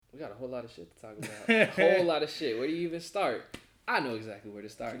got a whole lot of shit to talk about. A whole lot of shit. Where do you even start? I know exactly where to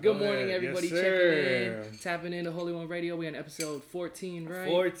start. Good morning, everybody. Yes, checking in, tapping into Holy One Radio. We on episode 14, right?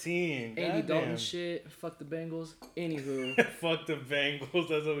 14. Andy Dalton shit. Fuck the Bengals. Anywho. Fuck the Bengals.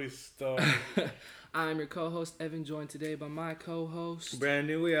 That's how we start. I'm your co-host, Evan, joined today by my co-host.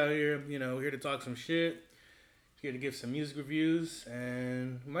 Brandon, we out here, here to talk some shit. Here to give some music reviews.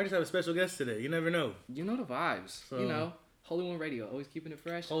 And we might just have a special guest today. You never know. You know the vibes. So, Holy One Radio. Always keeping it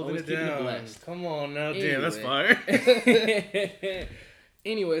fresh. Holding always it keeping down. it blessed. Come on now. Anyway. Damn, that's fire.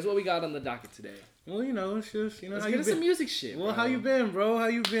 Anyways, what we got on the docket today? Well, it's just, Let's how get you into some been? music shit, Well, bro. how you been, bro? How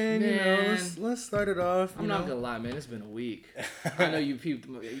you been? Man. Let's start it off. I'm not gonna lie, man. It's been a week. I know you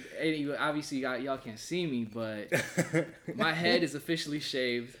people. Obviously, y'all can't see me, but my head is officially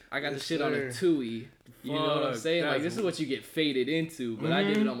shaved. I got the Yes, shit on a sir. Tui. You know what I'm Fuck, saying? Like, that's- this is what you get faded into, but I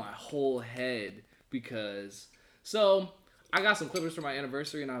did it on my whole head because. So I got some clippers for my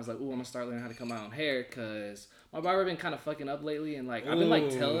anniversary, and I was like, "Ooh, I'm gonna start learning how to cut my own hair," because my barber been kind of fucking up lately, and like I've been like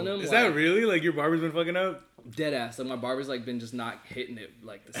telling him. Is like, that really? Like, your barber's been fucking up? dead ass? Like my barber's like been just not hitting it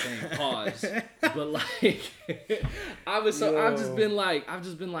like the same pause. But like I've just been like,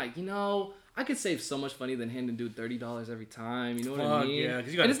 I could save so much money than handing dude $30 every time. You know what I Fuck, mean? yeah,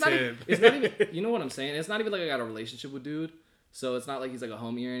 because you got And a it's not tip. it's not even you know what I'm saying? It's not even like I got a relationship with dude. So it's not like he's like a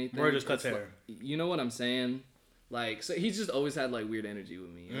homie or anything. Bro just cuts It's hair. like, you know what I'm saying? Like, so he's just always had like weird energy with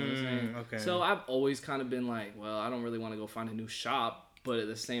me. You know what I'm saying? Okay. So I've always kind of been like, well, I don't really want to go find a new shop, but at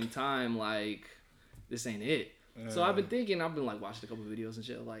the same time, like, this ain't it. So I've been like watching a couple videos and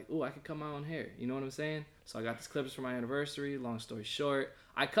shit like, ooh, I could cut my own hair. You know what I'm saying? So I got these clippers for my anniversary. Long story short,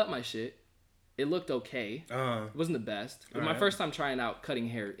 I cut my shit. It looked okay. It wasn't the best. It was my first time trying out cutting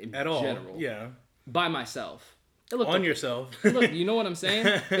hair in At all? general. Yeah. By myself. It looked On yourself. Look, you know what I'm saying?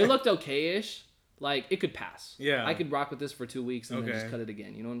 It looked okay-ish. Like, it could pass. Yeah. I could rock with this for 2 weeks and then Okay. just cut it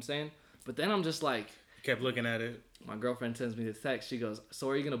again. You know what I'm saying? But then I'm just like, Kept looking at it. my girlfriend sends me the text. She goes, so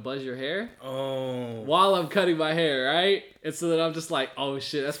are you going to buzz your hair? Oh. While I'm cutting my hair, right? And so then I'm just like, oh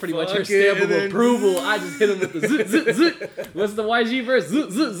shit, that's pretty much her Fuck stamp it, of and then approval. I just hit him with the zit, zit, zit. What's the YG verse?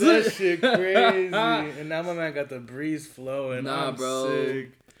 Zit, zit, zit. That shit crazy. And now my man got the breeze flowing. Nah, I'm bro.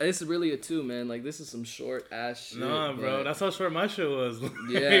 sick. It's really a 2, man. Like, this is some short ass shit. Nah, bro. but- That's how short my shit was.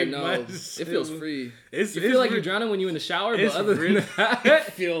 Yeah, Like, no. my It shit feels was- free. It's, You feel like re- you're drowning when you're in the shower, but it's other than really-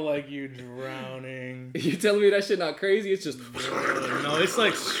 that, feel like you're drowning. you telling me that shit not crazy? It's just No, it's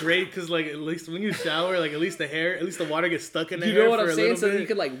like straight because like at least when you shower, like at least the water gets stuck in the you hair know what for I'm a saying. little So bit. you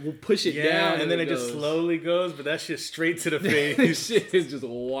could like push it Yeah, down, and then it just goes. slowly goes, but that shit straight to the This face. shit is just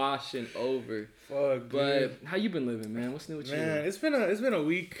washing over. Fuck, But dude. how you been living, man? What's new with Man, you? it's been a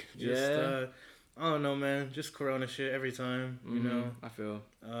week. Just Yeah. I don't know, man. Just Corona shit every time, you know. I feel.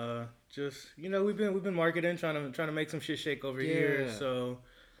 Just we've been marketing, trying to make some shit shake over here. Yeah. So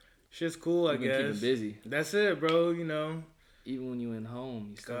shit's cool, I You've been guess. keeping busy. That's it, bro. You know, Even when you in home,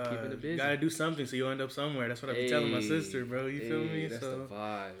 you still keeping it busy. gotta do something so you end up somewhere. That's what I've been telling my sister, bro. You feel me? That's So the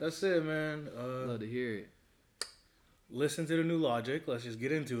vibe. that's it, man. Love to hear it. Listen to the new Logic. Let's just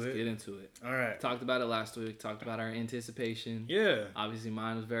get into it. Get into it. All right. Talked about it last week. Talked about our anticipation. Yeah. Obviously,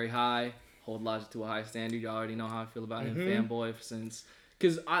 mine was very high. Hold Logic to a high standard. You already know how I feel about him. Fanboy since.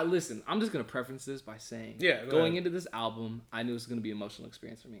 Because I'm just going to preference this by saying. Yeah, go going ahead. into this album, I knew it was going to be an emotional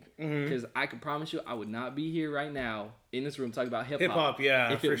experience for me. Mm-hmm. Because I can promise you, I would not be here right now in this room talking about hip Hip hop,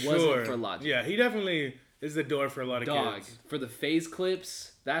 yeah, if for it sure. wasn't for Logic. Yeah, he definitely is the door for a lot of Dog, kids. for the phase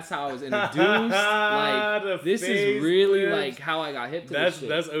clips, that's how I was introduced. The Like, this is phase really clips. like how I got hip to this shit.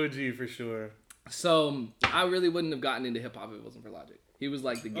 That's OG for sure. So I really wouldn't have gotten into hip hop if it wasn't for Logic. He was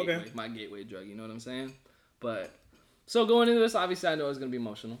like the gateway, Okay. my gateway drug. You know what I'm saying? But so going into this, obviously I know it was gonna be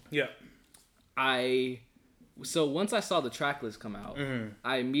emotional. Yeah. So once I saw the track list come out,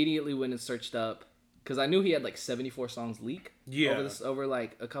 I immediately went and searched up because I knew he had like 74 songs leak. Yeah. Over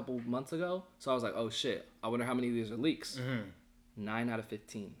like a couple months ago. So I was like, oh shit, I wonder how many of these are leaks. 9 out of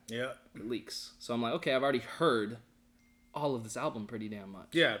 15 Yeah. leaks. So I'm like, okay, I've already heard all of this album pretty damn much.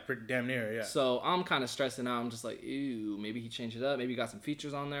 Yeah, pretty damn near, yeah. So I'm kind of stressing out. I'm just like, ew, maybe he changed it up. Maybe he got some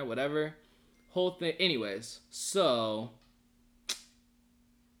features on there, whatever. Whole thing. Anyways, so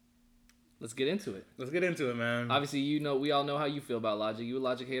let's get into it. Let's get into it, man. Obviously, we all know how you feel about Logic. You a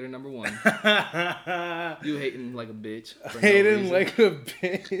Logic hater number 1. You hating like a bitch. for no Hating reason. like a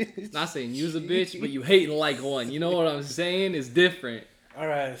bitch. Not saying you's a bitch, but you hating like one. You know what I'm saying? It's different. All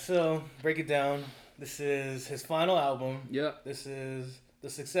right, so break it down. This is his final album. Yep. This is the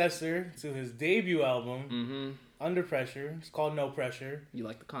successor to his debut album, Mm-hmm. Under Pressure. It's called No Pressure. You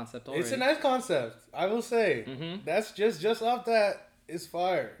like the concept already. It's a nice concept, I will say. Mhm. That's just off that is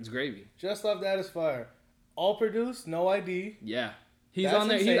fire. It's gravy. Just off that is fire. All produced, no ID. Yeah. He's That's on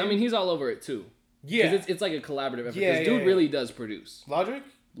there. insane. I mean, he's all over it too. Yeah. It's like a collaborative effort. Yeah, This dude yeah. really does produce. Logic?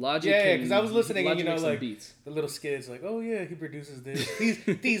 Logic. Yeah, because I was listening and, Logic you know, makes some like, beats. the little skits, like, oh, yeah, he produces this.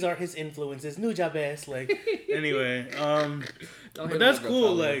 These are his influences. Nujabes. Like, anyway. But that's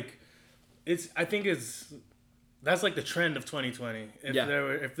cool. Like, I think that's like the trend of 2020.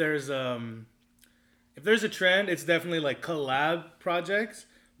 If there's a trend, it's definitely like collab projects,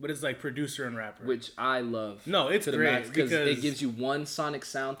 but it's like producer and rapper. Which I love. No, it's great because it gives you one sonic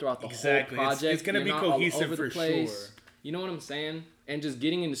sound throughout the whole project. It's gonna be cohesive for sure. You know what I'm saying? And just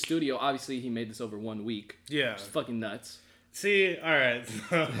getting in the studio, obviously he made this over 1 week. Yeah. It's fucking nuts. See, all right.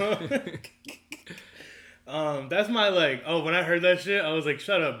 That's my when I heard that shit, I was like,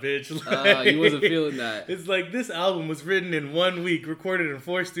 shut up, bitch. You wasn't feeling that. It's like, this album was written in 1 week, recorded in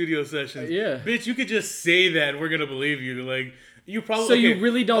 4 studio sessions. Yeah. Bitch, you could just say that, we're gonna believe you. Like, you probably... So you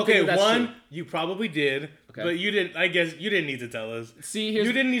really don't think that's one, true? you probably did. Okay. But you didn't, I guess, you didn't need to tell us. See, you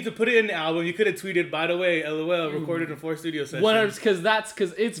didn't need to put it in the album. You could have tweeted, by the way, LOL, recorded in 4 studio sessions.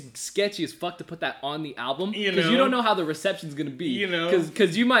 Because it's sketchy as fuck to put that on the album. Because you don't know how the reception's going to be. You know?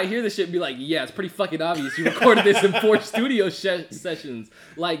 Because you might hear this shit and be like, yeah, it's pretty fucking obvious. You recorded this in 4 studio sessions.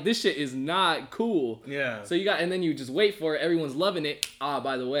 Like, this shit is not cool. Yeah. So and then you just wait for it. Everyone's loving it.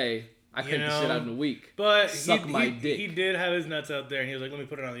 By the way, I cranked the shit out in a week. But Suck my dick. He did have his nuts out there, and he was like, let me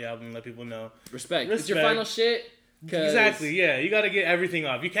put it on the album and let people know. Respect. It's your final shit. Exactly, yeah. You got to get everything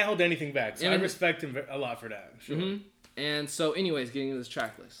off. You can't hold anything back. So I respect him a lot for that. Sure. Mm-hmm. And so, anyways, getting into this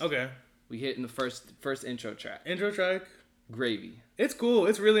track list. Okay. We hit in the first intro track. Intro track? Gravy. It's cool.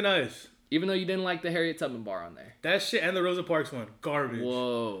 It's really nice. Even though you didn't like the Harriet Tubman bar on there. That shit and the Rosa Parks one. Garbage.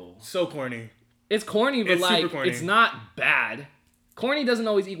 Whoa. So corny. It's corny, but it's super corny. It's not bad. Corny doesn't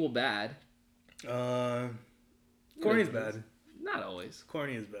always equal bad. Corny's bad. Not always.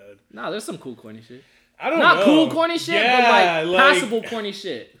 Corny is bad. Nah, there's some cool corny shit. I don't know. Not cool corny shit, yeah, but passable corny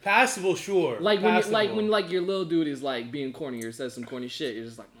shit. Passable, sure. Like passable. when your little dude is like being corny or says some corny shit, you're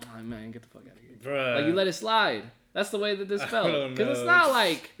just like, oh man, get the fuck out of here. Bruh. Like you let it slide. That's the way that this felt. Because it's not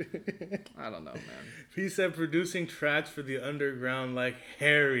like I don't know, man. He said producing tracks for the underground like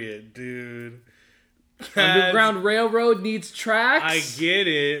Harriet, dude. Underground Railroad needs tracks. I get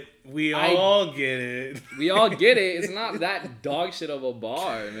it. We all get it. We all get it. It's not that dog shit of a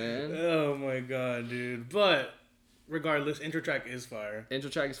bar, man. Oh my god, dude. But regardless, intro track is fire. Intro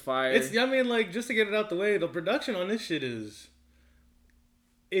track is fire. I mean, like, just to get it out the way, the production on this shit is...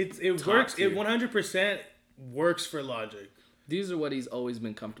 It works. Tier. It 100% works for Logic. These are what he's always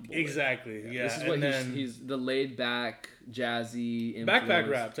been comfortable exactly, with. Yeah. This is what he's the laid back, jazzy, backpack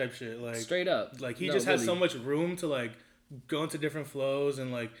rap type shit. Like straight up. Like he just has so much room to like go into different flows,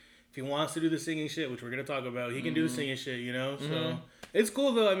 and like if he wants to do the singing shit, which we're gonna talk about, he can do the singing shit, you know? So it's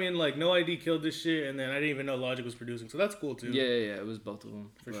cool though. I mean, like No ID killed this shit, and then I didn't even know Logic was producing, so that's cool too. Yeah. It was both of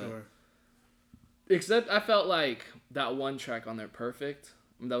them. For sure. Except I felt like that one track on there, Perfect.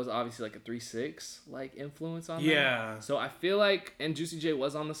 That was obviously like a 3-6 like influence on that. Yeah. So I feel like, and Juicy J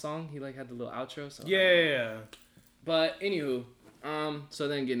was on the song. He like had the little outro. So yeah. But anywho, so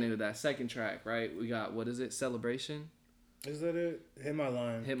then getting into that second track, right? We got, what is it? Celebration. Is that it? Hit My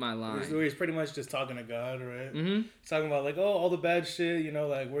Line. Hit My Line. Where he's pretty much just talking to God, right? Mm-hmm. He's talking about like, oh, all the bad shit, you know,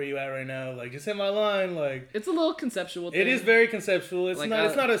 like where you at right now? Like, just hit my line. Like, it's a little conceptual thing. It is very conceptual. It's like,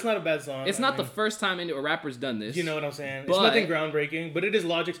 not. It's not a bad song. It's not the first time a rapper's done this. You know what I'm saying? It's nothing groundbreaking, but it is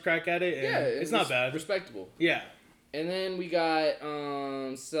Logic's crack at it. And it's not bad. Respectable. Yeah. And then we got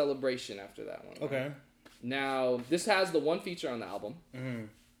Celebration after that one. Okay. Right? Now this has the one feature on the album. Mm-hmm.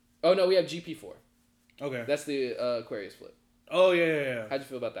 Oh no, we have GP4. Okay. That's the Aquarius flip. Oh, yeah. How'd you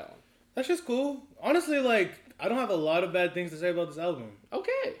feel about that one? That's just cool. Honestly, like, I don't have a lot of bad things to say about this album.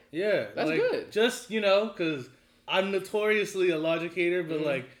 Okay. Yeah. That's like, good. Just, you know, because I'm notoriously a Logic hater, but,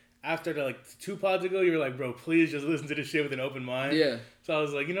 like, after, like, 2 pods ago, you were like, bro, please just listen to this shit with an open mind. Yeah. So I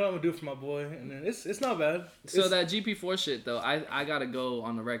was like, you know what, I'm going to do it for my boy. And then it's not bad. So that GP4 shit, though, I got to go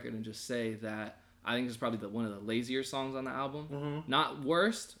on the record and just say that I think it's probably one of the lazier songs on the album. Mm-hmm. Not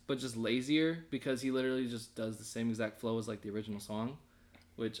worst, but just lazier, because he literally just does the same exact flow as, like, the original song,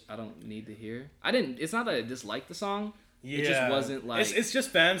 which I don't need to hear. It's not that I dislike the song. Yeah. It just wasn't, like... It's just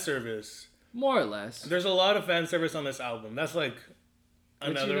fan service. More or less. There's a lot of fan service on this album. That's, like,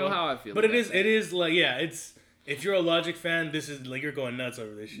 another But you know one. how I feel But about it is, like, yeah, it's... If you're a Logic fan, this is, like, you're going nuts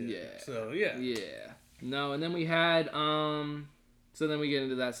over this shit. Yeah. So, yeah. Yeah. No, and then we had... So then we get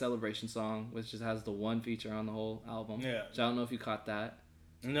into that Celebration song, which just has the one feature on the whole album. Yeah. Which I don't know if you caught that.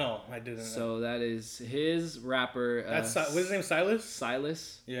 No, I didn't. So that is his rapper. That's what's his name? Silas.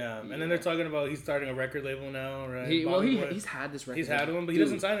 Silas. Yeah, and then they're talking about he's starting a record label now, right? He's had this record. He's had one, but he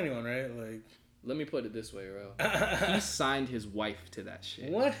doesn't sign anyone, right? Like. Let me put it this way, bro. He signed his wife to that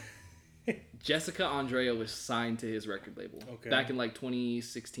shit. What? Jessica Andrea was signed to his record label back in like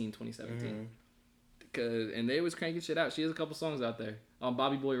 2016, 2017. And they was cranking shit out. She has a couple songs out there on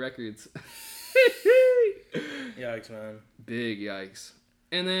Bobby Boy Records. Yikes, man. Big yikes.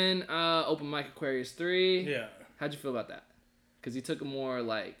 And then Open Mic Aquarius 3. Yeah. How'd you feel about that? Because he took a more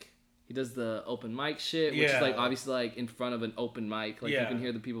like... He does the open mic shit, which is like obviously like in front of an open mic. Like you can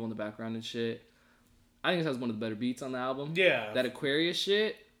hear the people in the background and shit. I think it has one of the better beats on the album. Yeah. That Aquarius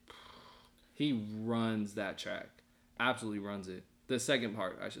shit, he runs that track. Absolutely runs it. The second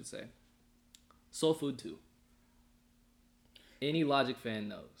part, I should say. Soul Food 2. Any Logic fan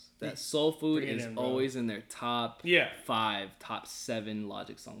knows that Soul Food is always in their top 5, top 7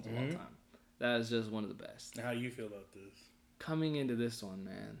 Logic songs of all time. That is just one of the best. How do you feel about this? Coming into this one,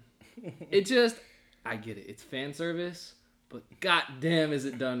 man. It just, I get it. It's fan service, but goddamn is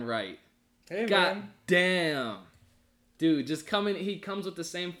it done right. Hey, God damn. Dude, just he comes with the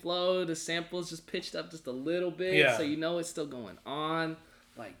same flow. The sample's just pitched up just a little bit, so you know it's still going on.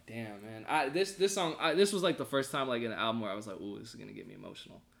 Like, damn, man. This song, this was like the first time like in an album where I was like, ooh, this is going to get me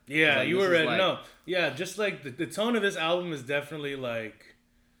emotional. Yeah, like, you were ready. Like, no. Yeah, just like the tone of this album is definitely like,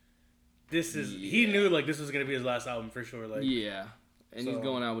 he knew like this was going to be his last album for sure. Like, yeah. And he's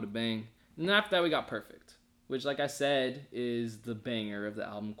going out with a bang. And then after that, we got Perfect. Which, like I said, is the banger of the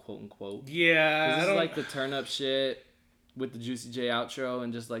album, quote unquote. Yeah. This is like the turn up shit with the Juicy J outro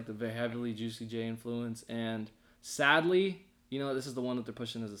and just like the very heavily Juicy J influence. And sadly, you know, this is the one that they're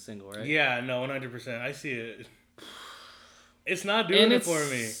pushing as a single, right? Yeah, no, 100%. I see it. It's not doing it for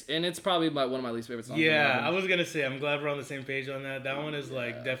me. And it's probably one of my least favorite songs. Yeah, I was going to say, I'm glad we're on the same page on that. That one is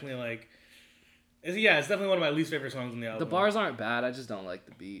like definitely like... it's definitely one of my least favorite songs on the album. The bars aren't bad. I just don't like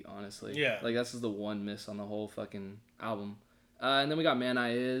the beat, honestly. Yeah. Like, that's just the one miss on the whole fucking album. And then we got Man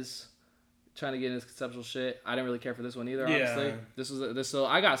I Is, trying to get into conceptual shit. I didn't really care for this one either, honestly. So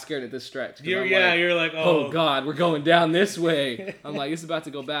I got scared at this stretch. You're like, oh, God, we're going down this way. I'm like, it's about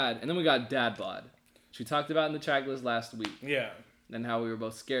to go bad. And then we got Dad Bod, which we talked about in the track list last week. Yeah. And how we were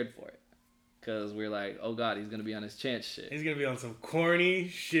both scared for it. Because we're like, oh, God, he's going to be on his Chance shit. He's going to be on some corny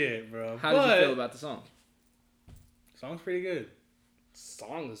shit, bro. How did you feel about the song? Song's pretty good.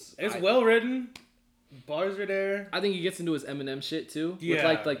 It's well written. Bars are there. I think he gets into his Eminem shit, too.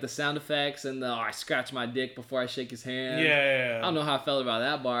 Yeah. With, like the sound effects and I scratch my dick before I shake his hand. Yeah. I don't know how I felt about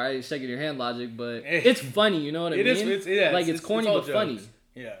that bar. I shaking your hand logic, but it's funny, you know what I mean? It's corny but funny.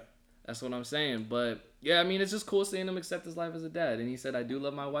 Yeah. That's what I'm saying. But... yeah, I mean, it's just cool seeing him accept his life as a dad. And he said, I do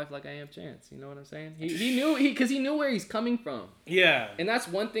love my wife like I am Chance. You know what I'm saying? He knew, because he knew where he's coming from. Yeah. And that's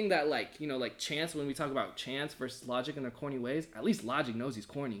one thing that, like, you know, like Chance, when we talk about Chance versus Logic in their corny ways, at least Logic knows he's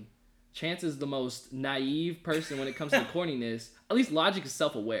corny. Chance is the most naive person when it comes to the corniness. At least Logic is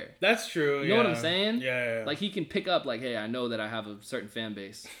self-aware. That's true, You know what I'm saying? Yeah. Like, he can pick up, like, hey, I know that I have a certain fan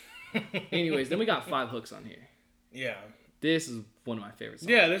base. Anyways, then we got 5 hooks on here. Yeah. This is one of my favorite songs.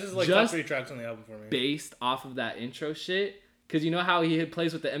 Yeah, this is like top 3 tracks on the album for me. Based off of that intro shit. Because you know how he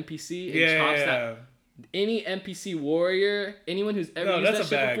plays with the MPC and chops that. Any MPC warrior, anyone who's ever used that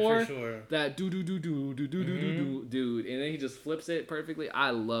shit before, for sure. that dude, and then he just flips it perfectly.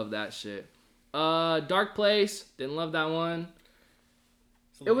 I love that shit. Dark Place, didn't love that one.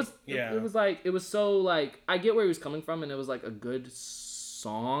 It was so like, I get where he was coming from, and it was like a good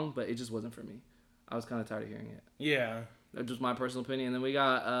song, but it just wasn't for me. I was kind of tired of hearing it. Yeah. That's just my personal opinion. And then we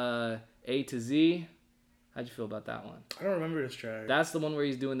got A to Z. How'd you feel about that one? I don't remember this track. That's the one where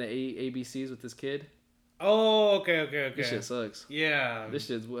he's doing the ABCs with this kid. Oh, okay. This shit sucks. Yeah. This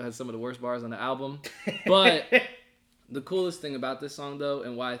shit has some of the worst bars on the album. But the coolest thing about this song, though,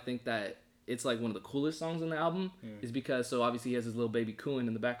 and why I think that it's like one of the coolest songs on the album, is because, so obviously he has his little baby cooing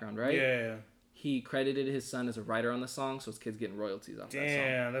in the background, right? Yeah. He credited his son as a writer on the song, so his kid's getting royalties off that song.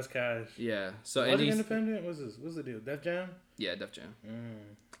 Damn, that's cash. Yeah. So was he independent? What's the deal? Def Jam? Yeah, Def Jam.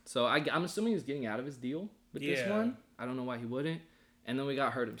 So I'm assuming he's getting out of his deal with this one. I don't know why he wouldn't. And then we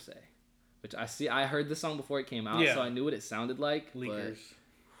got Heard Him Say, which I heard this song before it came out, so I knew what it sounded like. Leakers.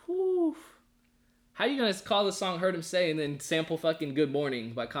 But, whew, how you gonna call the song Heard Him Say and then sample fucking Good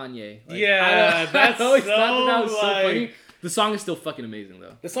Morning by Kanye? Like, that's I always thought that was so funny. The song is still fucking amazing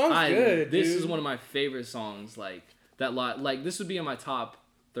though. The song's good. This is one of my favorite songs. Like that. Like this would be in my top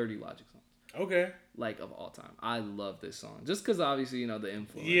 30 Logic songs. Okay. Like of all time, I love this song just because obviously you know the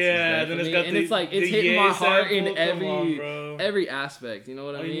influence. Yeah, then it's got and it's like it's hitting my heart in every aspect. You know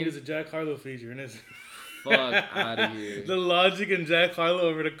what I mean? All you need is a Jack Harlow feature, and it's fuck out of here. The Logic and Jack Harlow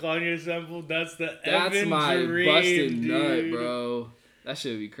over the Kanye sample. That's my dream, busted dude. nut, bro. That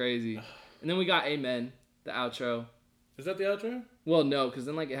should be crazy. And then we got Amen, the outro. Is that the outro? Well, no, because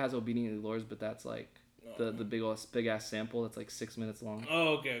then like it has Obediently Yours, but that's like the big ass sample that's like 6 minutes long.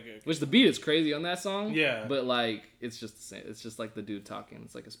 Oh, okay. Which the beat is crazy on that song. Yeah. But like it's just the same. It's just like the dude talking.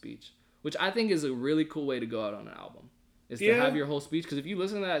 It's like a speech, which I think is a really cool way to go out on an album. Is to have your whole speech, because if you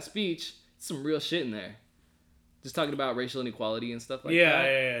listen to that speech, it's some real shit in there. Just talking about racial inequality and stuff like that.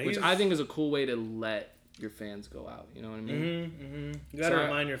 Yeah. Which I think is a cool way to let your fans go out. You know what I mean? You gotta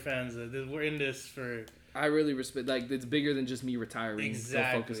remind your fans that we're in this for. I really respect. Like, it's bigger than just me retiring.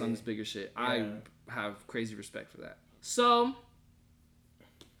 Exactly. Go focus on this bigger shit. Yeah. I have crazy respect for that. So,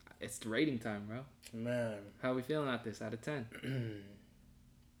 it's the rating time, bro. Man, how are we feeling at this out of 10?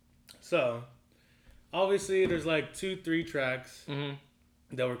 So, obviously, there's like 2-3 tracks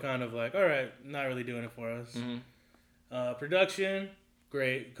that were kind of like, all right, not really doing it for us. Production,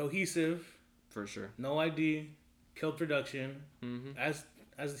 great, cohesive, for sure. No ID, killed production, as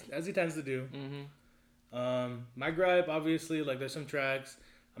he tends to do. My gripe, obviously, like there's some tracks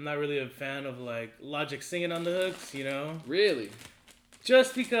I'm not really a fan of, like Logic singing on the hooks, you know. Really?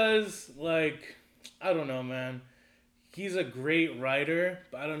 Just because, like, I don't know, man. He's a great writer,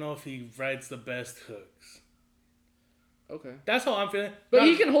 but I don't know if he writes the best hooks. Okay. That's how I'm feeling. But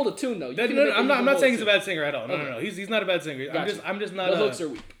he can hold a tune, though. I'm not saying he's a bad singer at all. No. He's not a bad singer. Gotcha. I'm just not. The hooks are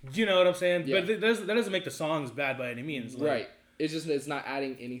weak. You know what I'm saying? Yeah. But that doesn't make the songs bad by any means. Like, right. It's not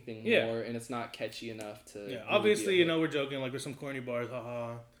adding anything more, and it's not catchy enough to. Yeah. Obviously, you know, we're joking. Like, there's some corny bars,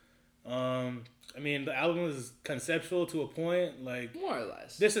 haha. I mean, the album is conceptual to a point. Like, more or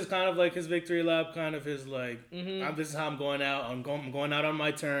less. This is kind of like his victory lap. Kind of his like. This is how I'm going out. I'm going out on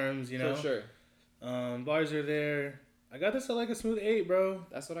my terms. You know. For sure. Bars are there. I got this at like a smooth 8, bro.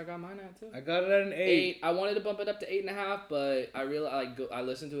 That's what I got mine at too. I got it at an 8. I wanted to bump it up to 8.5, but I realized I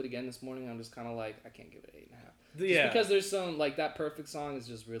listened to it again this morning. I'm just kind of like, I can't give it 8.5. Just because there's some like that perfect song is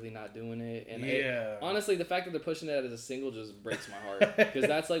just really not doing it. And honestly, the fact that they're pushing it as a single just breaks my heart, because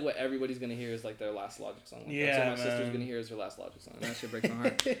that's like what everybody's gonna hear is like their last Logic song. Like, that's what my sister's gonna hear is her last Logic song. And that shit breaks my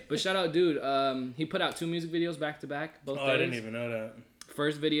heart. But shout out, dude. He put out 2 music videos back to back. Both. I didn't even know that.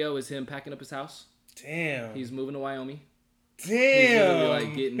 First video is him packing up his house. Damn. He's moving to Wyoming. Damn. He's literally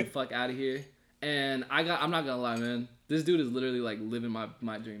like getting the fuck out of here. And I'm not gonna lie, man. This dude is literally like living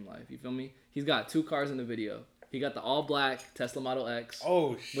my dream life. You feel me? He's got 2 cars in the video. He got the all black Tesla Model X.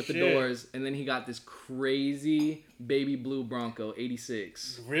 Oh shit. With the doors, and then he got this crazy baby blue Bronco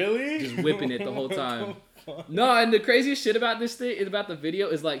 86. Really? Just whipping it the whole time. No, and the craziest shit about this thing, about the video,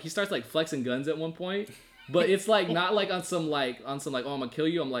 is like he starts like flexing guns at one point. But it's like not like on some like oh I'm gonna kill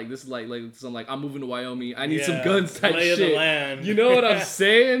you. I'm like, this is like some like I'm moving to Wyoming. I need some guns type lay shit. Of the land. You know what I'm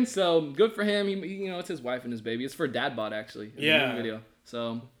saying? So good for him. He you know, it's his wife and his baby. It's for Dad Bod actually. In the video.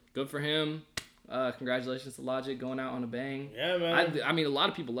 So good for him. Congratulations to Logic going out on a bang. Yeah, man. I mean, a lot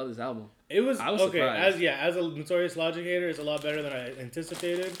of people love this album. I was okay. Surprised. As a notorious Logic hater, it's a lot better than I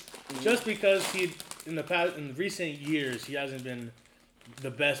anticipated. Just because in recent years he hasn't been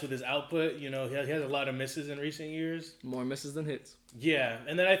the best with his output. You know, he has a lot of misses in recent years. More misses than hits. Yeah,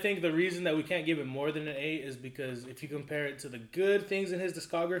 and then I think the reason that we can't give it more than an 8 is because if you compare it to the good things in his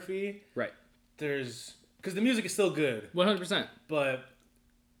discography, right? Because the music is still good, 100%. But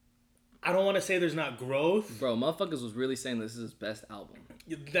I don't want to say there's not growth. Bro, motherfuckers was really saying this is his best album.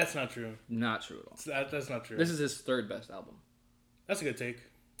 That's not true. Not true at all. That's not true. This is his 3rd best album. That's a good take.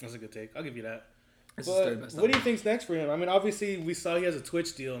 I'll give you that. This is his 3rd best album. What do you think's next for him? I mean, obviously, we saw he has a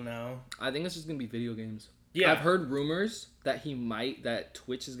Twitch deal now. I think it's just going to be video games. Yeah. I've heard rumors that that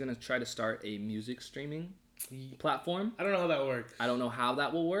Twitch is going to try to start a music streaming platform. I don't know how that works. I don't know how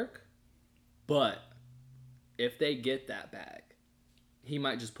that will work. But if they get that bag, he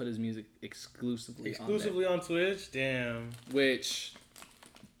might just put his music exclusively on Twitch. Damn. Which,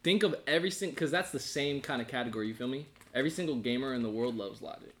 think of every single, because that's the same kind of category. You feel me? Every single gamer in the world loves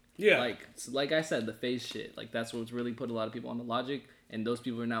Logic. Yeah. Like I said, the phase shit. Like that's what's really put a lot of people on the Logic, and those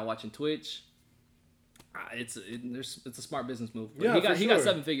people are now watching Twitch. It's a smart business move. But he got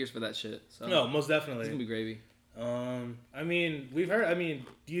 7 figures for that shit. So no, most definitely. It's gonna be gravy. I mean, we've heard. I mean,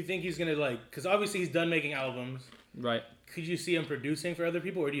 do you think he's gonna because obviously he's done making albums. Right. Could you see him producing for other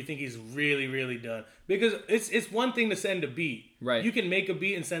people, or do you think he's really, really done? Because it's one thing to send a beat. Right. You can make a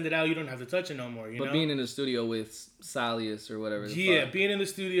beat and send it out. You don't have to touch it no more. But being in the studio with Salius or whatever. Being in the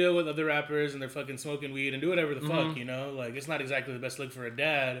studio with other rappers and they're fucking smoking weed and do whatever the fuck, you know? Like, it's not exactly the best look for a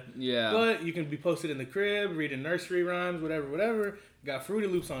dad. Yeah. But you can be posted in the crib, reading nursery rhymes, whatever. Got Fruity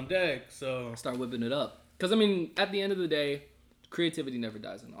Loops on deck, so... Start whipping it up. Because, I mean, at the end of the day, creativity never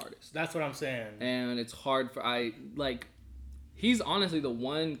dies in an artist. That's what I'm saying. And it's hard for... He's honestly the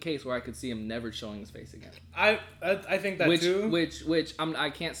one case where I could see him never showing his face again. I think that too. Which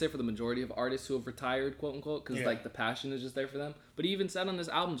I can't say for the majority of artists who have retired, quote unquote, because like the passion is just there for them. But he even said on this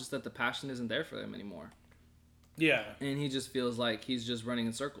album just that the passion isn't there for them anymore. Yeah. And he just feels like he's just running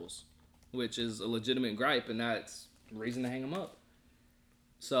in circles, which is a legitimate gripe, and that's reason to hang him up.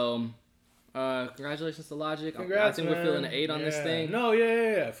 So, congratulations to Logic. Congrats, I think we're feeling an 8 on this thing. No,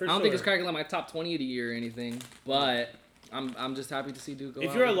 yeah, for sure. I don't think it's cracking like my top 20 of the year or anything, but I'm just happy to see Dude go.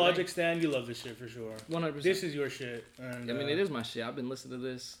 If you're a Logic stan, you love this shit for sure. 100%. This is your shit. And, I mean, it is my shit. I've been listening to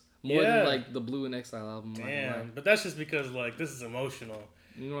this more than like the Blue and Exile album. Damn, but that's just because like this is emotional.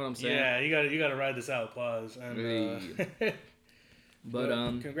 You know what I'm saying? Yeah, you gotta ride this out. Pause. And, but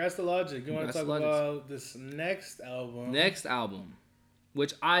congrats to Logic. You want to talk about this next album? Next album,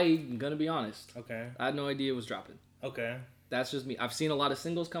 which I'm gonna be honest. Okay. I had no idea it was dropping. Okay. That's just me. I've seen a lot of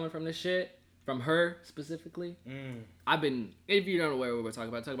singles coming from this shit. From her specifically. If you don't know what we're talking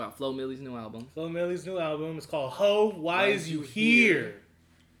about Flo Milli's new album. Flo Milli's new album. It's called Ho, Why Is You Here?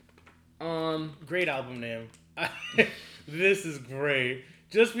 Great album name. This is great.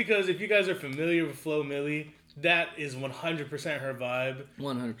 Just because if you guys are familiar with Flo Milli, that is 100% her vibe.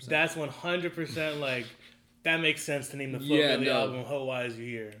 100%. That's 100% like, that makes sense to name the Flo Milli album Ho, Why Is You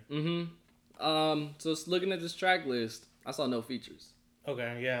Here? So looking at this track list, I saw no features.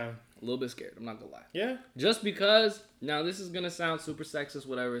 Okay, yeah. A little bit scared, I'm not gonna lie. Yeah? Just because, now this is gonna sound super sexist,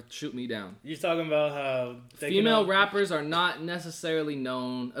 whatever, shoot me down. You're talking about how... Female rappers are not necessarily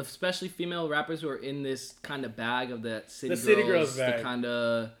known, especially female rappers who are in this kind of bag of that City Girls bag. The kind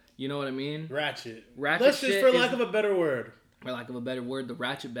of, you know what I mean? Ratchet. Let's just, for lack of a better word. For lack of a better word, the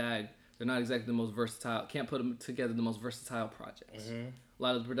ratchet bag, they're not exactly the most versatile, can't put them together the most versatile projects. A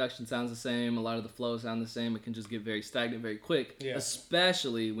lot of the production sounds the same. A lot of the flows sound the same. It can just get very stagnant very quick,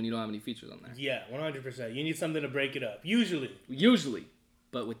 especially when you don't have any features on there. Yeah, 100%. You need something to break it up. Usually.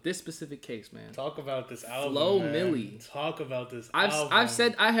 But with this specific case, man. Talk about this album, Flo Milli. Talk about this album. I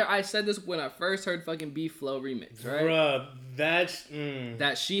said this when I first heard fucking B Flow remix, right? Bruh,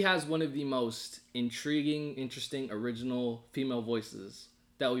 that she has one of the most intriguing, interesting, original female voices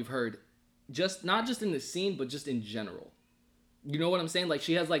that we've heard. Not just in the scene, but just in general. You know what I'm saying? Like,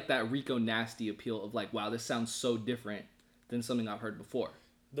 she has, like, that Rico Nasty appeal of, like, wow, this sounds so different than something I've heard before.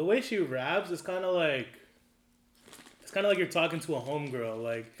 The way she raps is kind of like... It's kind of like you're talking to a homegirl.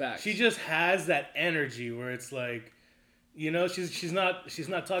 Like, facts. She just has that energy where it's like... You know, she's not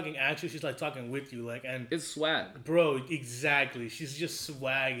talking at you. She's, like, talking with you. Like, and it's swag. Bro, exactly. She's just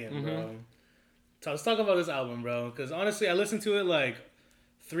swagging, bro. So let's talk about this album, bro. Because, honestly, I listened to it, like,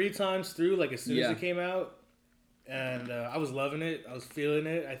 3 times through, like, as soon as it came out. And I was loving it. I was feeling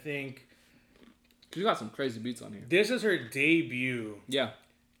it. I think... She got some crazy beats on here. This is her debut. Yeah.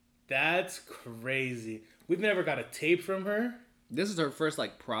 That's crazy. We've never got a tape from her. This is her first,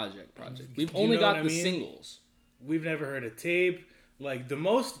 like, project. We've only got the singles. We've never heard a tape. Like, the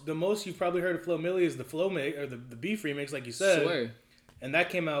most you've probably heard of Flo Milli is the Flo mix, or the Beef remix, like you said. Swear. And that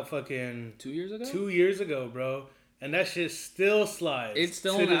came out fucking... 2 years ago? 2 years ago, bro. And that shit still slides. It's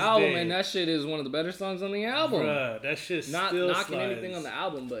still on the album, and that shit is one of the better songs on the album. Bruh, that shit still slides. Not knocking slides. anything on the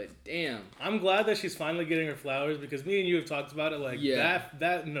album, but damn. I'm glad that she's finally getting her flowers, because me and you have talked about it. Like,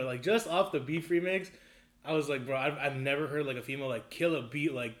 that you know, like, just off the Beef remix, I was like, bro, I've never heard, like, a female, like, kill a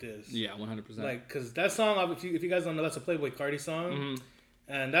beat like this. Yeah, 100%. Like, because that song, if you guys don't know, that's a Playboy Cardi song.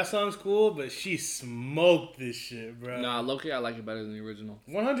 And that song's cool, but she smoked this shit, bro. Nah, low-key, I like it better than the original.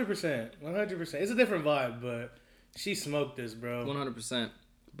 100%. It's a different vibe, but... She smoked this, bro. 100%.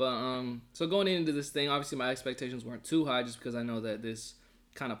 But, so going into this thing, obviously my expectations weren't too high just because I know that this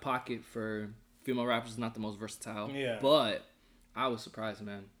kind of pocket for female rappers is not the most versatile. Yeah. But I was surprised,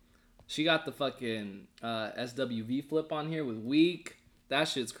 man. She got the fucking SWV flip on here with Weak. That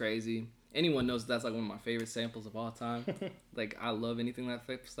shit's crazy. Anyone knows that's like one of my favorite samples of all time. Like, I love anything that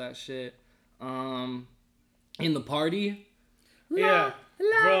flips that shit. In the Party. Yeah.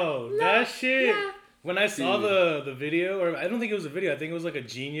 Bro, that shit... When I saw the video, or I don't think it was a video, I think it was like a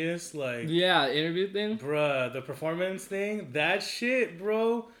Genius, like... Yeah, interview thing? Bruh, the performance thing, that shit,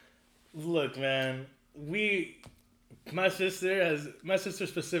 bro. Look, man, my sister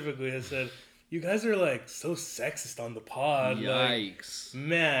specifically has said, you guys are like so sexist on the pod. Yikes. Like,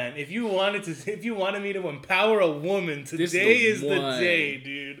 man, if you wanted me to empower a woman, today is the day,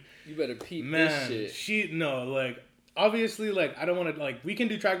 dude. You better peep this shit. Obviously, like, I don't want to, like, we can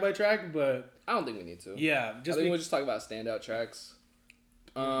do track by track, but... I don't think we need to. Yeah. I think we'll just talk about standout tracks.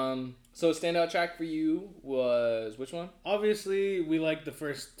 So standout track for you was which one? Obviously, we like the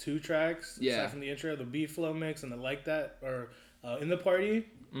first 2 tracks. Yeah. Aside from the intro, the Beef Flow mix and the Like That, or In the Party.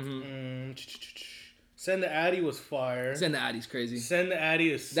 Send the Addy was fire. Send the Addy's crazy. Send the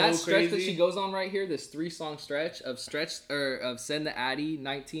Addy is so that stretch crazy. that she goes on right here, this 3-song stretch of Send the Addy,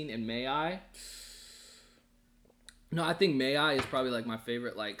 19, and May I. No, I think May I is probably like my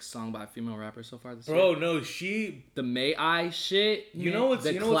favorite like song by a female rapper so far this year. Bro, no, the May I shit. You know what's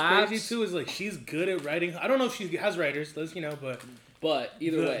crazy too is like she's good at writing. I don't know if she has writers, but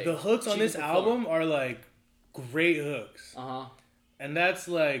either way, the hooks on this album are like great hooks. And that's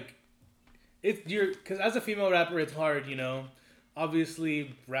like because as a female rapper it's hard, you know.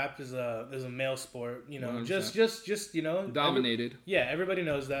 Obviously, rap is a male sport, you know. 100%. Just you know, dominated. Everybody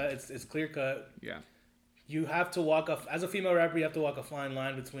knows that. It's clear cut. Yeah. You have to as a female rapper, you have to walk a fine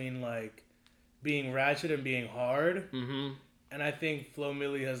line between like being ratchet and being hard. Mm-hmm. And I think Flo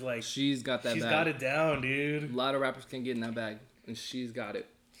Milli has like she's got She's got it down, dude. A lot of rappers can get in that bag, and she's got it.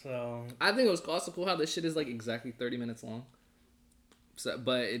 So I think it was also cool how this shit is like exactly 30 minutes long. So,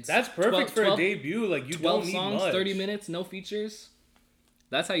 but that's perfect for a debut. Like you 12 don't need songs, much. 30 minutes, no features.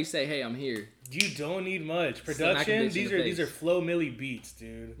 That's how you say, "Hey, I'm here." You don't need much production. These are Flo Milli beats,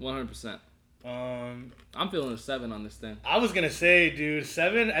 dude. 100%. I'm feeling a 7 on this thing. I was gonna say, dude,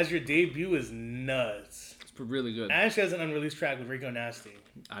 7 as your debut is nuts. It's really good. And she has an unreleased track with Rico Nasty.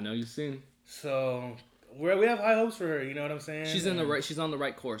 I know you've seen. So we have high hopes for her. You know what I'm saying? She's She's on the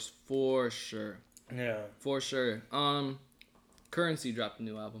right course for sure. Yeah, for sure. Currency dropped a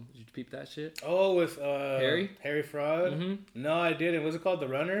new album. Did you peep that shit? Oh, with Harry Fraud. Mm-hmm. No, I didn't. Was it called The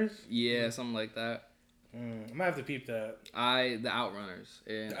Runners? Yeah, something like that. I might have to peep that. The Outrunners,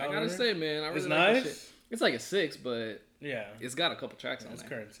 and I gotta say, man, I really it's like nice. That shit. It's like a 6, but yeah, it's got a couple tracks on there. It's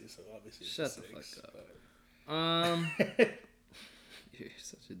Currency, so obviously. Shut the fuck up. You're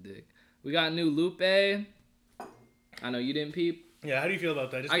such a dick. We got new Lupe. I know you didn't peep. Yeah, how do you feel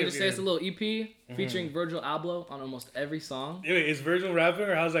about that? I can just say it's a little EP featuring Virgil Abloh on almost every song. Wait, is Virgil rapping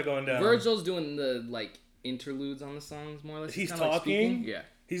or how's that going down? Virgil's doing the like interludes on the songs more or less. He's talking? Like yeah.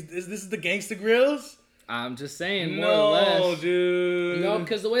 This is the Gangsta Grills? I'm just saying, more or less. No, dude. No,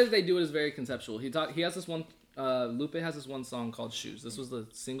 because the way that they do it is very conceptual. He has this one. Lupe has this one song called "Shoes." This was the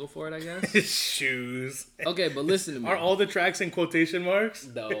single for it, I guess. Shoes. Okay, but listen to me. Are all the tracks in quotation marks?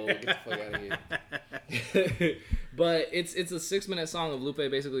 No, get the fuck out of here. But it's a 6-minute song of Lupe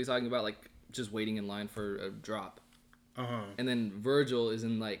basically talking about like just waiting in line for a drop. And then Virgil is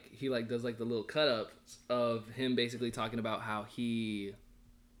in like he like does like the little cut up of him basically talking about how he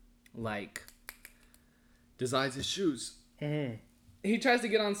like designs his shoes. He tries to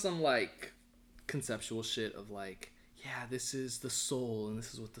get on some like conceptual shit of like, yeah, this is the soul and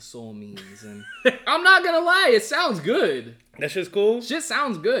this is what the soul means, and I'm not gonna lie, it sounds good. That shit's cool. Shit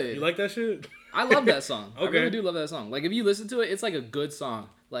sounds good. You like that shit? I love that song. Okay. I really do love that song. Like if you listen to it, it's like a good song.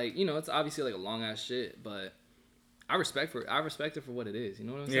 Like, you know, it's obviously like a long ass shit, but I respect it for what it is. You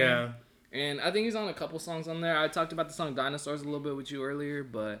know what I'm saying? Yeah. And I think he's on a couple songs on there. I talked about the song Dinosaurs a little bit with you earlier,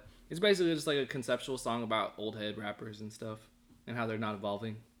 but it's basically just like a conceptual song about old head rappers and stuff and how they're not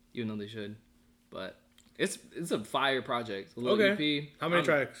evolving, even though they should. But it's a fire project. A little EP. How many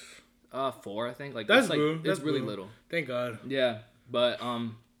tracks? 4, I think. Like that's it's cool. Like it's really little. Thank God. Yeah, but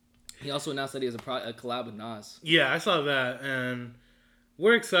he also announced that he has a collab with Nas. Yeah, I saw that, and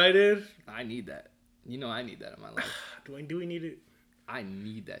we're excited. I need that. You know, I need that in my life. Do we need it? I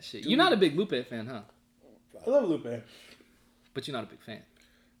need that shit. You're not a big Lupe fan, huh? I love Lupe, but you're not a big fan.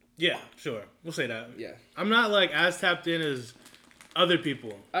 Yeah, sure. We'll say that. Yeah. I'm not like as tapped in as other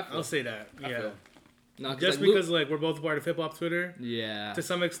people. I'll say that. Yeah. No, just like, because like we're both a part of hip hop Twitter. Yeah. To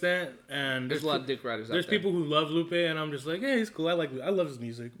some extent, and there's a lot of dick riders. There's people who love Lupe, and I'm just like, yeah, he's cool. I love his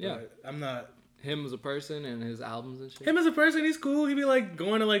music. Yeah. But I'm not. Him as a person and his albums and shit. Him as a person, he's cool. He'd be like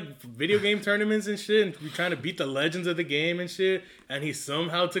going to like video game tournaments and shit, and be trying to beat the legends of the game and shit. And he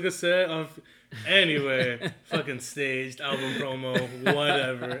somehow took a set of, anyway, fucking staged album promo,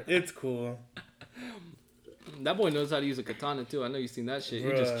 whatever. It's cool. That boy knows how to use a katana too. I know you've seen that shit.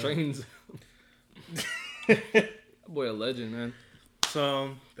 Bruh. He just trains. That boy a legend, man.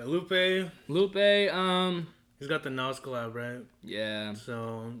 So the Lupe, he's got the Nas collab, right? Yeah.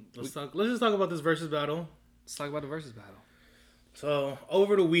 So let's just talk about this versus battle. Let's talk about the versus battle. So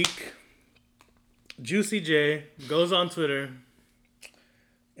over the week, Juicy J goes on Twitter,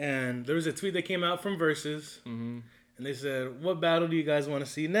 and there was a tweet that came out from Versus, and they said, "What battle do you guys want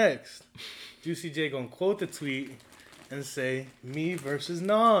to see next?" Juicy J gonna quote the tweet and say, "Me versus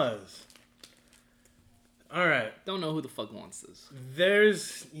Nas." All right. Don't know who the fuck wants this.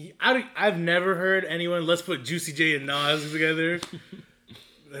 I've never heard anyone, let's put Juicy J and Nas together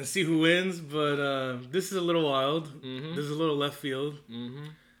and see who wins, but this is a little wild. This is a little left field.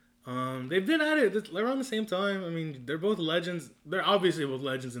 They've been at it around the same time. I mean, they're both legends. They're obviously both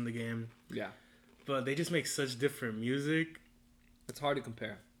legends in the game. Yeah. but they just make such different music. It's hard to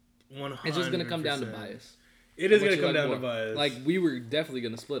compare. 100%. It's just gonna come down to bias. It is gonna come down to bias. Like we were definitely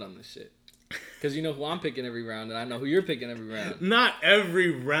gonna split on this shit. Because you know who I'm picking every round, and I know who you're picking every round. Not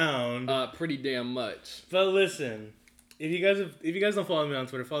every round. Pretty damn much. But listen, if you guys don't follow me on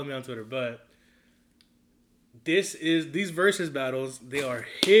Twitter, follow me on Twitter. But these versus battles, they are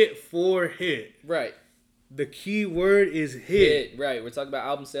hit for hit. Right. The key word is hit. Right. We're talking about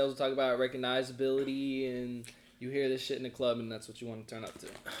album sales. We're talking about recognizability, and you hear this shit in the club, and that's what you want to turn up to.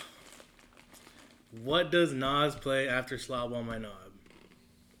 What does Nas play after Slob on My Knob?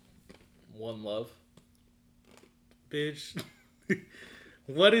 One Love. Bitch.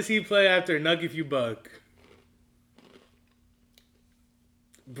 What does he play after Nuck If You Buck?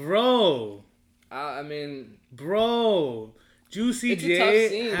 Bro. I mean... Bro. Juicy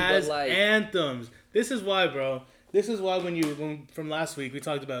J has anthems. This is why, bro. This is why when from last week we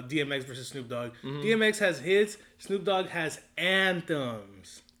talked about DMX versus Snoop Dogg. Mm-hmm. DMX has hits. Snoop Dogg has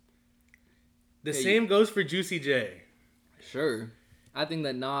anthems. The same goes for Juicy J. Sure. I think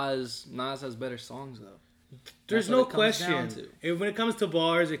that Nas has better songs though. There's no question. When it comes to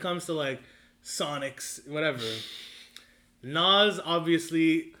bars, it comes to like Sonics, whatever. Nas,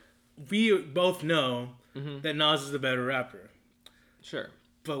 obviously, we both know that Nas is the better rapper. Sure.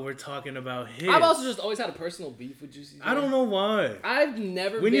 But we're talking about hits. I've also just always had a personal beef with Juicy J. I don't know why. I've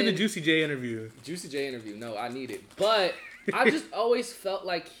never We need the Juicy J interview. Juicy J interview. No, I need it. But I just always felt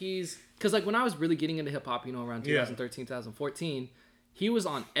like because like when I was really getting into hip hop, around 2013, 2014, he was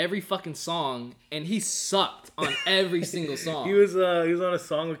on every fucking song, and he sucked on every single song. He was on a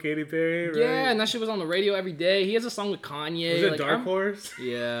song with Katy Perry, right? Yeah, and that shit was on the radio every day. He has a song with Kanye. Was it Dark Horse?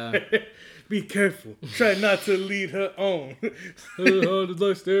 Yeah. Be careful. Try not to lead her on.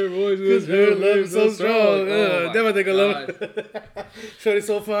 Because her love is so strong. Damn, I think I love it. Shorty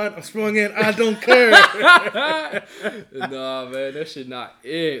so fine. I'm sprung in. I don't care. Nah, man. That shit not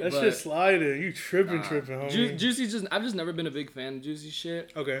it. That shit sliding. You tripping, homie. Juicy I've just never been a big fan of Juicy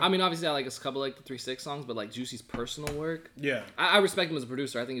shit. Okay. I mean, obviously, I like a couple like the 3 6 songs, but like Juicy's personal work. Yeah. I respect him as a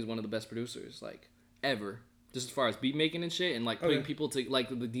producer. I think he's one of the best producers, like, ever. Just as far as beat making and shit, and like putting people to like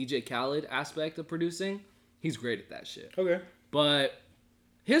the DJ Khaled aspect of producing, he's great at that shit. Okay. But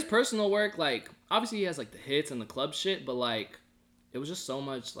his personal work, like obviously he has like the hits and the club shit, but like it was just so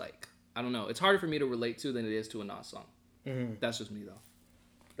much like I don't know. It's harder for me to relate to than it is to a Nas song. Mm-hmm. That's just me though.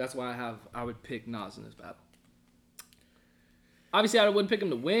 That's why I would pick Nas in this battle. Obviously, I wouldn't pick him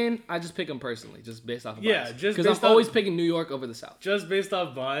to win. I just pick him personally, just based off of bias. Yeah, just because I'm always picking New York over the South. Just based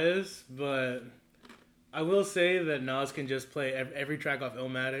off bias, but I will say that Nas can just play every track off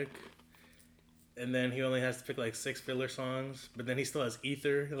Illmatic, and then he only has to pick like 6 filler songs, but then he still has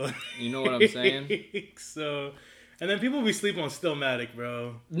Ether. You know what I'm saying? So, and then people be sleeping on Stillmatic,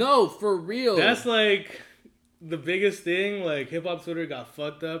 bro. No, for real. That's like the biggest thing. Like hip hop Twitter got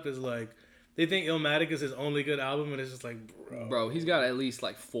fucked up is like they think Illmatic is his only good album, and it's just like, bro, he's got at least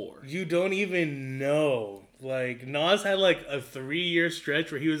like 4. You don't even know. Like, Nas had, like, a 3-year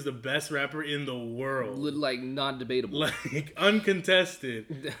stretch where he was the best rapper in the world. Like, non-debatable. Like,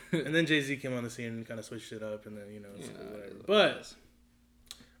 uncontested. And then Jay-Z came on the scene and kind of switched it up, and then, whatever. But,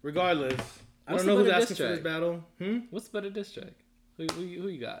 regardless, I don't know who's asking for this battle. What's the better diss track? Who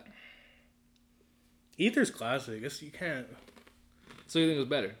you got? Ether's classic. You can't... So you think it was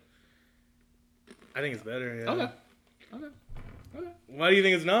better? I think it's better, yeah. Okay. Why do you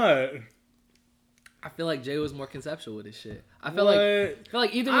think it's not? I feel like Jay was more conceptual with his shit. I feel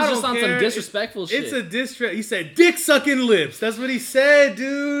like Ether was just on some disrespectful shit. It's a diss track. He said dick sucking lips. That's what he said,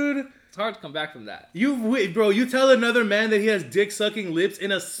 dude. It's hard to come back from that. You tell another man that he has dick sucking lips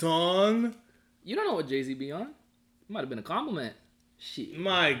in a song? You don't know what Jay-Z be on. It might have been a compliment. Shit.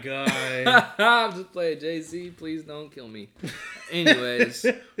 My guy. I'm just playing Jay-Z. Please don't kill me. Anyways.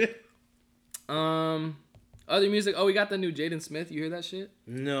 Other music. Oh, we got the new Jaden Smith. You hear that shit?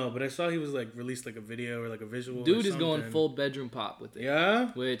 No, but I saw he was like released like a video or like a visual. Dude is going full bedroom pop with it.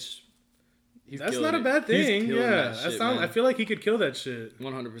 Yeah, which that's not a bad thing. Yeah, I feel like he could kill that shit.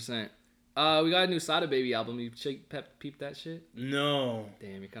 100%. We got a new Sada Baby album. You peep that shit? No.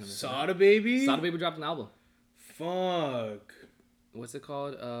 Damn, you're kind of Sada Baby. Sada Baby dropped an album. Fuck. What's it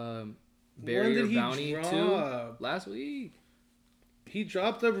called? Barrier Bounty 2 last week. He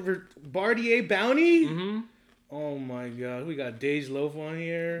dropped a Bartier Bounty? Mm-hmm. Oh my god. We got Dej Loaf on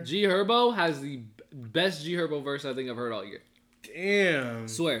here. G Herbo has the best G Herbo verse I think I've heard all year. Damn.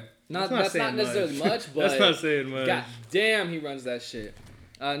 Swear. That's not necessarily much, but that's not saying much. God damn, he runs that shit.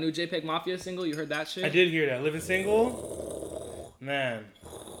 New JPEG Mafia single, you heard that shit? I did hear that. Living Single? Man.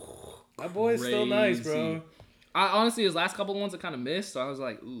 That boy is still nice, bro. honestly, his last couple ones I kind of missed, so I was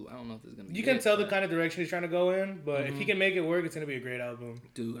like, ooh, I don't know if this is gonna be. You can tell the kind of direction he's trying to go in, but if he can make it work, it's gonna be a great album.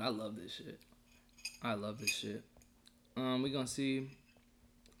 Dude, I love this shit. We gonna see.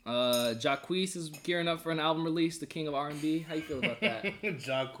 Jacquees is gearing up for an album release. The King of R&B. How you feel about that?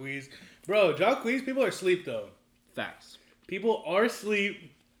 Jacquees, bro. Jacquees. People are asleep though. Facts. People are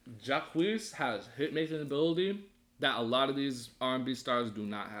asleep. Jacquees has hit making ability that a lot of these R&B stars do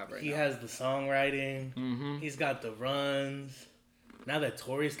not have right now. He has the songwriting. Mm-hmm. He's got the runs. Now that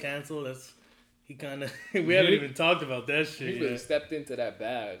Tory's canceled, he kind of we haven't even talked about that shit. He really stepped into that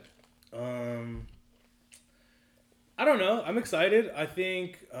bag. I don't know. I'm excited. I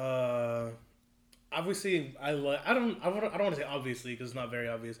think obviously I don't want to say obviously because it's not very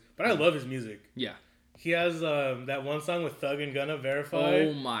obvious, but I love his music. Yeah. He has that one song with Thug and Gunna, Verify.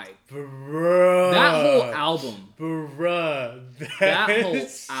 Oh my. Bruh. That whole album. Bruh.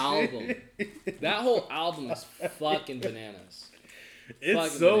 That whole album is fucking bananas. It's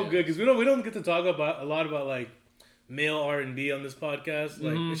fucking so bananas. Good because we don't get to talk about a lot about like male R&B on this podcast.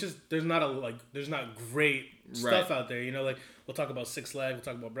 Like it's just there's not great stuff out there. You know, like we'll talk about 6 Lag, we'll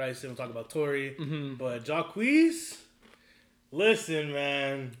talk about Bryson, we'll talk about Tory, but Jacquees. Listen,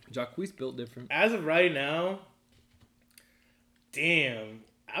 man. Jacquees built different. As of right now, damn,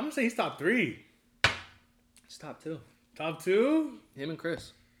 I'm gonna say he's top 3. He's top 2. Top 2? Him and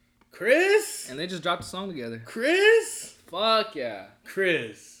Chris. Chris? And they just dropped a song together. Chris? Fuck yeah.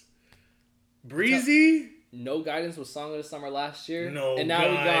 Chris. Breezy? No Guidance was Song of the Summer last year. No and now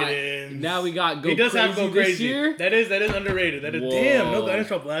Guidance. we got Go He does Crazy have Go Crazy this year. That is underrated. That is damn. No Guidance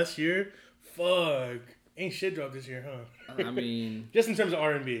dropped last year. Fuck. Ain't shit dropped this year, huh? I mean, just in terms of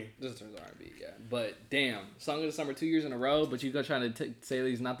R&B. Just in terms of R&B, yeah. But damn, Song of the Summer 2 years in a row. But you go trying to say that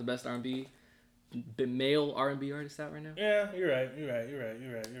he's not the best R&B, male R&B artist out right now. Yeah, you're right.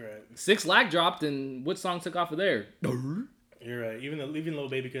 6 Lag dropped, and what song took off of there? You're right. Even Lil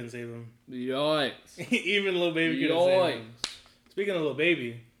Baby couldn't save him. Yikes. Even Lil Baby couldn't save him. Speaking of Lil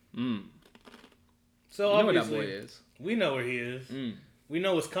Baby. So you obviously, know where that boy is. We know where he is. We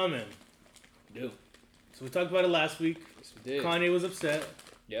know what's coming. We do. So we talked about it last week. Yes, we did. Kanye was upset.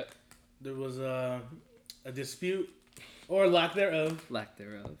 Yep. There was a dispute, or lack thereof.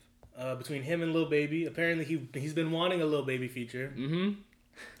 Between him and Lil Baby. Apparently he's been wanting a Lil Baby feature.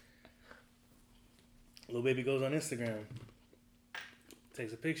 Lil Baby goes on Instagram.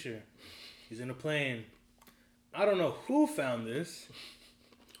 Takes a picture. He's in a plane. I don't know who found this,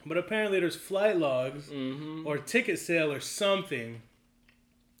 but apparently there's flight logs or ticket sale or something.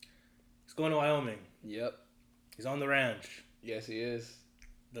 He's going to Wyoming. Yep. He's on the ranch. Yes, he is.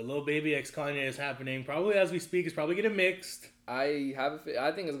 The Lil Baby x Kanye is happening. Probably as we speak. It's probably getting mixed. I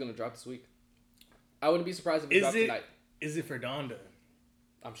think it's going to drop this week. I wouldn't be surprised if it dropped tonight. Is it for Donda?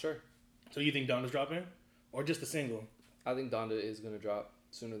 I'm sure. So you think Donda's dropping? Or just a single? I think Donda is going to drop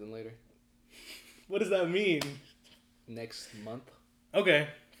sooner than later. What does that mean? Next month. Okay.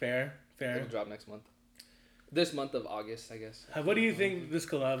 Fair. It'll drop next month. This month of August, I guess. What do you think this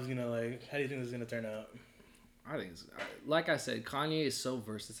collab is going to like? How do you think this is going to turn out? I think it's, like I said, Kanye is so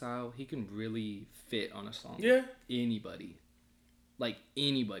versatile. He can really fit on a song. Yeah. Anybody. Like,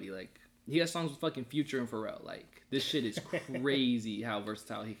 he has songs with fucking Future and Pharrell. Like, this shit is crazy how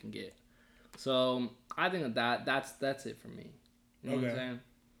versatile he can get. So, I think that's it for me. You know what I'm saying?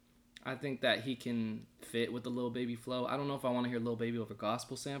 I think that he can fit with the Lil Baby flow. I don't know if I want to hear Lil Baby over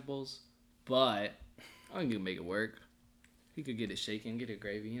gospel samples, but I think he can make it work. He could get it shaking, get it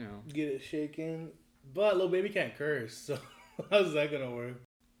gravy, you know. Get it shaking. But Lil Baby can't curse, so how's that gonna work?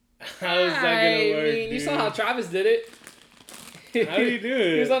 Dude? You saw how Travis did it. How do you do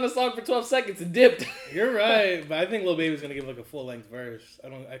it? He was on the song for 12 seconds and dipped. You're right, but I think Lil Baby's gonna give like a full length verse.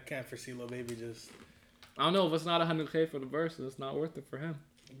 I can't foresee Lil Baby just. I don't know if it's not $100K for the verse, it's not worth it for him.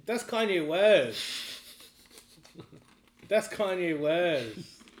 That's Kanye West. That's Kanye West.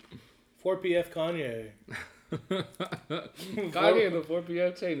 4PF Kanye. Kanye and the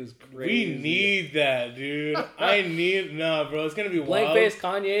 4PF chain is crazy. We need that, dude. Bro. It's gonna be Blank wild. Face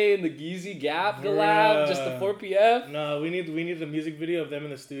Kanye and the Geezy Gap collab, just the 4PF. No, we need the music video of them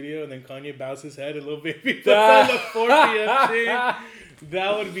in the studio, and then Kanye bows his head and Lil Baby puts on the 4PF chain.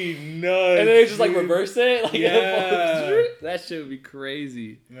 That would be nuts. And then they just like reverse it. Like, yeah. That shit would be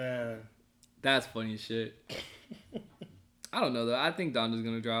crazy. Man. That's funny as shit. I don't know though. I think Donda's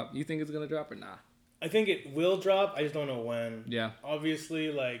gonna drop. You think it's gonna drop or nah? I think it will drop. I just don't know when. Yeah.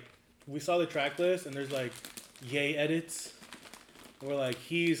 Obviously, like, we saw the track list and there's like Ye edits where like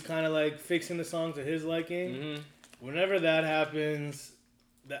he's kind of like fixing the song to his liking. Whenever that happens,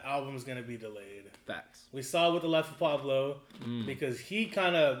 the album's gonna be delayed. Facts. We saw with the Life of Pablo because he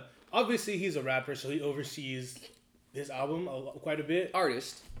kind of obviously he's a rapper, so he oversees his album quite a bit.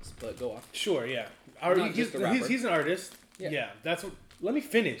 Artist, but go on. Sure, yeah. He's an artist. Yeah, that's what. Let me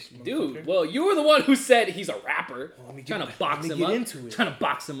finish, dude. Well, you were the one who said he's a rapper. Well, trying to box him up. Trying to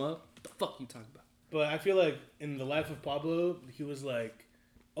box him up. What the fuck you talking about? But I feel like in the life of Pablo, he was like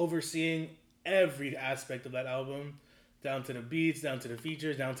overseeing every aspect of that album, down to the beats, down to the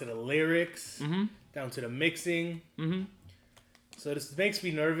features, down to the lyrics, down to the mixing. So this makes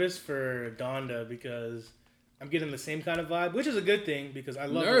me nervous for Donda because I'm getting the same kind of vibe, which is a good thing because I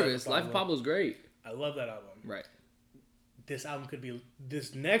love nervous. Life of Pablo's great. I love that album. Right. This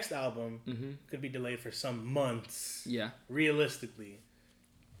next album could be delayed for some months. Yeah. Realistically.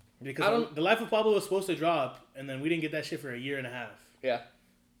 Because the Life of Pablo was supposed to drop, and then we didn't get that shit for a year and a half. Yeah.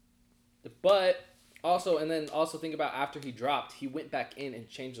 But also think about after he dropped, he went back in and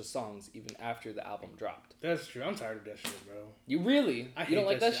changed the songs even after the album dropped. That's true. I'm tired of that shit, bro. You really? You don't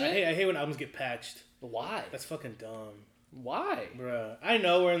like that shit? I hate when albums get patched. But why? That's fucking dumb. Why? Bruh. I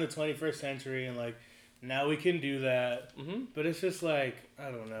know we're in the 21st century and like now we can do that. But it's just like,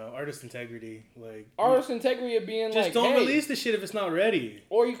 I don't know, artist integrity. Like artist integrity of being just don't release the shit if it's not ready.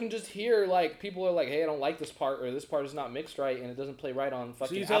 Or you can just hear like people are like, hey, I don't like this part, or this part is not mixed right and it doesn't play right on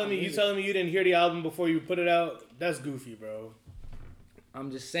fucking. So you telling me you didn't hear the album before you put it out? That's goofy, bro.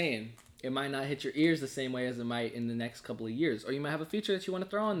 I'm just saying. It might not hit your ears the same way as it might in the next couple of years. Or you might have a feature that you want to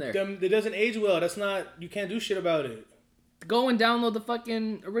throw in there. It doesn't age well. That's not... You can't do shit about it. Go and download the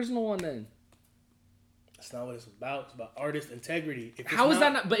fucking original one then. That's not what it's about. It's about artist integrity. How is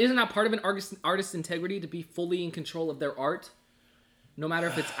that not... But isn't that part of an artist's integrity to be fully in control of their art? No matter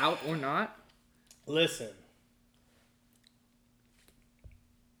if it's out or not? Listen.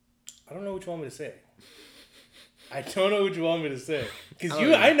 I don't know what you want me to say. I don't know what you want me to say. Because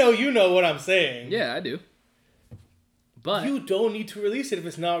I know you know what I'm saying. Yeah, I do. But you don't need to release it if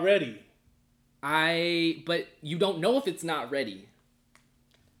it's not ready. But you don't know if it's not ready.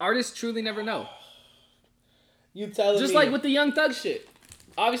 Artists truly never know. You telling Just me. like with the Young Thug shit.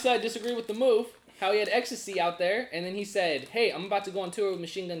 Obviously, I disagree with the move. How he had Ecstasy out there, and then he said, hey, I'm about to go on tour with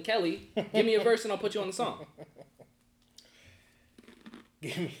Machine Gun Kelly. Give me a verse and I'll put you on the song.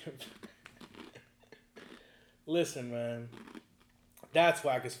 Give me a... Listen, man. That's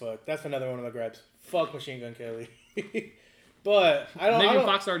whack as fuck. That's another one of my gripes. Fuck Machine Gun Kelly. But Megan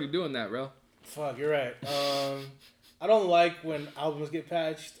Fox already doing that, bro. Fuck, you're right. I don't like when albums get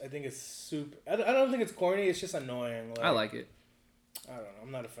patched. I think it's super... I don't think it's corny. It's just annoying. I like it. I don't know.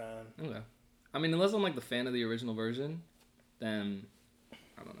 I'm not a fan. Okay. I mean, unless I'm like the fan of the original version, then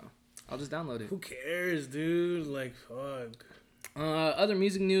I don't know. I'll just download it. Who cares, dude? Like, fuck. Other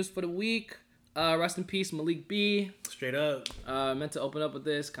music news for the week. Rest in peace, Malik B. Straight up. Meant to open up with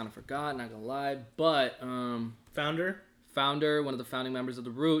this. Kind of forgot, not gonna lie. But Founder, one of the founding members of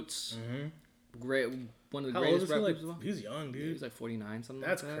the Roots. Great, one of the greatest rappers. He's young, dude. He's like 49, something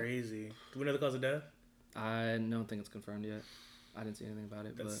That's like that. That's crazy. Do we know the cause of death? I don't think it's confirmed yet. I didn't see anything about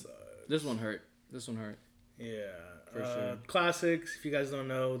it. But this one hurt. Yeah. For sure. Classics. If you guys don't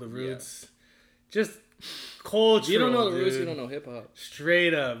know, the Roots. Yeah. Just culture. You don't know the Roots, you don't know hip hop.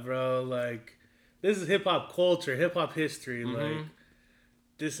 Straight up, bro. Like, this is hip hop culture, hip hop history. Like,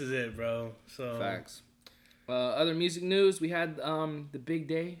 this is it, bro. So facts. Other music news, we had The Big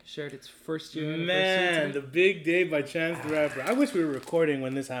Day shared its first year anniversary. Man, The Big Day by Chance the Rapper. I wish we were recording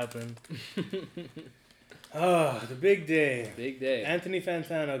when this happened. The Big Day. Big Day. Anthony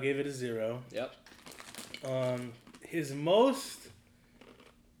Fantano gave it a 0. Yep. His most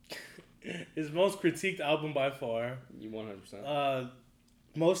critiqued album by far. You 100%.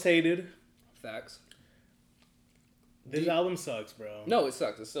 Most hated. Facts. This album sucks, bro. No, it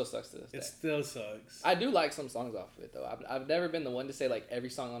sucks. It still sucks to this day. It still sucks. I do like some songs off of it, though. I've never been the one to say, like,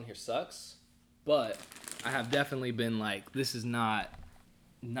 every song on here sucks. But I have definitely been like, this is not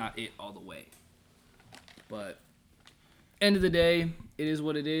it all the way. But end of the day, it is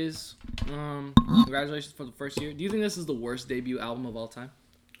what it is. Congratulations for the first year. Do you think this is the worst debut album of all time?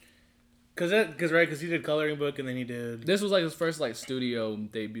 Cause he did Coloring Book and then he did... This was like his first like studio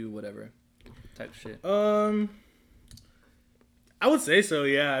debut, whatever type shit. I would say so.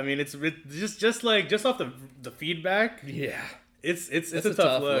 Yeah, I mean it's just off the feedback. Yeah, it's a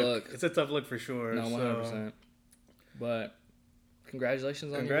tough look. It's a tough look for sure. No, 100%. So. But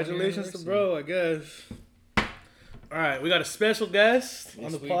congratulations to bro, I guess. All right, we got a special guest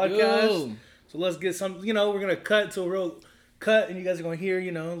on the podcast. Do. So let's get some. We're gonna cut to a real cut, and you guys are gonna hear,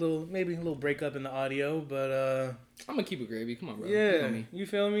 maybe a little breakup in the audio, but I'm gonna keep it gravy. Come on, bro. Yeah, you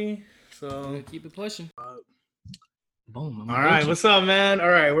feel me? So I'm gonna keep it pushing. Boom. All right, what's up, man? All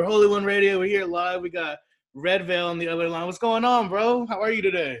right, we're Holy One Radio. We're here live. We got Red Veil on the other line. What's going on, bro? How are you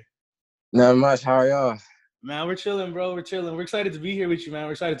today? Not much. How are y'all? Man, we're chilling, bro. We're chilling. We're excited to be here with you, man.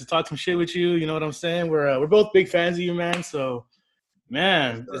 We're excited to talk some shit with you. You know what I'm saying? We're both big fans of you, man. So,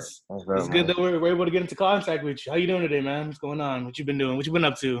 man, it's good that we're able to get into contact with you. How you doing today, man? What's going on? What you been doing? What you been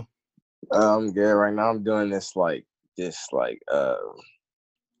up to? I'm good right now. I'm doing this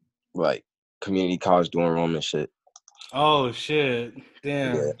community college dorm room and shit. Oh shit!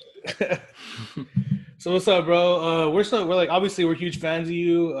 Damn. Yeah. So what's up, bro? We're like obviously we're huge fans of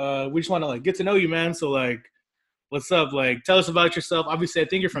you. We just want to like get to know you, man. So like, what's up? Like, tell us about yourself. Obviously, I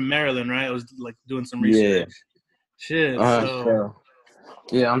think you're from Maryland, right? I was like doing some research. Yeah. Shit.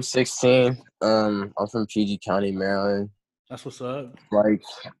 Yeah, I'm 16. I'm from PG County, Maryland. That's what's up. Like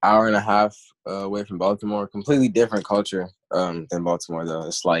hour and a half away from Baltimore. Completely different culture than Baltimore, though.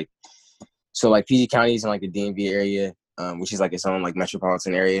 It's like PG County is in like the DMV area, which is like its own like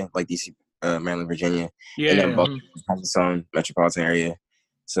metropolitan area, like DC, Maryland, Virginia. Yeah. And then Baltimore has its own metropolitan area.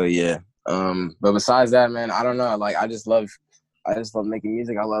 So yeah. But besides that, man, I don't know. Like I just love making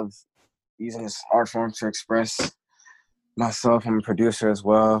music. I love using this art form to express myself. I'm a producer as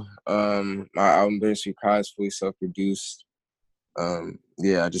well. My album Bittersweet Prize fully self-produced.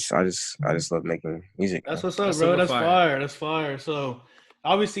 Yeah, I just love making music. That's what's up, bro. That's fire. That's fire. So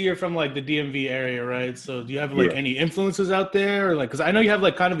obviously you're from like the DMV area, right? So do you have like any influences out there, or like, because I know you have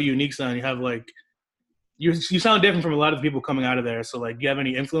like kind of a unique sound. You have like you sound different from a lot of the people coming out of there. So like, do you have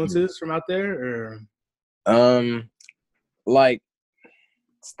any influences from out there, or? Like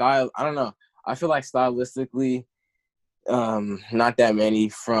style. I don't know. I feel like stylistically, not that many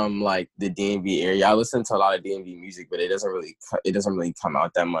from like the DMV area. I listen to a lot of DMV music, but it doesn't really come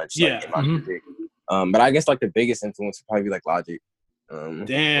out that much. Like, in my music. But I guess like the biggest influence would probably be like Logic.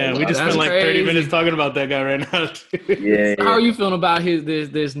 Damn, we just spent like 30 minutes talking about that guy right now. Yeah. How are you feeling about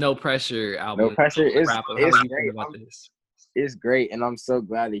there's No Pressure album? No Pressure is great. About this? It's great, and I'm so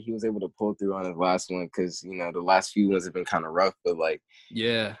glad that he was able to pull through on his last one, because you know the last few ones have been kind of rough, but like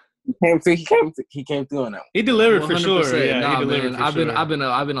he came through on that one. He delivered for sure. Yeah, nah, man. I've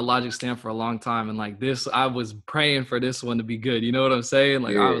been a Logic stan for a long time, and like this, I was praying for this one to be good. You know what I'm saying?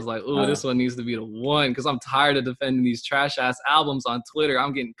 Like I was like, oh, this one needs to be the one, because I'm tired of defending these trash ass albums on Twitter.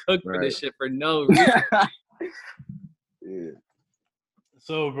 I'm getting cooked for this shit for no reason. Yeah.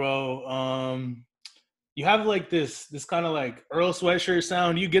 So, bro, you have like this kind of like Earl Sweatshirt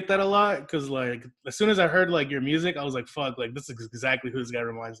sound. You get that a lot? Because like as soon as I heard like your music, I was like, fuck, like this is exactly who this guy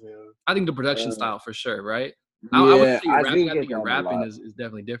reminds me of. I think the production style for sure, right? Yeah, I would say I think your rapping is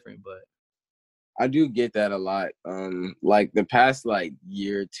definitely different, but I do get that a lot. Like the past like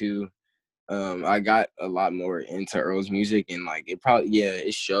year or two, I got a lot more into Earl's music, and like it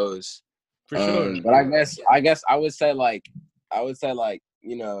shows. For sure. But I guess I would say like,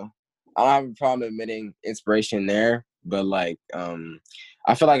 you know, I don't have a problem admitting inspiration there, but like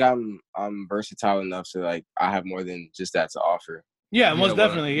I feel like I'm versatile enough to like I have more than just that to offer. Yeah, most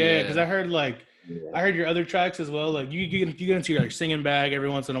definitely. Yeah, because I heard I heard your other tracks as well. Like you get into your like singing bag every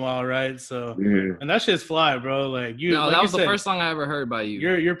once in a while, right? So and that shit's fly, bro. Like you. No, that was the first song I ever heard by you.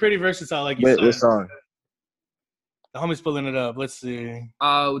 You're pretty versatile, like you said. What song? The homie's pulling it up. Let's see.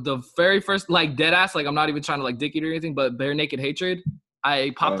 The very first, like deadass, like I'm not even trying to like dick it or anything, but Bare Naked Hatred.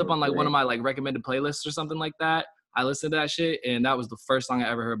 I popped up on like one of my like recommended playlists or something like that. I listened to that shit, and that was the first song I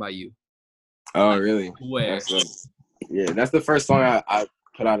ever heard by you. Oh, really? Where? That's the first song I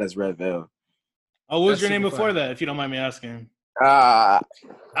put out as Red Veil. Oh, what was your name before that, if you don't mind me asking? Is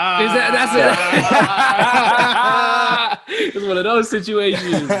that's it? It's one of those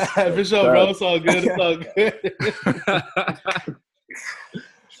situations. For sure, bro. It's all good. It's all good.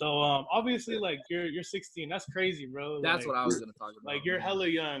 So obviously, like you're 16. That's crazy, bro. That's what I was gonna talk about. Like you're hella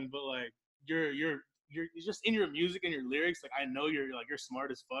young, but like you're just in your music and your lyrics. Like I know you're smart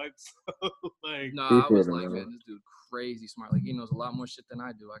as fuck. So, like I was like, man, this dude crazy smart. Like he knows a lot more shit than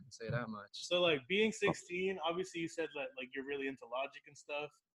I do. I can say that much. So like being 16, obviously you said that like you're really into Logic and stuff.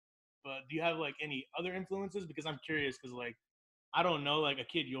 But do you have like any other influences? Because I'm curious, because like I don't know, like a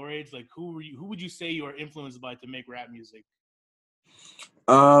kid your age, like who would you say you are influenced by to make rap music?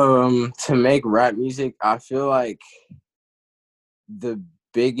 To make rap music, I feel like the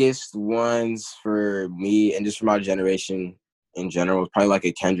biggest ones for me and just for my generation in general, probably like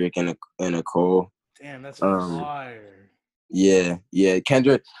a Kendrick and a Cole. Damn, that's fire. Yeah,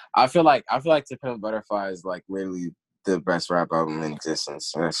 Kendrick. I feel like To Pimp a Butterfly is like literally the best rap album in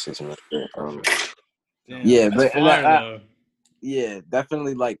existence. So that's just me. Damn, but fire,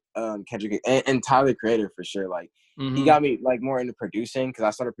 definitely like Kendrick and Tyler Creator for sure. Like he got me like more into producing, because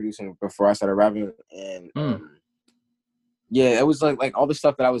I started producing before I started rapping, and it was like all the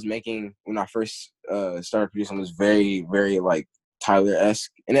stuff that I was making when I first started producing was very, very like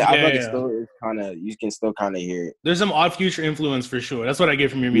Tyler-esque, and I feel like it still is kind of, you can still kind of hear it. There's some Odd Future influence for sure. That's what I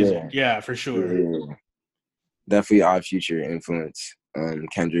get from your music. Yeah, for sure. Yeah. Definitely Odd Future influence.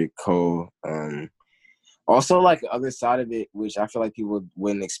 Kendrick, Cole. Also, like the other side of it, which I feel like people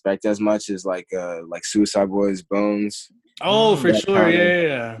wouldn't expect as much, is like Suicide Boys, Bones. Oh, for sure.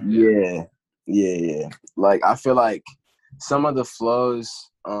 Yeah. Like I feel like some of the flows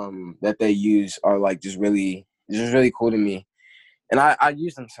that they use are like just really cool to me. And I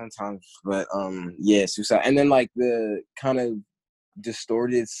use them sometimes, but Suicide. And then like the kind of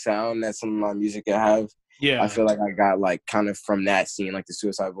distorted sound that some of my music can have. Yeah. I feel like I got like kind of from that scene, like the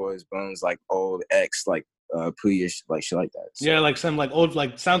Suicide Boys, Bones, like old X, like Puya, like shit like that. So. Yeah, like some like old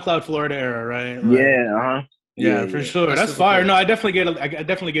like SoundCloud Florida era, right? Like, Yeah, for sure. That's fire. Cool. No, I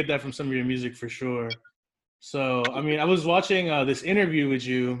definitely get that from some of your music for sure. So I mean, I was watching this interview with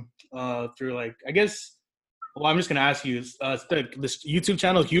you through like, I guess. Well, I'm just gonna ask you, this YouTube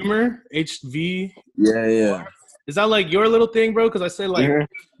channel Humor HV. Yeah. Is that like your little thing, bro? Because I say like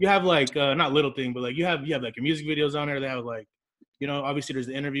you have like not little thing, but like you have like your music videos on there. They have like, you know, obviously there's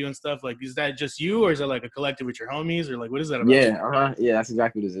the interview and stuff. Like, is that just you, or is it like a collective with your homies, or like what is that about? Yeah, that's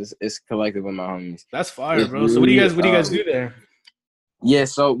exactly what it is. It's collective with my homies. That's fire, bro. So what do you guys do there? Yeah,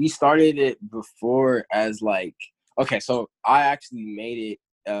 so we started it before as like, okay, so I actually made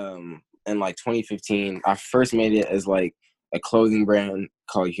it in like 2015. I first made it as like a clothing brand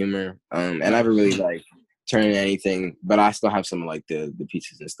called Humor, and I never really like turned into anything, but I still have some of like the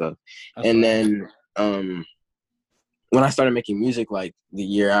pieces and stuff. That's and funny. Then when I started making music like the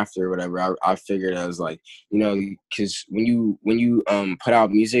year after or whatever, I figured I was like, you know, because when you put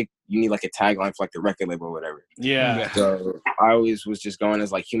out music, you need like a tagline for like the record label or whatever. Yeah. So I always was just going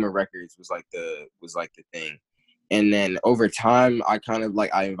as like Humor Records was like the thing. And then over time, I kind of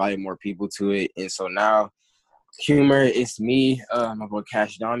like, I invited more people to it. And so now Humor, it's me, my boy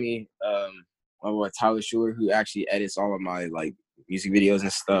Cash Dami, my boy Tyler Schuler, who actually edits all of my like music videos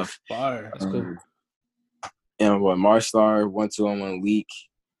and stuff. Fire. That's cool. And my boy Marstar, 1201 Leak,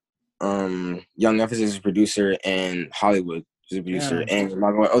 Young Memphis is a producer, and Hollywood is a producer. Yeah. And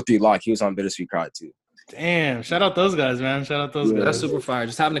my boy O3 Lock, he was on Bittersweet Crowd too. Damn, shout out those guys, man. Shout out those guys. That's super fire.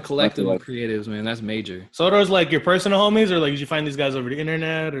 Just having a collective of creatives, man. That's major. So are those like your personal homies, or like did you find these guys over the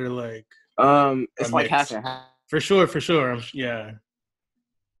internet, or like? It's like half and half. For sure. Yeah.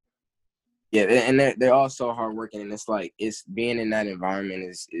 Yeah, and they're all so hardworking, and it's like it's being in that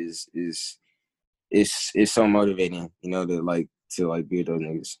environment is so motivating, you know, to be with those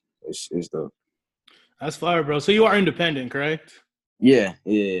niggas. It's dope. That's fire, bro. So you are independent, correct? Yeah,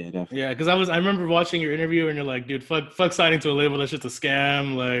 definitely. Yeah, because I remember watching your interview and you're like, dude, fuck signing to a label, that's just a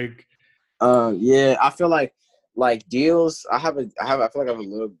scam. Like, yeah, I feel like deals. I feel like I have a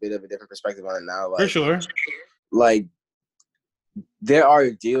little bit of a different perspective on it now. Like, for sure. Like, there are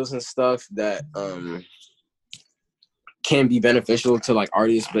deals and stuff that can be beneficial to like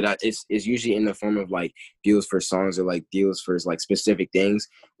artists, but it's usually in the form of like deals for songs or like deals for like specific things.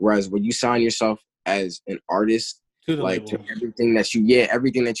 Whereas when you sign yourself as an artist, to everything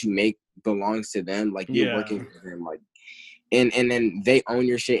that you make belongs to them. Like you're working for them, like, and then they own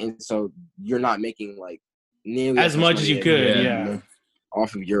your shit, and so you're not making like nearly as much as you could,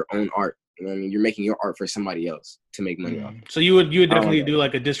 off of your own art. You know what I mean? You're making your art for somebody else to make money off. So you would definitely do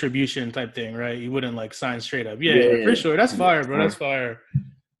like a distribution type thing, right? You wouldn't like sign straight up. Yeah, for sure. That's fire, bro. That's fire.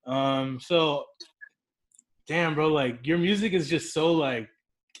 So damn, bro, like your music is just so like,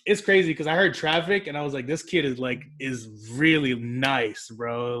 it's crazy because I heard Traffic and I was like, this kid is really nice,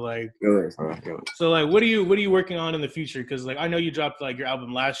 bro. Like, so like, what are you working on in the future? Because like, I know you dropped like your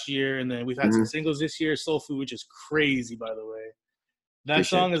album last year, and then we've had some singles this year. Soul Food, which is crazy, by the way. That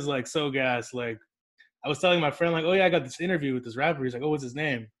song is like so gas. Like, I was telling my friend like, oh yeah, I got this interview with this rapper. He's like, oh, what's his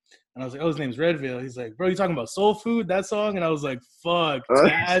name? And I was like, oh, his name's Redville. He's like, bro, you talking about Soul Food, that song? And I was like, fuck,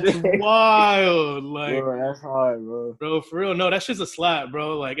 that's wild. Like, bro, that's hard, bro. Bro, for real. No, that shit's a slap,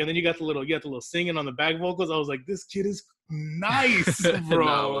 bro. Like, and then you got the little singing on the back vocals. I was like, this kid is nice, bro.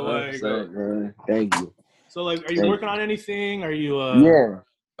 No, like, bro. Thank you. So, like, are you working on anything? Are you,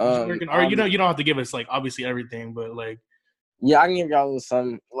 working? Or you don't have to give us like obviously everything, but like, yeah, I can give y'all a little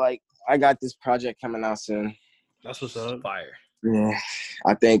something. Like, I got this project coming out soon. That's what's up. Fire. Yeah,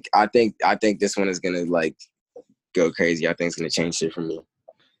 I think this one is gonna like go crazy. I think it's gonna change shit for me.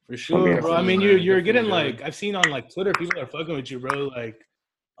 For sure, bro. I mean, you're getting like, I've seen on like Twitter, people are fucking with you, bro. Like,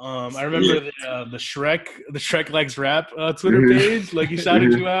 I remember the Shrek Likes Rap Twitter page. Like, he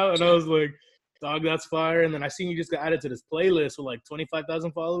shouted you out, and I was like, dog, that's fire. And then I seen you just got added to this playlist with like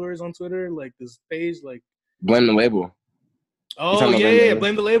 25,000 followers on Twitter. Like this page, like Blame the Label. Oh yeah,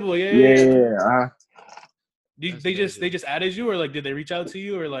 Blame the Label. Yeah. They just added you, or like did they reach out to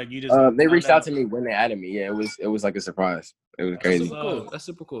you, or like you just? They reached out to me when they added me. Yeah, it was like a surprise. It was crazy. That's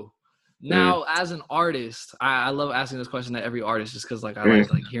super cool. Now, as an artist, I love asking this question to every artist just because like I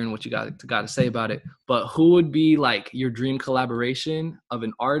like hearing what you got to say about it. But who would be like your dream collaboration of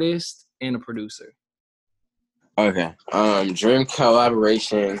an artist and a producer? Okay. Dream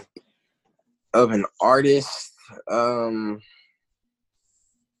collaboration of an artist.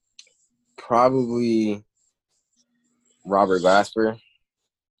 Probably Robert Glasper.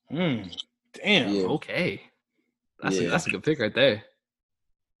 Damn. Yeah. Okay. That's a good pick right there.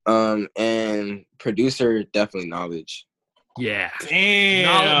 And producer, definitely Knowledge. Yeah.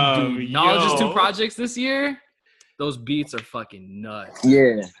 Damn. Knowledge's 2 projects this year. Those beats are fucking nuts.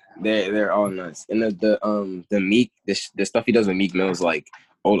 Yeah, they're all nuts. And the Meek, the stuff he does with Meek Mill's like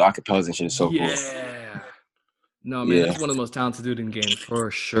old acapellas and shit is so cool. Yeah. No, man, that's one of the most talented dude in the game for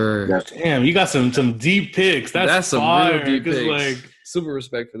sure. Yeah. Damn, you got some deep picks. That's some fire, real deep picks. Like, super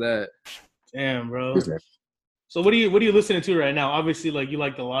respect for that. Damn, bro. So what are you listening to right now? Obviously, like you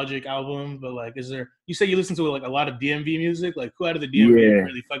like the Logic album, but like, you say you listen to like a lot of DMV music? Like, who out of the DMV are you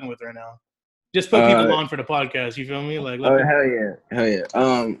really fucking with right now? Just put people on for the podcast. You feel me? Like, hell yeah.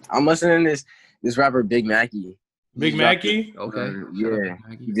 I'm listening to this rapper Big Mackey. Big Mackey? Okay. Yeah.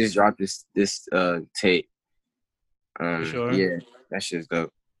 He just dropped this tape. For sure. Yeah, that shit's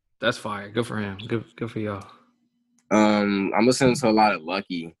dope. That's fire. Good for him. Good for y'all. I'm listening to a lot of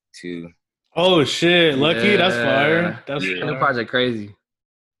Lucky too. Oh shit, Lucky, that's fire. That's fire. The project crazy.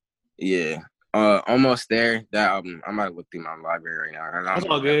 Yeah. Almost There. That album. I might look through my library right now. That's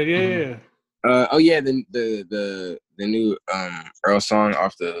all good, yeah. Oh yeah, the new Earl song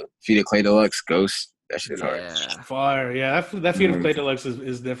off the Feed of Clay Deluxe, Ghost. That shit's hard. Fire. Yeah, that Feed of Clay Deluxe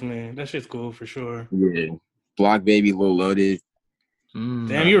is definitely, that shit's cool for sure. Yeah. Block Baby, Lil Loaded.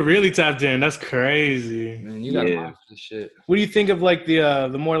 Damn, you're really tapped in. That's crazy. Man, you got to watch this shit. What do you think of like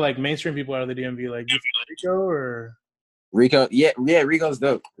the more like mainstream people out of the DMV? Like Rico or Rico? Yeah, Rico's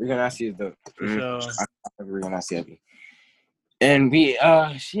dope. Rico Nasty is dope. I love Rico Nasty. And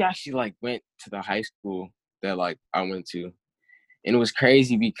she actually like went to the high school that like I went to, and it was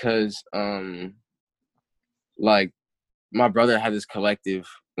crazy because like my brother had this collective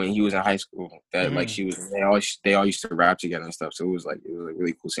when he was in high school that like they all used to rap together and stuff. So it was a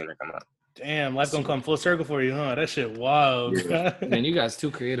really cool scene to come out. Damn, life gonna come full circle for you, huh? That shit wild. Yeah. Man, you guys too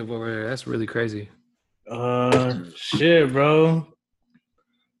creative over there. That's really crazy. Shit, bro.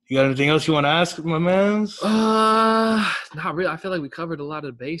 You got anything else you want to ask, my mans? Not really. I feel like we covered a lot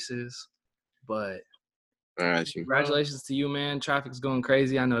of the bases, but congratulations to you, man. Traffic's going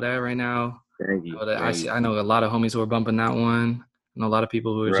crazy. I know that right now. Thank you. I know a lot of homies who are bumping that one. I know a lot of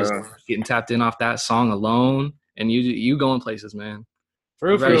people who are just getting tapped in off that song alone. And you going places, man. For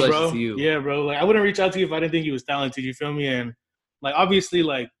real, bro. Yeah, bro. Like I wouldn't reach out to you if I didn't think you was talented. You feel me? And like obviously,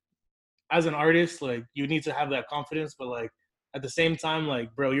 like as an artist, like you need to have that confidence, but like at the same time,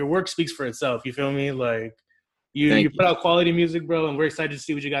 like bro, your work speaks for itself. You feel me? Like you put out quality music, bro, and we're excited to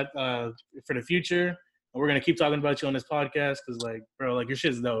see what you got for the future. And we're gonna keep talking about you on this podcast because, like, bro, like your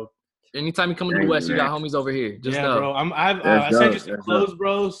shit's dope. Anytime you come to the West, you got homies over here. Just know. Bro. I sent you some clothes,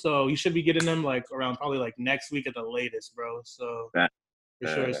 bro. So you should be getting them like around probably like next week at the latest, bro. So for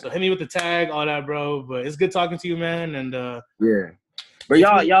sure. So hit me with the tag, all that, bro. But it's good talking to you, man. And but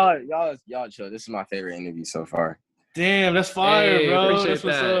y'all chill. This is my favorite interview so far. Damn, that's fire, bro. That's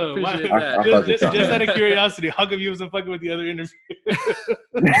what's up. Just out of curiosity, how come you wasn't fucking with the other interview?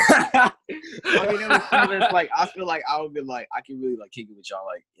 I mean, it's like I feel like I would be like I can really like kick it with y'all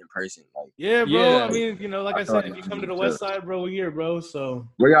like in person, like. Yeah, bro. Yeah. I mean, you know, like I said, if you come to the West Side, bro, we're here, bro. So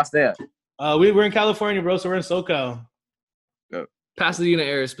where y'all stay at? We're in California, bro. So we're in SoCal. Pasadena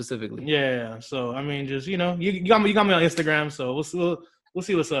area specifically. Yeah. So I mean, just you know, you got me on Instagram, so we'll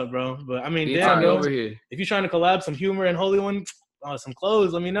see what's up, bro. But I mean, damn, bro, over here. If you're trying to collab some humor and Holy One, some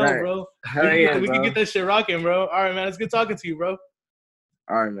clothes, let me know, bro. We can get that shit rocking, bro. All right, man. It's good talking to you, bro.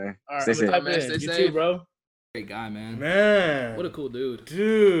 All right, man. All right, stay safe. You too, bro. Great guy, man. Man. What a cool dude.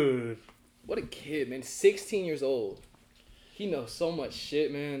 Dude. What a kid, man. 16 years old. He knows so much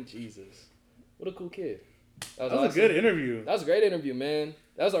shit, man. Jesus. What a cool kid. That was a good interview. That was a great interview, man.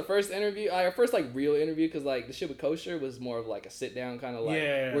 That was our first interview. Our first like real interview because like the shit with Kosher was more of like a sit down kind of like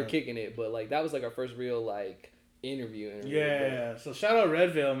we're kicking it, but like that was like our first real like interview. Yeah. So shout out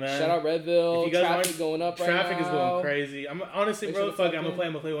Redville, man. Shout out Redville. Traffic going up right now. Traffic is going crazy. I'm honestly, bro. Fuck, I'm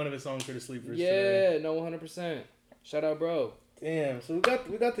gonna play one of his songs for the sleepers. Yeah, no, 100%. Shout out, bro. Damn. So we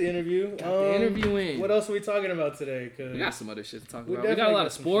got the interview. The interview in. What else are we talking about today? Cause we got some other shit to talk about. We got a lot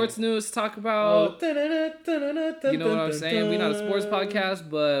of sports news to talk about. You know what I'm saying? We're not a sports podcast,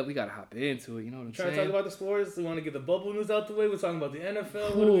 but we gotta hop into it. You know what I'm saying? Trying to talk about the sports. We want to get the bubble news out the way. We're talking about the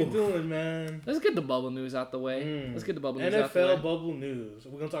NFL. What are we doing, man? Let's get the bubble news out the way. Let's get the bubble news out the way. NFL bubble news.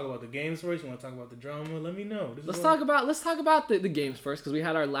 We're gonna talk about the games first. You want to talk about the drama? Let me know. Let's talk about the games first because we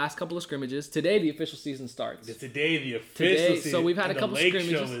had our last couple of scrimmages. Today the official season starts. Today the official season. So we've had a couple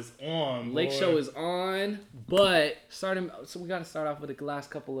scrimmages. Lake Show is on. Lake Show is on, but so we got to start off with the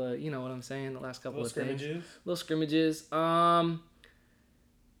last couple of, you know what I'm saying, the last couple of scrimmages. Little scrimmages.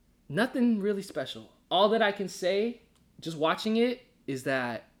 Nothing really special. All that I can say, just watching it, is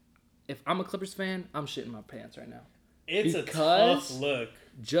that if I'm a Clippers fan, I'm shitting my pants right now. It's a tough look.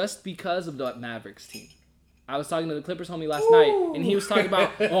 Just because of the Mavericks team. I was talking to the Clippers homie last night, and he was talking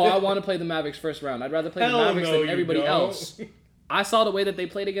about, I want to play the Mavericks first round. I'd rather play the Mavericks than everybody else. I saw the way that they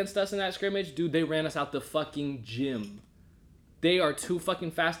played against us in that scrimmage. Dude, they ran us out the fucking gym. They are too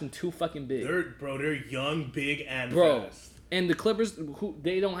fucking fast and too fucking big. They're young, big, and fast. And the Clippers,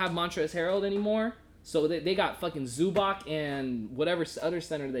 they don't have Montrezl Harrell anymore. So they got fucking Zubac and whatever other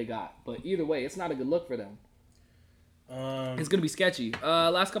center they got. But either way, it's not a good look for them. It's going to be sketchy.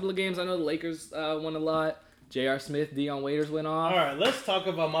 Last couple of games, I know the Lakers won a lot. J.R. Smith, Dion Waiters went off. All right, let's talk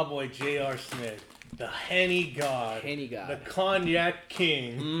about my boy J.R. Smith. The Henny God. The Cognac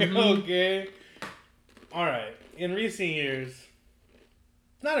King. Mm-hmm. Okay? All right. In recent years,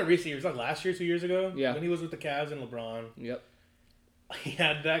 not in recent years, like last year, 2 years ago, when he was with the Cavs and LeBron. Yep. He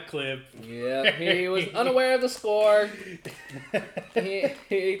had that clip. Yeah, he was unaware of the score.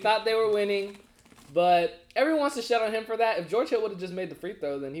 he thought they were winning. But everyone wants to shut on him for that. If George Hill would have just made the free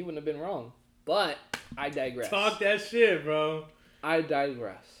throw, then he wouldn't have been wrong. But I digress. Talk that shit, bro. I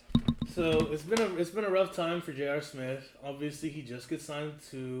digress. So it's been a rough time for J.R. Smith. Obviously, he just gets signed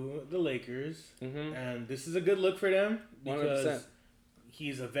to the Lakers, and this is a good look for them because 100%.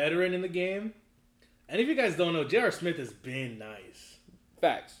 He's a veteran in the game. And if you guys don't know, J.R. Smith has been nice.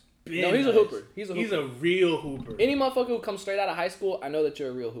 Facts. He's a hooper. He's a real hooper. Any motherfucker who comes straight out of high school, I know that you're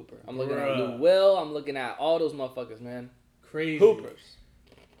a real hooper. I'm looking at Lou Will. I'm looking at all those motherfuckers, man. Crazy hoopers.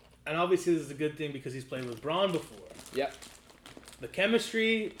 And obviously, this is a good thing because he's played with Bron before. Yep. The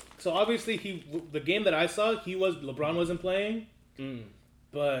chemistry. So obviously, the game that I saw, LeBron wasn't playing,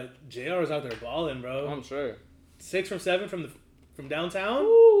 but JR was out there balling, bro. I'm sure. 6 from 7 from downtown.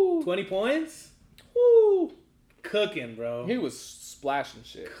 Woo. 20 points. Woo. Cooking, bro. He was splashing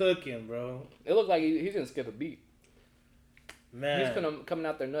shit. Cooking, bro. It looked like he's gonna skip a beat. Man, he's coming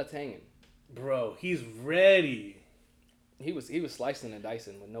out there nuts hanging. Bro, he's ready. He was slicing and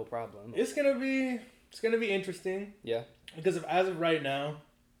dicing with no problem. It's gonna be interesting. Yeah. Because as of right now,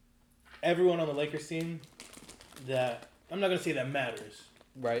 everyone on the Lakers team that I'm not gonna say that matters.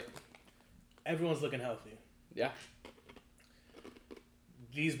 Right. Everyone's looking healthy. Yeah.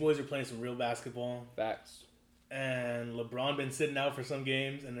 These boys are playing some real basketball. Facts. And LeBron been sitting out for some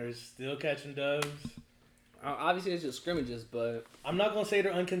games, and they're still catching dubs. Obviously, it's just scrimmages, but I'm not gonna say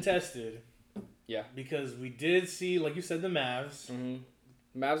they're uncontested. Yeah. Because we did see, like you said, the Mavs. Mm-hmm.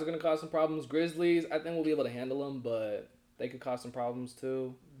 Mavs are gonna cause some problems. Grizzlies, I think we'll be able to handle them, but they could cause some problems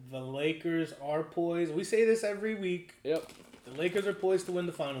too. The Lakers are poised. We say this every week. Yep. The Lakers are poised to win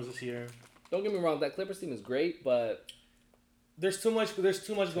the finals this year. Don't get me wrong, that Clippers team is great, but there's too much going on. There's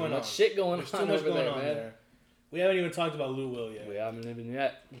too much going on there. We haven't even talked about Lou Will yet. We haven't even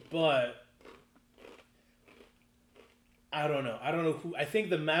yet. But I don't know. Who. I think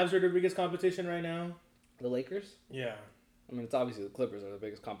the Mavs are the biggest competition right now. The Lakers? Yeah. I mean, it's obviously the Clippers are the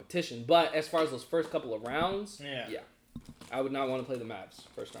biggest competition, but as far as those first couple of rounds, yeah. I would not want to play the Mavs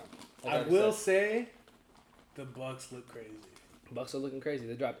first round. I will say the Bucks look crazy. Bucks are looking crazy.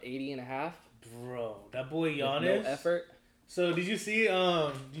 They dropped 80.5. Bro, that boy Giannis. With no effort. So did you see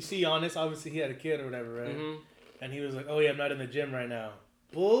Giannis? Obviously he had a kid or whatever, right? Mm-hmm. And he was like, "Oh yeah, I'm not in the gym right now."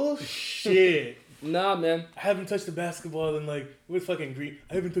 Bullshit. Nah, man. I haven't touched the basketball in with fucking green.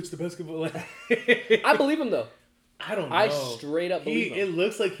 I haven't touched the basketball. I believe him though. I don't know. I straight up believe him. It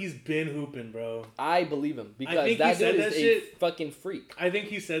looks like he's been hooping, bro. I believe him because that dude is a fucking freak. I think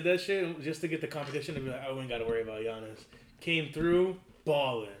he said that shit just to get the competition to be like, "Oh, we ain't got to worry about Giannis." Came through,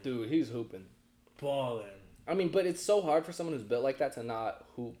 balling. Dude, he's hooping. Balling. I mean, but it's so hard for someone who's built like that to not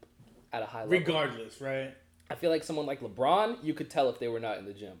hoop at a high level. Regardless, right? I feel like someone like LeBron, you could tell if they were not in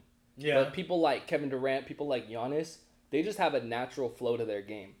the gym. Yeah. But people like Kevin Durant, people like Giannis, they just have a natural flow to their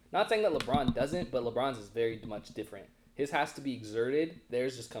game. Not saying that LeBron doesn't, but LeBron's is very much different. His has to be exerted.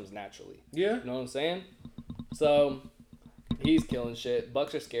 Theirs just comes naturally. Yeah. You know what I'm saying? So, He's killing shit.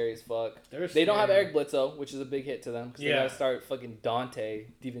 Bucks are scary as fuck. They don't have Eric Bledsoe, which is a big hit to them. They don't have Eric Bledsoe, which is a big hit to them because they gotta start fucking Dante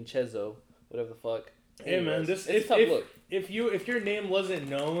DiVincenzo, whatever the fuck. Hey man, if your name wasn't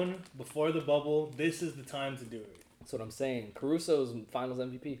known before the bubble, this is the time to do it. That's what I'm saying. Caruso's Finals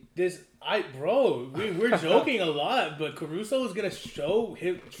MVP. We're joking a lot, but Caruso is gonna show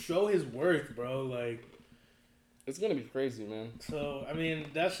his worth, bro. Like, it's gonna be crazy, man. So I mean,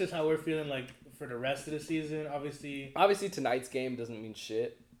 that's just how we're feeling like for the rest of the season. Obviously tonight's game doesn't mean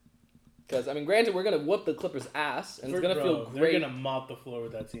shit. Because, I mean, granted, we're going to whoop the Clippers' ass, and it's going to feel great. They're going to mop the floor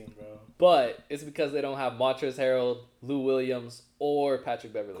with that team, bro. But it's because they don't have Montrezl Harrell, Lou Williams, or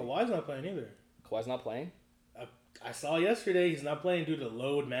Patrick Beverley. Kawhi's not playing either. Kawhi's not playing? I saw yesterday he's not playing due to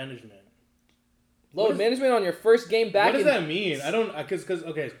load management. Load management on your first game back? What does that mean? I don't...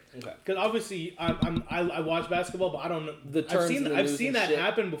 Because obviously, I watch basketball, but I don't know... I've seen that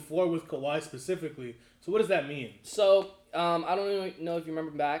happen before with Kawhi specifically. So what does that mean? So... I don't even know if you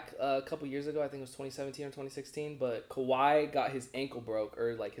remember back a couple years ago. I think it was 2017 or 2016. But Kawhi got his ankle broke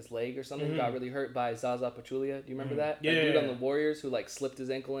or like his leg or something. Got really hurt by Zaza Pachulia. Do you remember that? Yeah, dude on the Warriors who like slipped his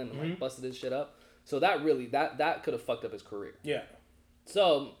ankle in and like busted his shit up. So that really that could have fucked up his career. Yeah.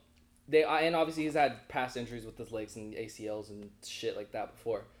 So and obviously he's had past injuries with his legs and ACLs and shit like that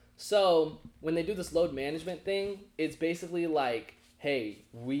before. So when they do this load management thing, it's basically like, hey,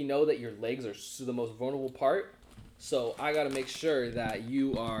 we know that your legs are the most vulnerable part. So I got to make sure that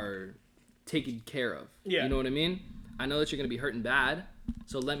you are taken care of. Yeah. You know what I mean? I know that you're going to be hurting bad.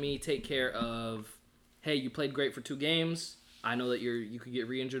 So let me take care of, hey, you played great for 2 games. I know that you could get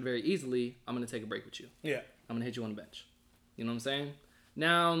re-injured very easily. I'm going to take a break with you. Yeah. I'm going to hit you on the bench. You know what I'm saying?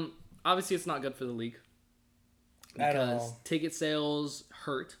 Now, obviously it's not good for the league. Because ticket sales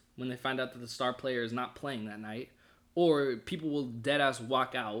hurt when they find out that the star player is not playing that night. Or people will deadass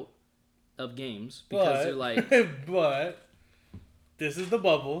walk out of games because they're like, but this is the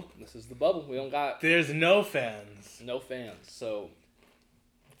bubble. We don't got. There's no fans. So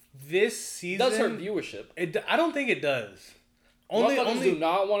this season does hurt viewership. I don't think it does. Only do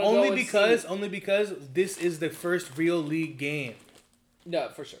not want to only because this is the first real league game. No,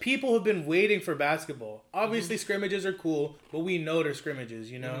 for sure. People have been waiting for basketball. Obviously, scrimmages are cool, but we know they're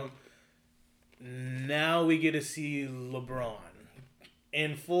scrimmages. You know. Now we get to see LeBron.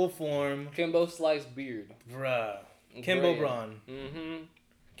 In full form. Kimbo sliced beard. Bruh. Kimbo Braun.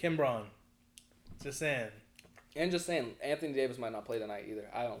 Kim Braun. Just saying. And just saying, Anthony Davis might not play tonight either.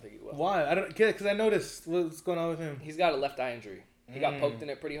 I don't think he will. Why? Because I noticed what's going on with him. He's got a left eye injury. He got poked in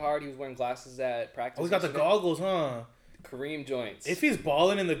it pretty hard. He was wearing glasses at practice. Oh, he's got the goggles, huh? Kareem joints. If he's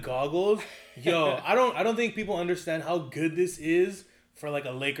balling in the goggles, I don't think people understand how good this is. For like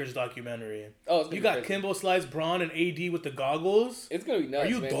a Lakers documentary. Oh, you got crazy. Kimbo Slice, Braun, and AD with the goggles. It's gonna be nuts. Are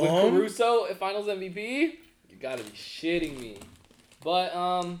you man. dumb? With Caruso at Finals MVP, you gotta be shitting me. But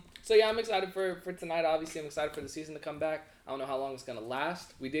so yeah, I'm excited for tonight. Obviously, I'm excited for the season to come back. I don't know how long it's gonna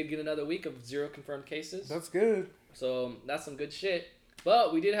last. We did get another week of 0 confirmed cases. That's good. So that's some good shit.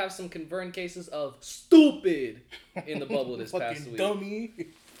 But we did have some confirmed cases of stupid in the bubble this past week. Dummy.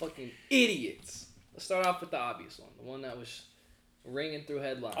 Fucking idiots. Let's start off with the obvious one, the one that was ringing through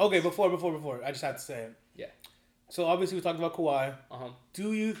headlines. Okay, before, I just have to say it. Yeah. So obviously we talked about Kawhi.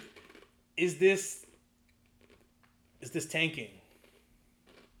 Is this tanking?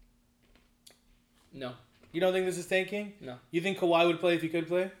 No. You don't think this is tanking? No. You think Kawhi would play if he could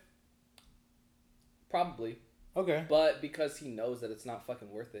play? Probably. Okay. But because he knows that it's not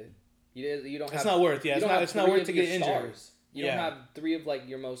fucking worth it. You don't have. It's not worth. Yeah. It's not worth to get injured. You don't have 3 of like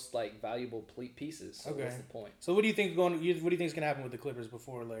your most like valuable pieces. So okay. What's the point? So what do you think What do you think is gonna happen with the Clippers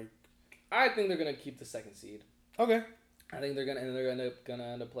before like? I think they're gonna keep the 2nd seed. Okay. I think they're gonna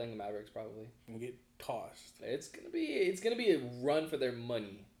end up playing the Mavericks probably. And get tossed. It's gonna be a run for their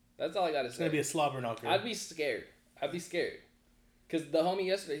money. That's all I gotta say. It's gonna be a slobber knocker. I'd be scared. Because the homie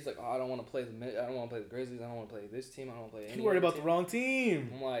yesterday, he's like, oh, I don't want to play the Grizzlies. I don't want to play this team. I don't want to play any. You worried about the wrong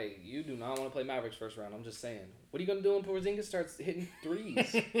team. I'm like, you do not want to play Mavericks first round. I'm just saying. What are you gonna do when Porzingis starts hitting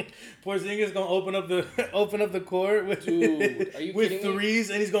threes? Porzingis gonna open up the court with threes,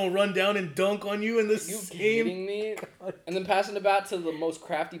 and he's gonna run down and dunk on you in the same. You kidding me? And then passing the bat to the most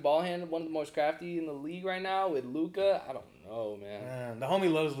crafty ball handler, one of the most crafty in the league right now with Luka. I don't know, man. The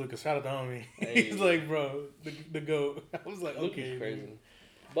homie loves Luka. Shout out to homie. Hey. He's like, bro, the GOAT. I was like, okay, crazy.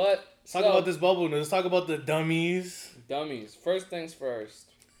 But let's talk about this bubble news. Let's talk about the dummies. First things first.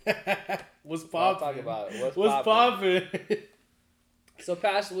 What's poppin'? I'll talk about it. What's poppin'? So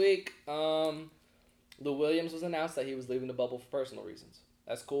past week, Lou Williams was announced that he was leaving the bubble for personal reasons.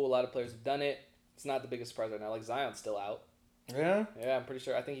 That's cool. A lot of players have done it. It's not the biggest surprise right now. Like Zion's still out. Yeah? Yeah, I'm pretty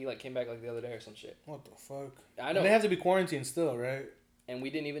sure. I think he came back the other day or some shit. What the fuck? I know. And they have to be quarantined still, right? And we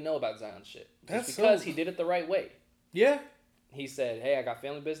didn't even know about Zion's shit. That's Just because he did it the right way. Yeah. He said, hey, I got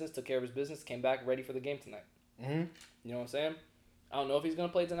family business, took care of his business, came back ready for the game tonight. Mm-hmm. You know what I'm saying? I don't know if he's going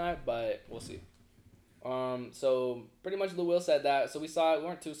to play tonight, but we'll see. So pretty much Lou Will said that. So we saw it. We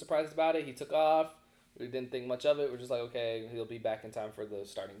weren't too surprised about it. He took off. We didn't think much of it. We're just like, okay, he'll be back in time for the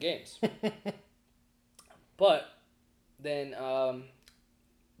starting games. But then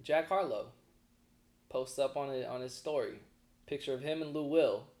Jack Harlow posts up on his story, picture of him and Lou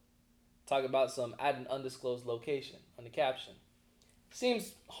Will talking about some at an undisclosed location on the caption.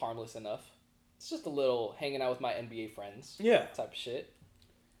 Seems harmless enough. It's just a little hanging out with my NBA friends. Yeah. Type of shit.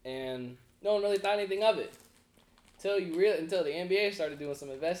 And no one really thought anything of it. Until the NBA started doing some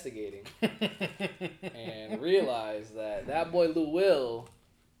investigating and realized that boy Lou Will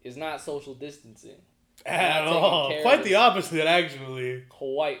is not social distancing. At all. Quite the opposite, actually.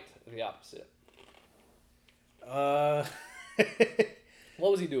 Quite the opposite.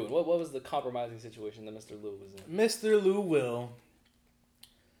 What was he doing? What was the compromising situation that Mr. Lou was in? Mr. Lou Will.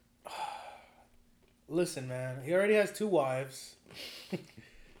 Listen, man. He already has 2 wives.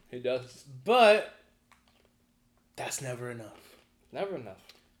 He does. But that's never enough. Never enough.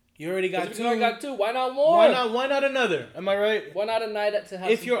 You already got 2. You already got 2. Why not more? Why not another? Am I right? Why not a night to have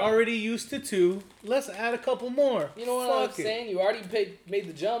If you're fun? already used to 2, let's add a couple more. You know what I'm saying? You already made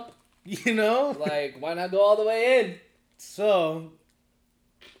the jump. You know? Why not go all the way in? So,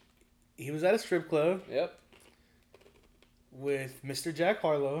 he was at a strip club. Yep. With Mr. Jack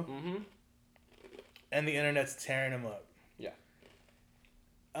Harlow. Mm-hmm. And the internet's tearing him up. Yeah.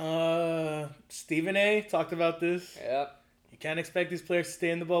 Stephen A. talked about this. Yep. You can't expect these players to stay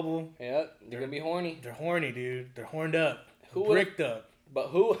in the bubble. Yep. They're gonna be horny. They're horny, dude. They're horned up. Bricked up. But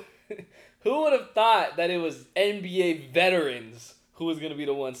who would have thought that it was NBA veterans who was gonna be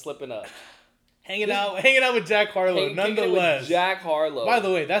the one slipping up? Hanging out with Jack Harlow, nonetheless. With Jack Harlow. By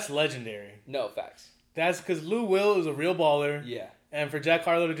the way, that's legendary. No, facts. That's because Lou Will is a real baller. Yeah. And for Jack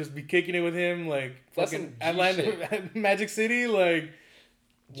Harlow to just be kicking it with him, fucking Atlanta, Magic City, wild.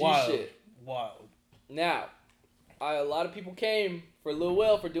 Shit. Wild. Now, a lot of people came for Lou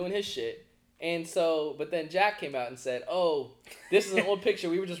Will for doing his shit. And so, but then Jack came out and said, oh, this is an old picture.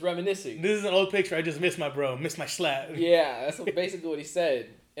 We were just reminiscing. This is an old picture. I just missed my bro. Missed my slap. Yeah, that's basically what he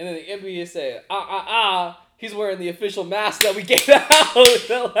said. And then the NBA said, he's wearing the official mask that we gave out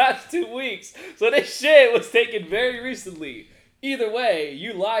the last 2 weeks. So this shit was taken very recently. Either way,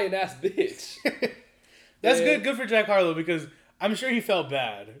 you lying ass bitch. That's good for Jack Harlow because I'm sure he felt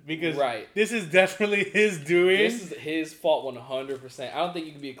bad because this is definitely his doing. This is his fault 100%. I don't think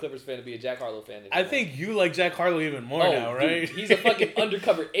you can be a Clippers fan to be a Jack Harlow fan anymore. I think you like Jack Harlow even more now, right? Dude, he's a fucking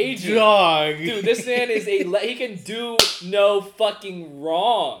undercover agent. Dog. Dude, this man is he can do no fucking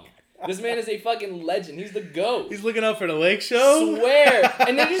wrong. This man is a fucking legend. He's the GOAT. He's looking out for the Lake Show? Swear.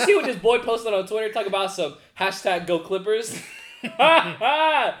 And then you see what this boy posted on Twitter, talk about some hashtag Go Clippers.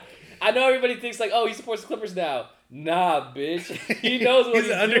 I know everybody thinks he supports the Clippers now. Nah, bitch. He knows what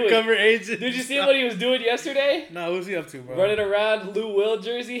he's an undercover agent. Did you see what he was doing yesterday? Nah, what's he up to, bro? Running around Lou Will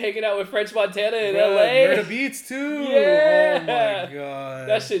jersey, hanging out with French Montana in LA. Murder Beats too. Yeah. Oh my god.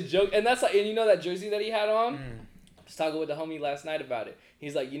 That shit joke. And that's and you know that jersey that he had on? I was talking with the homie last night about it.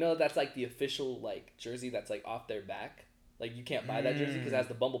 He's like, that's the official jersey that's off their back. You can't buy that jersey because it has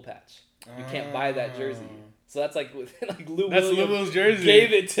the bumble patch. You can't buy that jersey. So that's Lou That's Lou Will's jersey.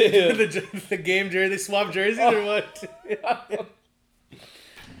 Gave it to him. the game jersey, swap jerseys or what?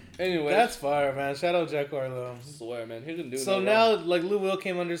 Anyway. That's fire, man. Shout out Jack Harlow. I swear, man. He's been doing so now, Lou Will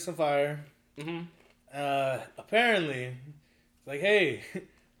came under some fire. Mm-hmm. Apparently, hey,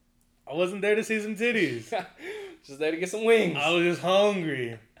 I wasn't there to see some titties. Just there to get some wings. I was just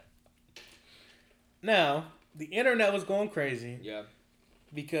hungry. Now, the internet was going crazy. Yeah.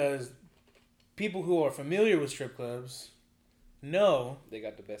 Because people who are familiar with strip clubs know they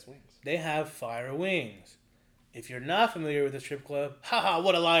got the best wings. They have fire wings. If you're not familiar with the strip club, haha,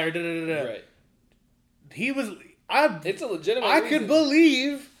 what a liar. Da, da, da, da. Right. It's a legitimate I reason. could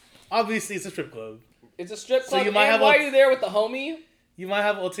believe, obviously it's a strip club. It's a strip club, so you might and why are you there with the homie? You might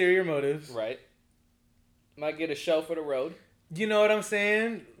have ulterior motives. Right. Might get a show for the road. You know what I'm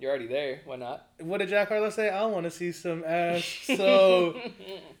saying? You're already there. Why not? What did Jack Harlow say? I want to see some ass. So,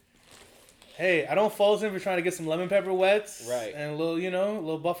 hey, I don't fault him for trying to get some lemon pepper wets. Right. And a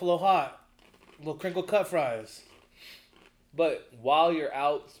little buffalo hot. Little crinkle cut fries. But while you're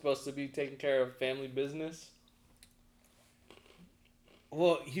out, supposed to be taking care of family business.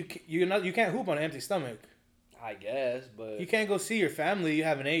 Well, you can't hoop on an empty stomach. I guess, but you can't go see your family. You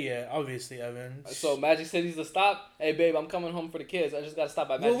haven't ate yet, obviously, Evan. So Magic City's the stop. Hey, babe, I'm coming home for the kids. I just gotta stop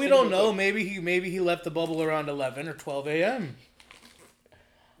by Magic City. Well, we don't know. Maybe he left the bubble around 11 or 12 a.m.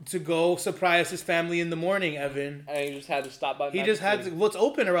 to go surprise his family in the morning, Evan. And he just had to stop by. He just had to. What's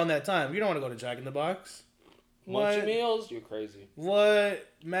open around that time? You don't want to go to Jack in the Box. Munchie Meals? You're crazy. What?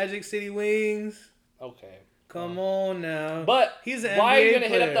 Magic City Wings? Okay. Come on now. But he's an why NBA are you gonna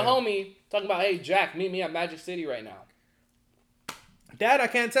player. hit up the homie talking about, hey Jack, meet me at Magic City right now? Dad, I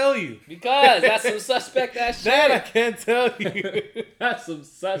can't tell you. Because that's some suspect ass shit. Dad, I can't tell you. That's some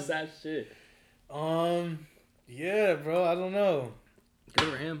sus ass shit. Yeah, bro. I don't know. Good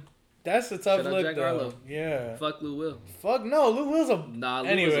for him. That's a tough Shout out look, Jack though. Harlow. Yeah. Fuck Lou Will. Fuck no, Lou Will's a. Nah, Lou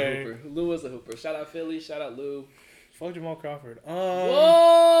anyway. was a hooper. Lou was a hooper. Shout out Philly. Shout out Lou. Fuck Jamal Crawford.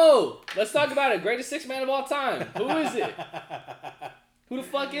 Whoa! Let's talk about it. Greatest six man of all time. Who is it? Who the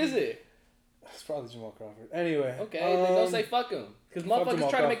fuck is it? It's probably Jamal Crawford. Anyway. Okay, then don't say fuck him. Because motherfuckers Jamal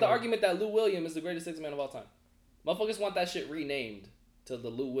try to make the Crawford. argument that Lou Williams is the greatest six man of all time. Motherfuckers want that shit renamed to the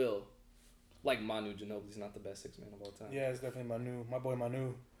Lou Will. Like Manu Ginobili's not the best six man of all time. Yeah, it's definitely Manu. My boy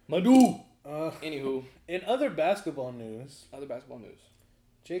Manu. Manu! Anywho. In other basketball news.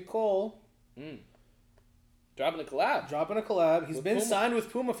 J. Cole. Dropping a collab. He's With been Puma. signed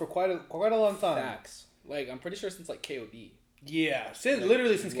with Puma for quite a long time. Facts. Like, I'm pretty sure since like KOD. Yeah, since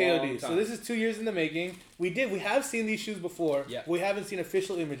Like, since long KOD. So time. this is 2 years in the making. We have seen these shoes before. Yeah. We haven't seen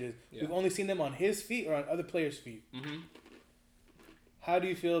official images. Yeah. We've only seen them on his feet or on other players' feet. Mm-hmm. How do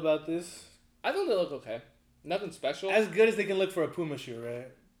you feel about this? I think they look okay. Nothing special. As good as they can look for a Puma shoe, right?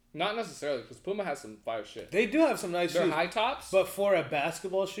 Not necessarily, because Puma has some fire shit. They do have some nice They're shoes. high tops. But for a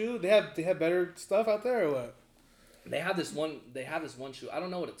basketball shoe, they have better stuff out there or what? They have this one shoe. I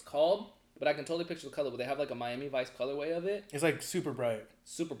don't know what it's called, but I can totally picture the color. But they have like a Miami Vice colorway of it. It's like super bright.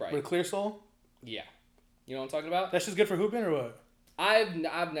 Super bright. With a clear sole? Yeah. You know what I'm talking about? That's just good for hooping or what? I've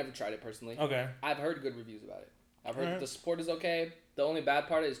never tried it personally. Okay. I've heard good reviews about it. I've heard Alright. the support is okay. The only bad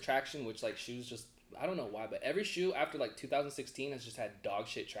part is traction, which like shoes just, I don't know why, but every shoe after like 2016 has just had dog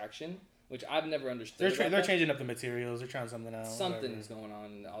shit traction, which I've never understood. They're changing up the materials. They're trying something out. Something's going on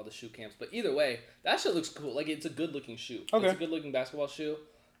in all the shoe camps. But either way, that shit looks cool. Like, it's a good looking shoe. Okay. It's a good looking basketball shoe.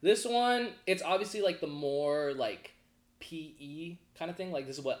 This one, it's obviously like the more like PE kind of thing. Like,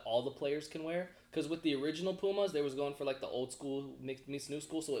 this is what all the players can wear. Because with the original Pumas, they was going for like the old school meets new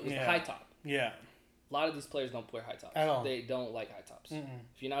school. So it was the high top. Yeah. A lot of these players don't wear high tops. At all. They don't like high tops. Mm-mm.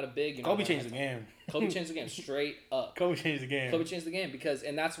 If you're not a big, you're Kobe not changed the game. Kobe changed the game straight up. Kobe changed the game. Kobe changed the game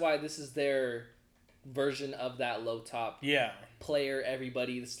and that's why this is their version of that low top Yeah. player.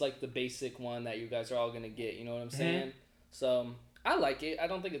 Everybody, it's like the basic one that you guys are all gonna get. You know what I'm saying? So I like it. I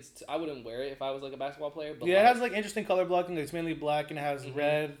don't think it's. I wouldn't wear it if I was like a basketball player. But Yeah, like, it has like interesting color blocking. It's mainly black and it has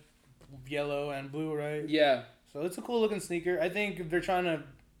red, yellow, and blue, right? Yeah. So it's a cool looking sneaker. I think if they're trying to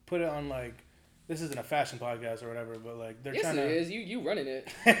put it on like, this isn't a fashion podcast or whatever, but like they're Yes, trying it to. is. You running it.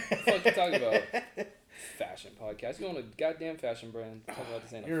 What the fuck you talking about? Fashion podcast. You own a goddamn fashion brand. Talk about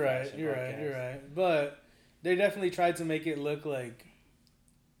this ain't a You're right. fashion You're podcast. right. You're right. But they definitely tried to make it look like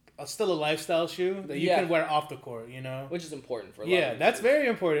still a lifestyle shoe that you can wear off the court. You know. Which is important for a lot Yeah, of that's reasons. very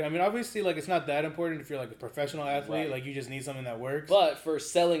important. I mean, obviously, like it's not that important if you're like a professional athlete. Right. Like you just need something that works. But for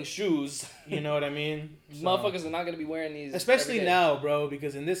selling shoes, You know what I mean? So- motherfuckers are not gonna be wearing these. especially every day. now, bro,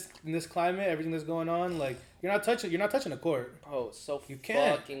 because in this climate, everything that's going on, like you're not touching the court. Bro, it's so You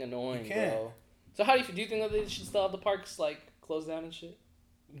can't. fucking annoying, You can't. bro. So how do you think that they should still have the parks like closed down and shit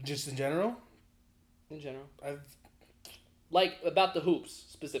Just in general, in general? I Like about the hoops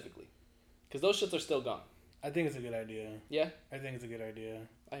specifically, because those shits are still gone. think it's a good idea. Yeah, I think it's a good idea.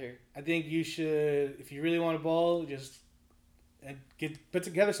 I hear. I think you should, if you really want to ball, just put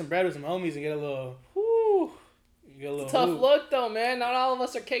together some bread with some homies and get a little. Whew. Get a little Tough hoop. look though, man. Not all of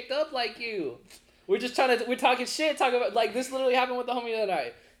us are caked up like you. We're just we're talking shit, talking about like this literally happened with the homie the other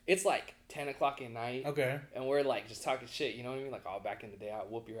night. It's like 10 o'clock at night. Okay. And we're like just talking shit, you know what I mean? Like, oh, back in the day, I'd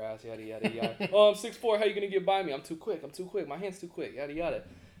whoop your ass, yada, yada, yada. Oh, I'm 6'4", how you gonna get by me? I'm too quick, my hand's too quick, yada, yada.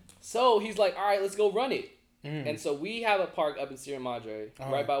 So he's like, all right, let's go run it. Mm. And so we have a park up in Sierra Madre,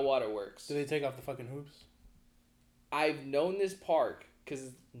 right by Waterworks. Do they take off the fucking hoops? I've known this park because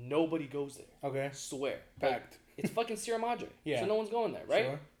nobody goes there. Okay. I swear. Like, Packed. it's fucking Sierra Madre. Yeah. So no one's going there, right?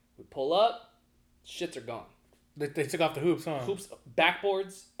 Sure. We pull up, shits are gone. They took off the hoops, huh? Hoops,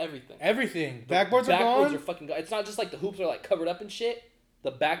 backboards, everything. Everything. The Backboards are gone? Backboards are fucking gone. It's not just like the hoops are like covered up and shit.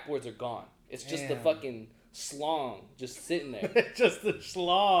 The backboards are gone. It's just the Damn. fucking slong just sitting there. Just the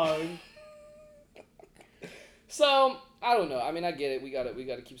slog. So I don't know. I mean, I get it. We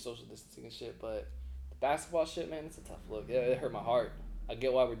gotta keep social distancing and shit. But the basketball shit, man, it's a tough look. Yeah, it hurt my heart. I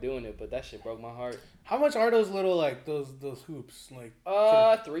get why we're doing it, but that shit broke my heart. How much are those little like those hoops like?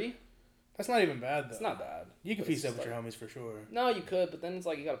 3. That's not even bad though. It's not bad. You can piece up with your homies for sure. No, you could, but then it's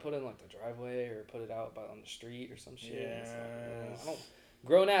like you gotta put it in like the driveway or put it out on the street or some shit. Yeah. I don't.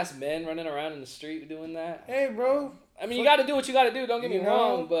 Grown ass men running around in the street doing that. Hey, bro. I mean, you gotta do what you gotta do. Don't get me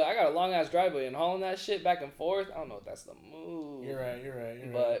wrong, but I got a long ass driveway and hauling that shit back and forth. I don't know if that's the move. You're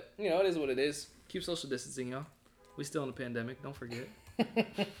right. But you know, it is what it is. Keep social distancing, y'all. We still in the pandemic. Don't forget.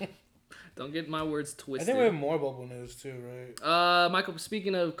 Don't get my words twisted. I think we have more bubble news too, right? Michael,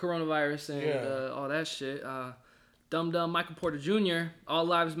 speaking of coronavirus and all that shit, Dumb Michael Porter Jr., All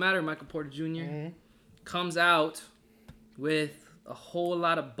Lives Matter Michael Porter Jr. Comes out with a whole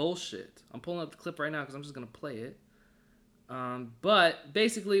lot of bullshit. I'm pulling up the clip right now because I'm just going to play it. But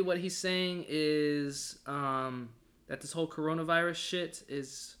basically what he's saying is that this whole coronavirus shit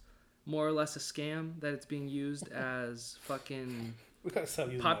is more or less a scam, that it's being used as fucking... We gotta stop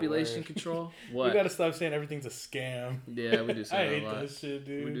using population control. What? We gotta stop saying everything's a scam. Yeah, we do say that a lot. I hate that shit,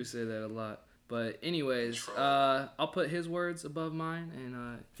 dude. We do say that a lot. But anyways, I'll put his words above mine,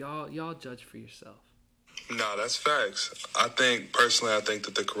 and y'all judge for yourself. No, that's facts. I think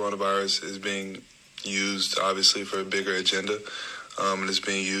that the coronavirus is being used, obviously, for a bigger agenda. And it's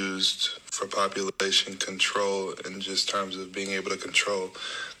being used for population control in just terms of being able to control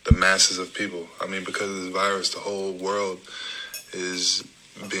the masses of people. I mean, because of this virus, the whole world is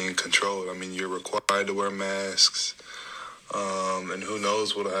being controlled. I mean, you're required to wear masks, and who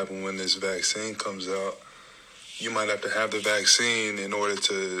knows what'll happen when this vaccine comes out. You might have to have the vaccine in order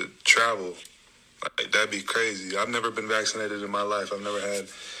to travel. Like, that'd be crazy. I've never been vaccinated in my life. I've never had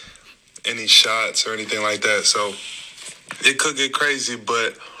any shots or anything like that. So it could get crazy,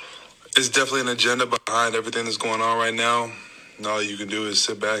 but it's definitely an agenda behind everything that's going on right now. And all you can do is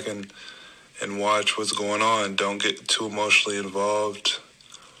sit back and watch what's going on. Don't get too emotionally involved.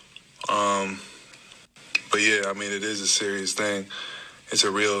 But yeah, I mean, it is a serious thing. It's a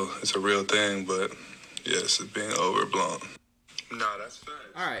real thing, but yes, it's being overblown. No, that's facts.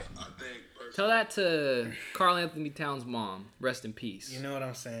 All right. Tell that to Karl Anthony Towns' mom. Rest in peace. You know what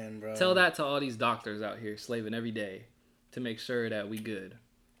I'm saying, bro. Tell that to all these doctors out here slaving every day to make sure that we good.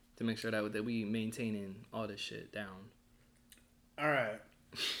 To make sure that we maintaining all this shit down. All right.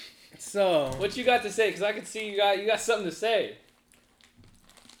 So what you got to say? Because I can see you got something to say.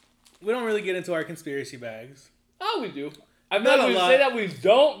 We don't really get into our conspiracy bags. Oh, we do. I'm not going to say that we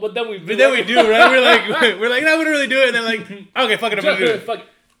don't, but then we do. But then we do, right? We're like, no, we don't really do it. And then like, okay, fuck it, I'm gonna do it. Fuck it.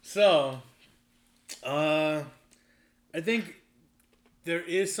 So, I think there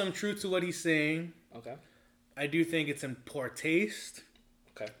is some truth to what he's saying. Okay. I do think it's in poor taste.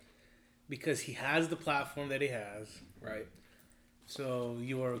 Okay. Because he has the platform that he has. Right. So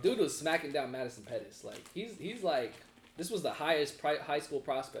dude was smacking down Madison Pettis. Like he's like, this was the highest high school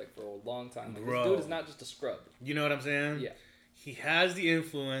prospect for a long time. Like, this dude is not just a scrub. You know what I'm saying? Yeah. He has the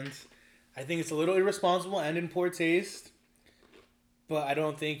influence. I think it's a little irresponsible and in poor taste, but I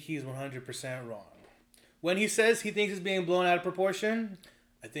don't think he's 100% wrong. When he says he thinks it's being blown out of proportion,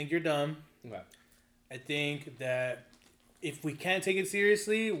 I think you're dumb. Okay. I think that if we can't take it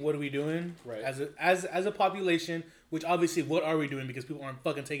seriously, what are we doing? Right. As a population, which obviously, what are we doing? Because people aren't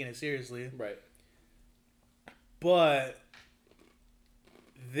fucking taking it seriously. Right. But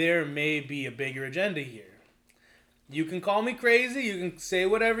there may be a bigger agenda here. You can call me crazy. You can say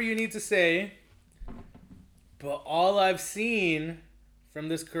whatever you need to say. But all I've seen from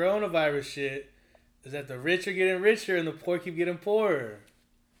this coronavirus shit is that the rich are getting richer and the poor keep getting poorer.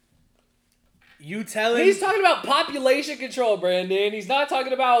 He's talking about population control, Brandon. He's not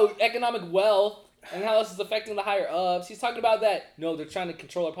talking about economic wealth and how this is affecting the higher ups. He's talking about that. No, they're trying to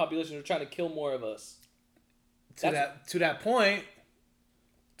control our population. They're trying to kill more of us. To that point,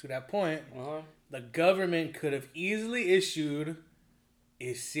 the government could have easily issued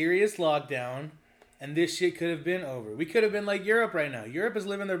a serious lockdown, and this shit could have been over. We could have been like Europe right now. Europe is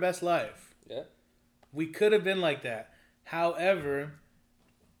living their best life. Yeah. We could have been like that. However,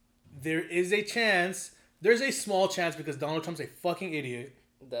 there is a chance. There's a small chance because Donald Trump's a fucking idiot.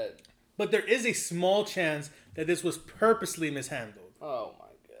 But there is a small chance that this was purposely mishandled. Oh my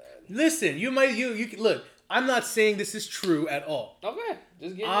god. Listen, you look. I'm not saying this is true at all.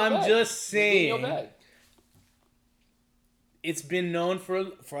 Okay, I'm just saying. It's been known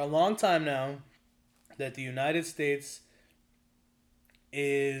for a long time now that the United States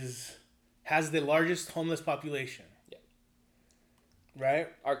has the largest homeless population. Yeah. Right?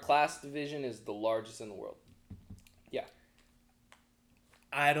 Our class division is the largest in the world. Yeah.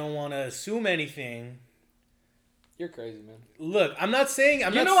 I don't want to assume anything. You're crazy, man. Look, I'm not saying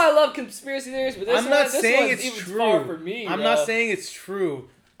I love conspiracy theories, but I'm not saying it's even true. Far for me, I'm not saying it's true.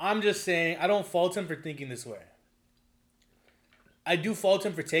 I'm just saying I don't fault him for thinking this way. I do fault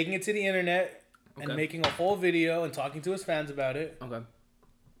him for taking it to the internet and making a whole video and talking to his fans about it. Okay.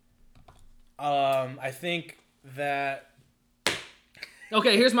 I think that.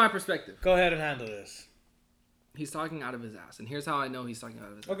 Okay, here's my perspective. Go ahead and handle this. He's talking out of his ass, and here's how I know he's talking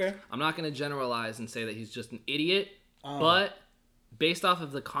out of his ass. Okay. I'm not going to generalize and say that he's just an idiot, but based off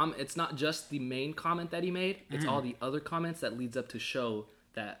of the comment, it's not just the main comment that he made, it's all the other comments that leads up to show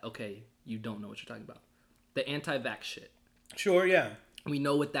that, okay, you don't know what you're talking about. The anti-vax shit. Sure, yeah. We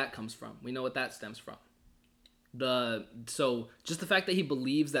know what that comes from. We know what that stems from. So just the fact that he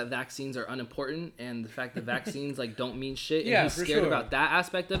believes that vaccines are unimportant and the fact that vaccines like don't mean shit and he's scared about that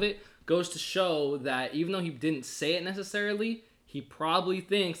aspect of it goes to show that even though he didn't say it necessarily, he probably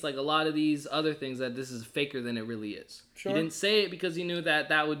thinks like a lot of these other things that this is faker than it really is. Sure. He didn't say it because he knew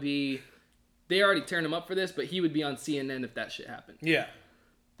that would be, they already turned him up for this, but he would be on CNN if that shit happened. Yeah.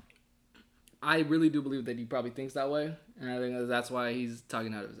 I really do believe that he probably thinks that way, and I think that's why he's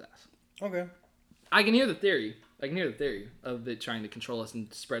talking out of his ass. Okay. I can hear the theory. Of it trying to control us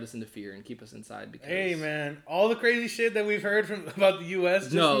and spread us into fear and keep us inside. Because hey, man, all the crazy shit that we've heard about the U.S.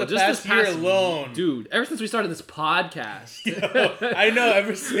 just in the past year alone. Dude, ever since we started this podcast. Yo, I know,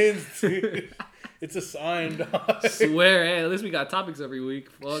 ever since, dude. It's a sign, dog. Swear, hey, at least we got topics every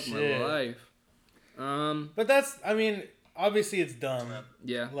week. Fuck my life. But that's, I mean, obviously it's dumb.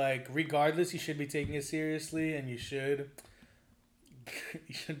 Yeah. Like, regardless, you should be taking it seriously, and you should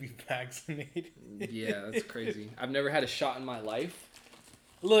be vaccinated. Yeah, that's crazy. I've never had a shot in my life.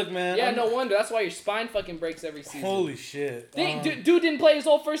 Look, man. Yeah, no wonder. That's why your spine fucking breaks every season. Holy shit. Dude didn't play his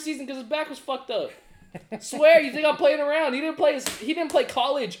whole first season because his back was fucked up. Swear, you think I'm playing around? He didn't play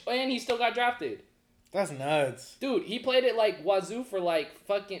college, and he still got drafted. That's nuts. Dude, he played at like Wazoo for like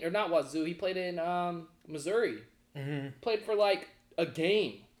fucking, or not Wazoo. He played in Missouri. Mm-hmm. Played for like a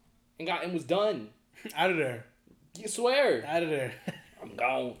game, and was done. Out of there. You swear. Out of there. I'm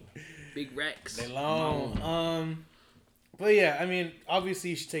gone. Big Rex. They long. But yeah, I mean,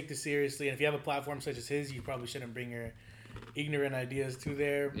 obviously you should take this seriously, and if you have a platform such as his, you probably shouldn't bring your ignorant ideas to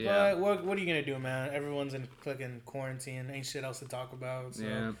there. Yeah. But what are you gonna do, man? Everyone's in fucking quarantine. Ain't shit else to talk about.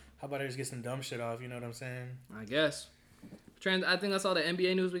 So how about I just get some dumb shit off? You know what I'm saying? I guess. I think that's all the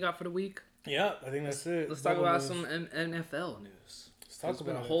NBA news we got for the week. Yeah, I think that's it. Let's talk about some NFL news. There's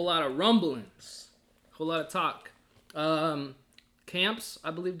been a whole lot of rumblings, a whole lot of talk. Camps,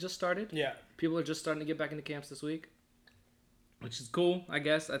 I believe, just started. Yeah. People are just starting to get back into camps this week, which is cool, I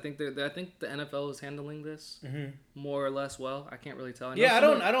guess. I think the NFL is handling this more or less well. I can't really tell. I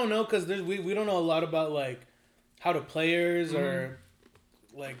don't know because we don't know a lot about like how the players are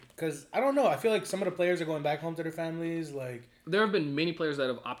like, because I don't know. I feel like some of the players are going back home to their families. Like there have been many players that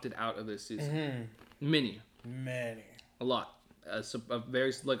have opted out of this season. Many. A lot. A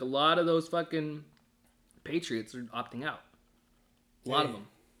lot of those fucking Patriots are opting out. A lot of them.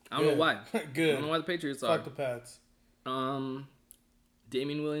 I don't know why. Good. I don't know why the Patriots are. Fuck the Pats.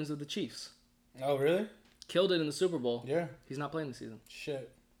 Damian Williams of the Chiefs. Oh, really? Killed it in the Super Bowl. Yeah. He's not playing this season.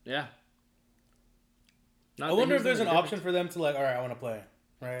 Shit. Yeah. I wonder if there's an option for them to like, all right, I want to play.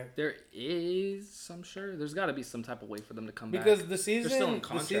 Right. There is, I'm sure. There's got to be some type of way for them to come back. Because the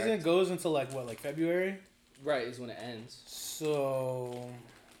season goes until like February? Right, is when it ends. So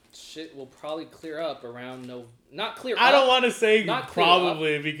shit will probably clear up around not clear up. I don't want to say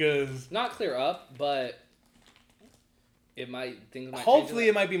probably because not clear up, but things might hopefully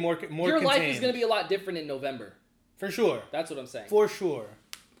it might be more your contained. Life is going to be a lot different in November. For sure. That's what I'm saying. For sure.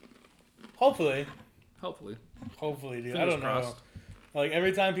 Hopefully, dude. Fingers I don't crossed. know. Like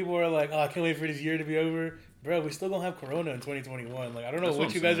every time people are like, "Oh, I can't wait for this year to be over." Bro, we still don't have Corona in 2021. Like I don't know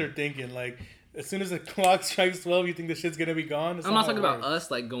what you guys are thinking. Like as soon as the clock strikes 12, you think the shit's gonna be gone? I'm not talking about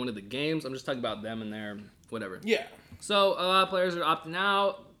us like going to the games. I'm just talking about them and their whatever. Yeah. So a lot of players are opting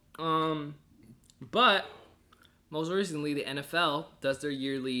out. But most recently, the NFL does their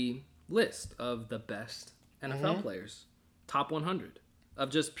yearly list of the best NFL players, top 100 of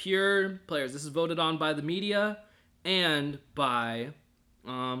just pure players. This is voted on by the media and by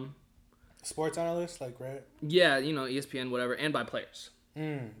sports analysts, like, right? Yeah, ESPN, whatever, and by players.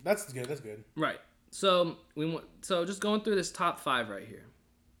 That's good. Right. So just going through this top 5 right here.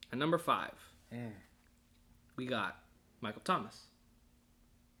 At number 5, we got Michael Thomas.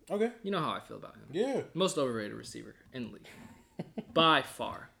 Okay. You know how I feel about him. Yeah. Most overrated receiver in the league. By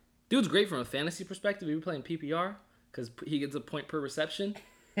far. Dude's great from a fantasy perspective. He be playing PPR because he gets a point per reception.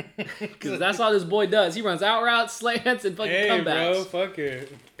 Because that's all this boy does. He runs out routes, slants, and fucking comebacks. Bro, fuck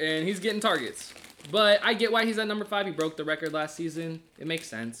it. And he's getting targets. But I get why he's at number 5. He broke the record last season. It makes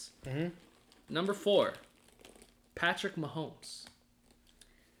sense. Mm-hmm. Number 4, Patrick Mahomes.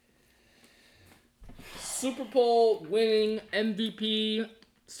 Super Bowl winning MVP,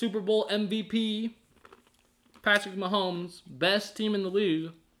 Super Bowl MVP, Patrick Mahomes, best team in the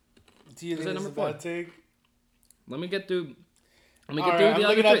league. Do you think this is a bad take? Let me get through. I'm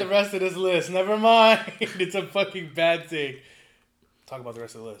looking at the rest of this list. Never mind. It's a fucking bad take. Talk about the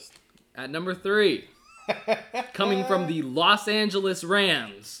rest of the list. At number 3, coming from the Los Angeles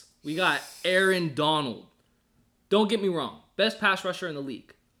Rams, we got Aaron Donald. Don't get me wrong. Best pass rusher in the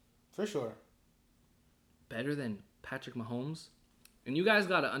league. For sure. Better than Patrick Mahomes. And you guys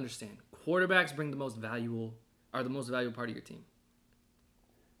got to understand, quarterbacks bring the most valuable part of your team.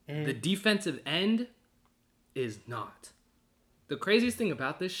 The defensive end is not. The craziest thing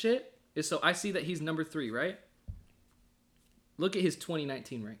about this shit is, so I see that he's number 3, right? Look at his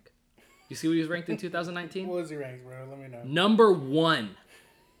 2019 rank. You see what he was ranked in 2019? What was he ranked, bro? Let me know. Number 1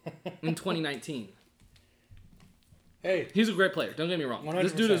 in 2019. Hey. He's a great player. Don't get me wrong. 100%.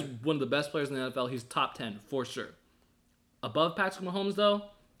 This dude is one of the best players in the NFL. He's top 10 for sure. Above Patrick Mahomes, though,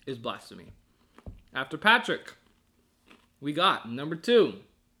 is blasphemy. After Patrick, we got number 2.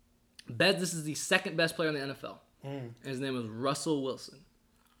 This is the second best player in the NFL. And his name is Russell Wilson.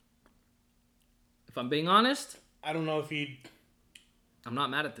 If I'm being honest, I don't know if I'm not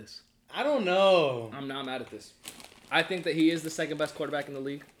mad at this. I don't know. I'm not mad at this. I think that he is the second best quarterback in the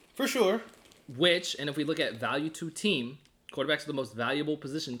league. For sure. And if we look at value to team, quarterbacks are the most valuable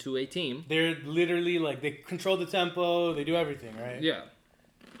position to a team. They're literally they control the tempo. They do everything, right? Yeah.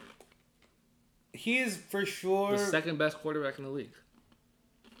 He is for sure the second best quarterback in the league.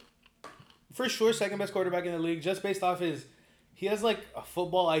 For sure, second best quarterback in the league, just based off he has a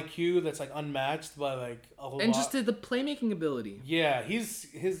football IQ that's unmatched by a lot. And just the playmaking ability. Yeah,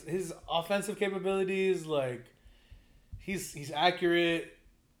 his offensive capabilities, he's accurate.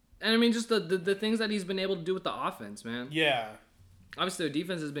 And I mean, just the things that he's been able to do with the offense, man. Yeah. Obviously, their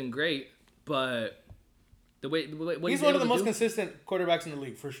defense has been great, but what he's one of the most consistent quarterbacks in the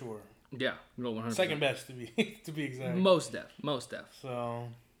league for sure. Yeah, 100%. Second best to be exact. Most def. So.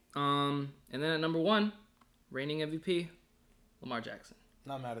 And then at number 1, reigning MVP, Lamar Jackson.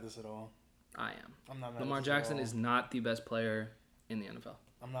 Not mad at this at all. I am. I'm not mad Lamar at this Jackson at all. is not the best player in the NFL.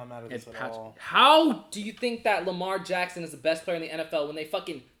 I'm not mad at this at all. How do you think that Lamar Jackson is the best player in the NFL when they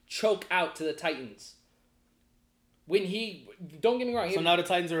fucking choke out to the Titans? Don't get me wrong. So now the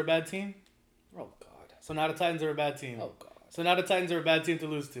Titans are a bad team? Oh, God. So now the Titans are a bad team? Oh, God. So now the Titans are a bad team to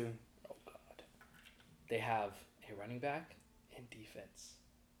lose to? Oh, God. They have a running back and defense.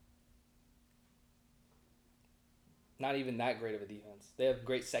 Not even that great of a defense. They have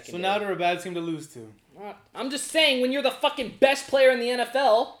great secondary. So now they're a bad team to lose to. I'm just saying, when you're the fucking best player in the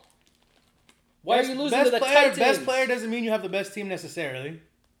NFL, why are you losing to the Titans? Best player doesn't mean you have the best team necessarily.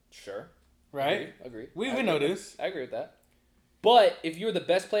 Sure. Right? Agree. We know this. I agree with that. But if you're the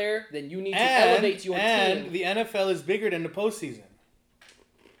best player, then you need to elevate your team. And the NFL is bigger than the postseason.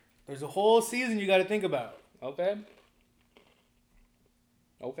 There's a whole season you got to think about. Okay.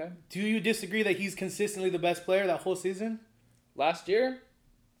 Do you disagree that he's consistently the best player that whole season? Last year?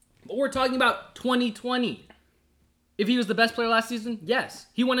 But we're talking about 2020. If he was the best player last season, yes.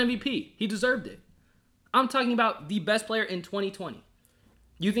 He won MVP. He deserved it. I'm talking about the best player in 2020.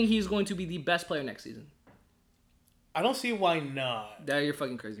 You think he's going to be the best player next season? I don't see why not. You're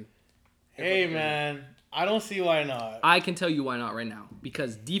fucking crazy. Hey, man. I don't see why not. I can tell you why not right now.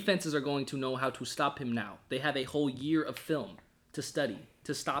 Because defenses are going to know how to stop him now. They have a whole year of film to study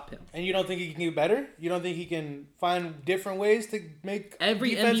to stop him. And you don't think he can do better? You don't think he can find different ways to make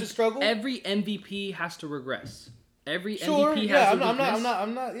defenses struggle? Every MVP has to regress. MVP has to regress.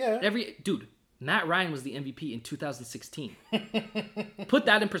 I'm not, yeah. Dude, Matt Ryan was the MVP in 2016. Put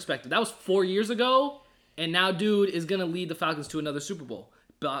that in perspective. That was 4 years ago, and now dude is going to lead the Falcons to another Super Bowl.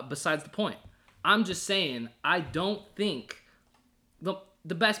 But besides the point, I'm just saying, I don't think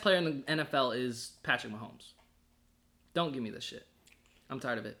the best player in the NFL is Patrick Mahomes. Don't give me this shit. I'm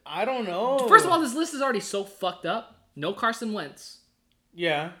tired of it. I don't know. First of all, this list is already so fucked up. No Carson Wentz.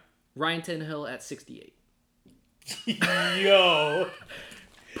 Yeah. Ryan Tannehill at 68. Yo.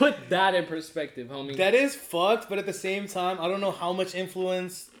 Put that in perspective, homie. That is fucked, but at the same time, I don't know how much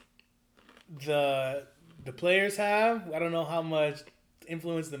influence the players have. I don't know how much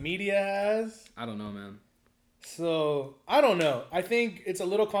influence the media has. I don't know, man. So, I don't know. I think it's a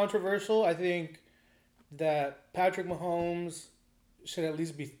little controversial. I think that Patrick Mahomes should at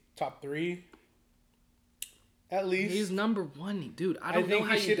least be top 3. At least. He's number 1, dude. I don't know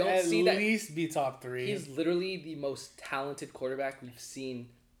how you don't see that. At least be top 3. He's literally the most talented quarterback we've seen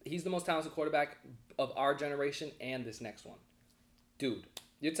He's the most talented quarterback of our generation and this next one. Dude,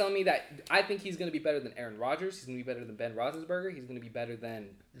 you're telling me that I think he's going to be better than Aaron Rodgers. He's going to be better than Ben Roethlisberger. He's going to be better than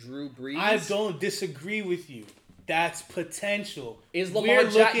Drew Brees. I don't disagree with you. That's potential. Does Lamar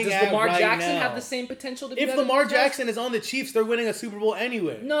Jackson have the same potential to be If Lamar Jackson is on the Chiefs, they're winning a Super Bowl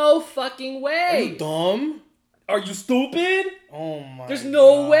anyway. No fucking way. Are you dumb? Are you stupid? Oh my There's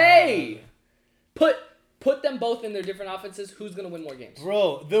no way. Put them both in their different offenses. Who's going to win more games?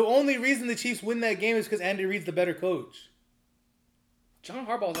 Bro, the only reason the Chiefs win that game is because Andy Reid's the better coach. John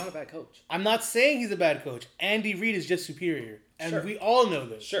Harbaugh's not a bad coach. I'm not saying he's a bad coach. Andy Reid is just superior. And we all know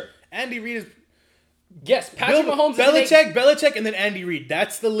this. Sure. Andy Reid is... Yes, Patrick Mahomes Belichick, and then Andy Reid.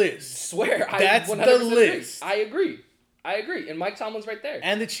 That's the list. Swear. That's the list. I agree. And Mike Tomlin's right there.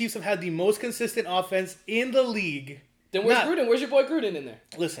 And the Chiefs have had the most consistent offense in the league. Then where's Gruden? Where's your boy Gruden in there?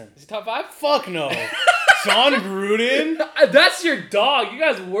 Listen. Is he top 5? Fuck no. John Gruden? That's your dog. You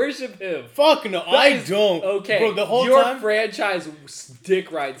guys worship him. Fuck no. I don't. Okay. Bro, the whole your time. franchise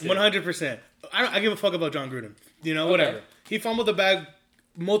dick rides him. 100%. I give a fuck about John Gruden. You know, whatever. He fumbled the bag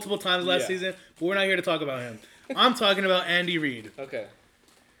multiple times last season, but we're not here to talk about him. I'm talking about Andy Reid. Okay.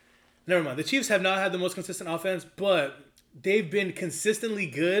 Never mind. The Chiefs have not had the most consistent offense, but they've been consistently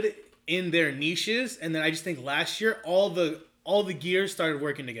good in their niches. And then I just think last year, all the gears started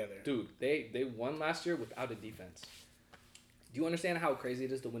working together. Dude, they won last year without a defense. Do you understand how crazy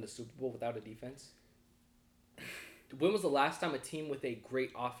it is to win a Super Bowl without a defense? When was the last time a team with a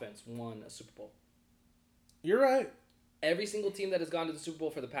great offense won a Super Bowl? You're right. Every single team that has gone to the Super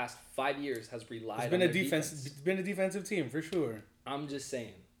Bowl for the past 5 years has relied on their defense. It's been a defensive team, for sure. I'm just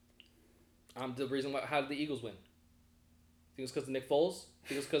saying. The reason why, how did the Eagles win? Think it was because of Nick Foles?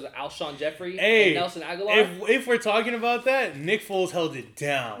 Think it was because of Alshon Jeffrey and Nelson Aguilar? If we're talking about that, Nick Foles held it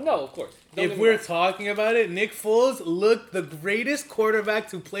down. No, of course. If we're talking about it, Nick Foles looked the greatest quarterback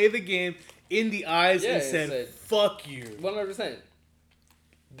to play the game in the eyes and said, fuck you. 100%.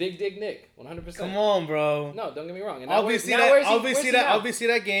 Big Dig Nick, 100%. Come on, bro. No, don't get me wrong. And obviously,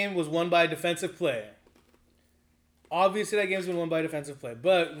 that game was won by a defensive play. Obviously, that game's been won by a defensive play.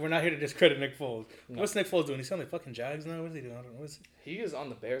 But we're not here to discredit Nick Foles. No. What's Nick Foles doing? He's on the fucking Jags now? What is he doing? I don't know. He is on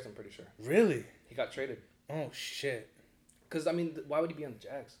the Bears, I'm pretty sure. Really? He got traded. Oh, shit. Because, I mean, why would he be on the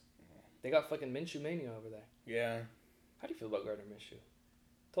Jags? They got fucking Minshew Mania over there. Yeah. How do you feel about Gardner Minshew?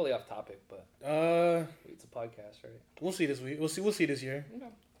 Totally off topic, but it's a podcast, right? We'll see this week. We'll see this year. Okay.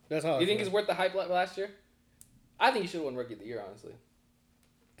 That's how. You think he's worth the hype last year? I think he should have won Rookie of the Year, honestly.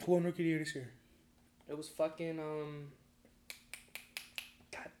 Who won Rookie of the Year this year? It was fucking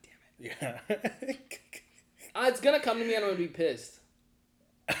God damn it. Yeah. It's gonna come to me and I'm gonna be pissed.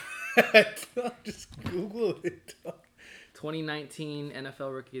 Just Google it. 2019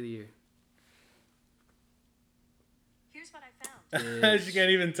 NFL Rookie of the Year. Here's what I found. She can't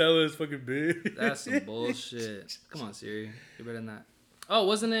even tell us fucking big. That's some bullshit. Come on, Siri. You're better than that. Oh,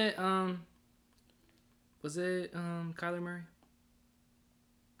 wasn't it Kyler Murray?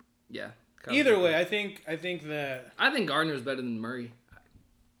 Yeah. Either way, I think that I think Gardner is better than Murray.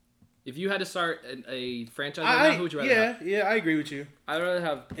 If you had to start a franchise right now, who would you rather have? Yeah, I agree with you. I'd rather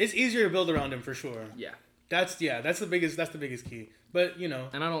have. It's easier to build around him for sure. Yeah. That's the biggest key. But you know,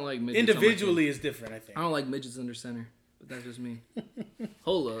 and I don't like midgets individually is different. I think I don't like midgets under center, but that's just me.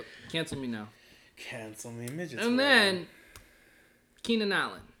 Hold up, cancel me now. Cancel me, midgets. And then Keenan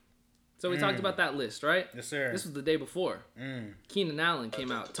Allen. So we talked about that list, right? Yes, sir. This was the day before. Keenan Allen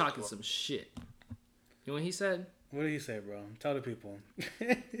came out talking some shit. You know what he said? What did he say, bro? Tell the people.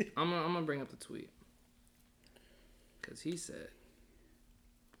 I'm gonna bring up the tweet. Because he said,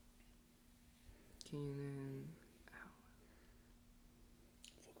 Keenan Allen.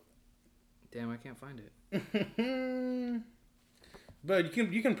 Damn, I can't find it. But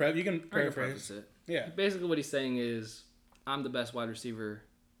you can paraphrase it. Yeah. Basically, what he's saying is, I'm the best wide receiver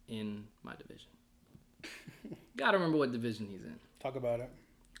in my division. Gotta remember what division he's in. Talk about it.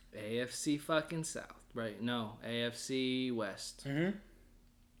 AFC fucking South, right? No, AFC West. Mm-hmm.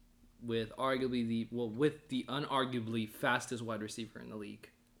 With the unarguably fastest wide receiver in the league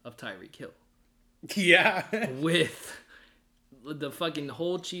of Tyreek Hill. Yeah. With the fucking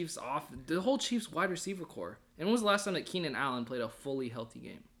whole Chiefs wide receiver core. And when was the last time that Keenan Allen played a fully healthy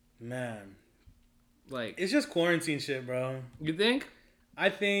game? Man. Like, it's just quarantine shit, bro. You think? I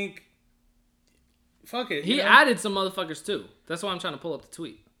think. Fuck it. He added some motherfuckers too. That's why I'm trying to pull up the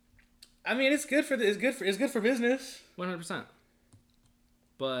tweet. I mean, it's good for business. 100%.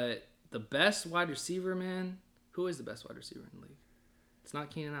 But the best wide receiver, man, who is the best wide receiver in the league? It's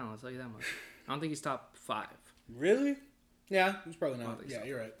not Keenan Allen. I'll tell you that much. I don't think he's top 5. Really? Yeah, he's probably not. Yeah, so.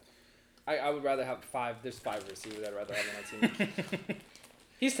 You're right. I would rather have 5. There's 5 receivers I'd rather have on my team.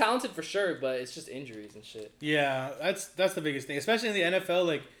 He's talented for sure, but it's just injuries and shit. Yeah, that's the biggest thing, especially in the NFL.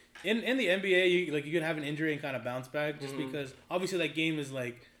 Like in the NBA, you can have an injury and kind of bounce back just because obviously that game is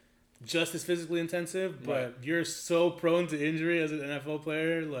like just as physically intensive, but you're so prone to injury as an NFL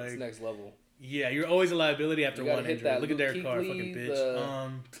player. Like it's next level. Yeah, you're always a liability after one injury. Look at Derek Carr, fucking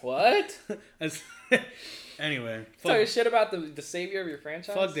bitch. What? Anyway, talking shit about the savior of your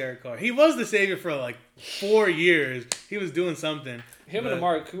franchise. Fuck Derek Carr. He was the savior for like 4 years. He was doing something. Him and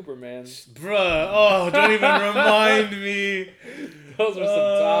Amari Cooper, man. Bruh, don't even remind me. Those were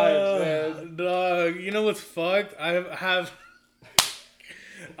some times, man. Dog, you know what's fucked?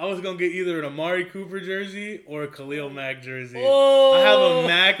 I was going to get either an Amari Cooper jersey or a Khalil Mack jersey. Oh. I have a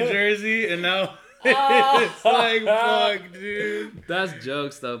Mack jersey, and now it's like, fuck, dude. That's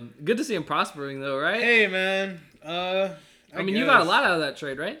jokes, though. Good to see him prospering, though, right? Hey, man. I mean, you got a lot out of that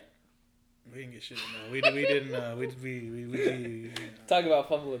trade, right? We didn't get shit. No, we didn't. We talk about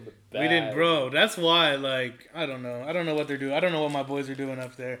fumbling the bag. We didn't, bro. That's why. Like, I don't know. I don't know what they're doing. I don't know what my boys are doing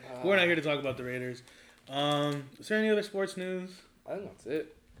up there. We're not here to talk about the Raiders. Is there any other sports news? I think that's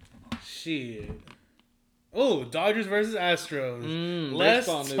it. Shit. Oh, Dodgers versus Astros. Let's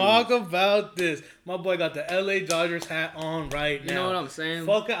talk about this. My boy got the LA Dodgers hat on right now. You know what I'm saying?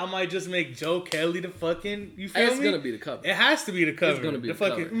 Fuck it, I might just make Joe Kelly the fucking. You feel me? It's gonna be the cover. It has to be the cover. It's gonna be the the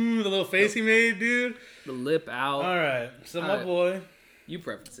fucking cover. The little face he made, dude. The lip out. All right, so my boy. You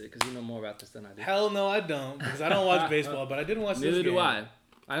preference it because you know more about this than I do. Hell no, I don't, because I don't watch baseball, but I didn't watch this game. Neither do I.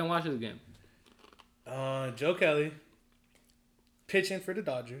 I didn't watch this game. Joe Kelly pitching for the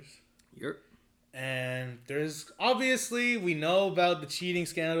Dodgers. Yep. And there's obviously we know about the cheating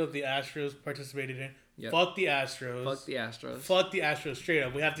scandal that the Astros participated in. Yep. Fuck the Astros. Fuck the Astros. Fuck the Astros straight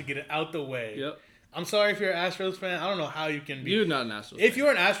up. We have to get it out the way. Yep. I'm sorry if you're an Astros fan. I don't know how you can be. You're not an Astros fan. If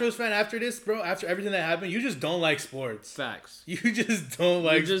you're an Astros fan after this, bro, after everything that happened, you just don't like sports. Facts. You just don't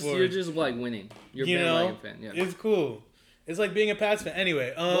like sports. You're just like winning. You're a bandwagon fan. Yeah. It's cool. It's like being a Pats fan.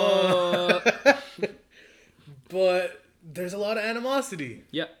 Anyway. But there's a lot of animosity.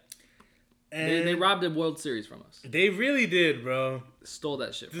 Yep. And they robbed the World Series from us. They really did, bro. Stole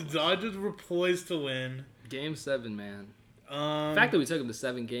that shit from us. The Dodgers were poised to win. Game 7, man. The fact that we took them to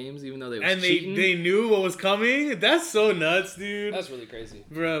 7 games, even though they were cheating. They knew what was coming. That's so nuts, dude. That's really crazy.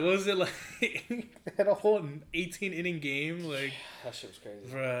 Bro, what was it like? They had a whole 18-inning game. Like, that shit was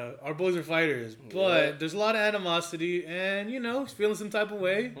crazy. Bro, our boys are fighters. But there's a lot of animosity. And, he's feeling some type of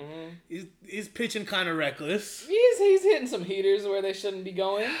way. Mm-hmm. He's pitching kind of reckless. He's hitting some heaters where they shouldn't be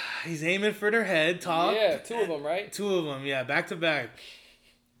going. He's aiming for their head, top. Yeah, 2 of them, right? 2 of them, yeah, back to back.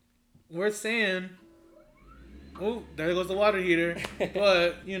 Worth saying. Oh, there goes the water heater.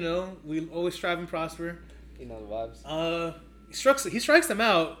 But, we always strive and prosper. You know the vibes. He strikes them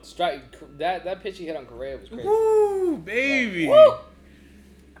out. That pitch he hit on Correa was crazy. Woo, baby. Like, woo!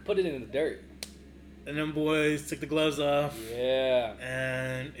 Put it in the dirt. And them boys took the gloves off. Yeah.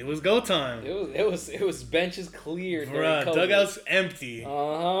 And it was go time. It was benches cleared. Bruh, dugouts empty.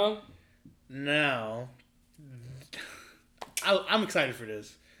 Uh-huh. Now, I'm excited for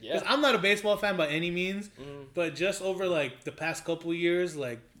this. Yeah. Because I'm not a baseball fan by any means, but just over, like, the past couple of years,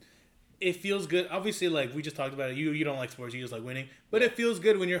 like, it feels good. Obviously, like, we just talked about it. You don't like sports. You just like winning. But it feels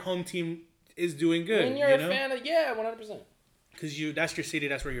good when your home team is doing good. When you're a fan of, 100%. Because that's your city.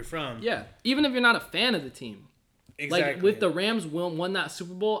 That's where you're from. Yeah. Even if you're not a fan of the team. Exactly. Like, with the Rams won that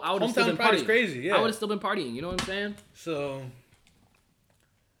Super Bowl, I would have still been pride partying. Is crazy, yeah. I would have still been partying. You know what I'm saying? So,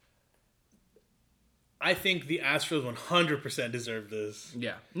 I think the Astros 100% deserve this.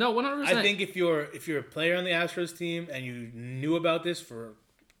 Yeah. No, 100%. I think if you're a player on the Astros team and you knew about this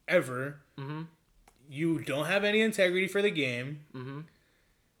forever, you don't have any integrity for the game.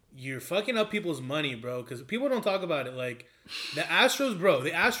 You're fucking up people's money, bro. Because people don't talk about it. Like, the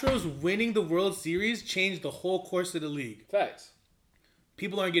Astros winning the World Series changed the whole course of the league. Facts.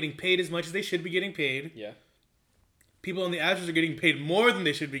 People aren't getting paid as much as they should be getting paid. Yeah. People on the Astros are getting paid more than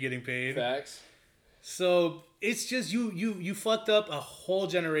they should be getting paid. Facts. So it's just you fucked up a whole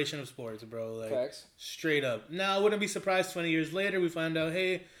generation of sports, bro. Like, facts. Straight up. Now I wouldn't be surprised 20 years later we find out,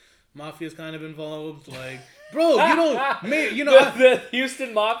 hey, Mafia's kind of involved. Like, bro, the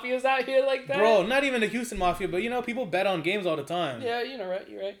Houston Mafia's out here like that. Bro, not even the Houston Mafia, but people bet on games all the time. Yeah, you're right.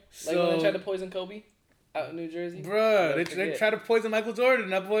 Like when they tried to poison Kobe out in New Jersey. Bro, they tried to poison Michael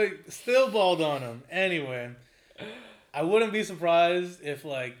Jordan. That boy still balled on him. Anyway. I wouldn't be surprised if,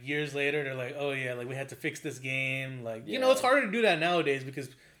 like, years later, they're like, oh, yeah, like, we had to fix this game. Like, it's harder to do that nowadays because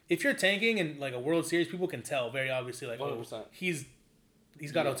if you're tanking in, like, a World Series, people can tell very obviously, like, 100%. Oh, he's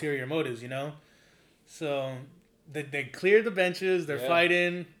got ulterior motives, So, they cleared the benches. They're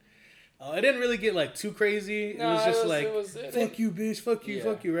fighting. It didn't really get like too crazy. No, it was just fuck you, bitch, fuck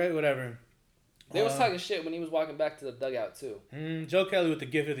you, right? Whatever. They was talking shit when he was walking back to the dugout too. Joe Kelly with the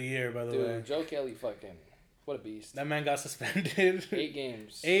gift of the year, by the way. Dude, Joe Kelly fucking, what a beast. That man got suspended. 8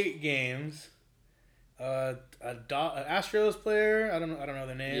 games. 8 games. Astros player, I don't know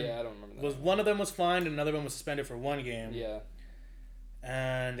their name. Yeah, I don't remember that. Was one of them was fined, and another one was suspended for 1 game. Yeah.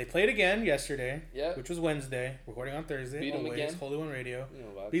 And they played again yesterday. Yeah. Which was Wednesday. Recording on Thursday. Beat them again. Holy One Radio. You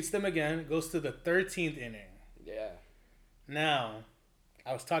know, Beats them again. Goes to the 13th inning. Yeah. Now,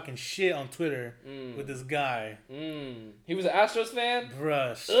 I was talking shit on Twitter with this guy. He was an Astros fan?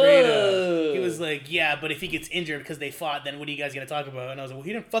 Bruh, straight up. He was like, yeah, but if he gets injured because they fought, then what are you guys going to talk about? And I was like, well,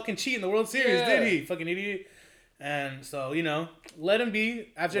 he didn't fucking cheat in the World Series, did he? Fucking idiot. And so, let him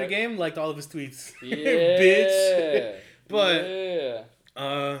be. After the game, liked all of his tweets. Yeah. Bitch. But, yeah.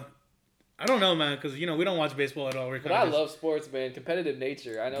 I don't know, man, because, we don't watch baseball at all. But I love sports, man. Competitive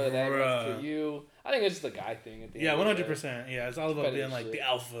nature. I know that runs for you. I think it's just a guy thing at the end. 100%. Yeah, it's all about being, like, the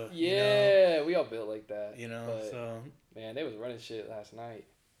alpha. Yeah, we all built like that. But, so. Man, they was running shit last night.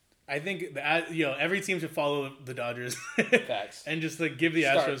 I think, every team should follow the Dodgers. Facts. And just, like, give the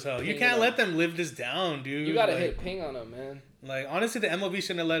Astros hell. You can't let them live this down, dude. You got to hit ping on them, man. Like, honestly, the MLB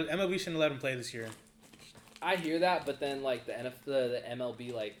shouldn't have let them play this year. I hear that, but then like the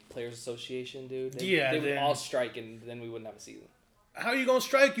MLB like Players Association, dude. They would all strike, and then we wouldn't have a season. How are you gonna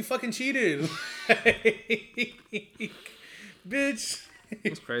strike? You fucking cheated, bitch.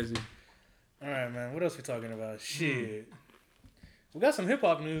 That's crazy. All right, man. What else we talking about? Shit. We got some hip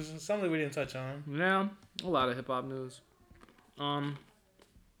hop news. Something we didn't touch on. Yeah, a lot of hip hop news. A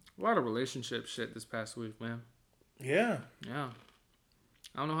lot of relationship shit this past week, man. Yeah. Yeah.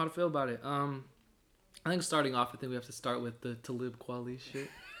 I don't know how to feel about it. I think starting off, we have to start with the Talib Kweli shit.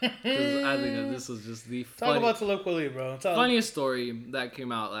 Because I think that this was just the Talk about Talib Kweli, bro. Funniest story that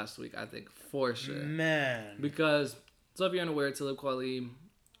came out last week, I think, for sure. Man. Because, so if you're unaware, Talib Kweli,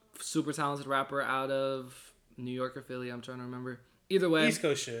 super talented rapper out of New York or Philly, I'm trying to remember. Either way. East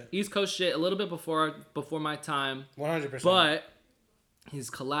Coast shit. A little bit before my time. 100%. But his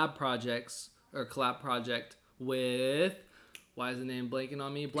collab project with... Why is the name blanking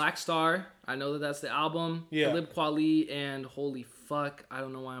on me? Black Star. I know that's the album. Yeah. Talib Kweli and holy fuck. I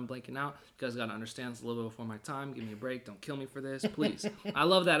don't know why I'm blanking out. You guys gotta understand it's a little bit before my time. Give me a break. Don't kill me for this, please. I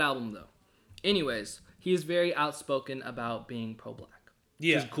love that album though. Anyways, he is very outspoken about being pro-black.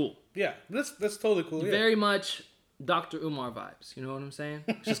 Yeah. Which is cool. Yeah. That's totally cool. Yeah. Very much Dr. Umar vibes. You know what I'm saying?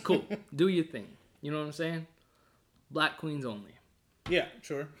 Which is cool. Do your thing. You know what I'm saying? Black queens only. Yeah,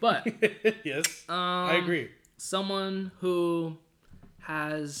 sure. But yes. I agree. Someone who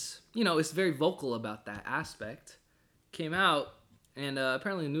has, is very vocal about that aspect, came out, and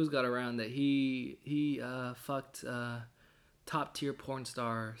apparently the news got around that he fucked top tier porn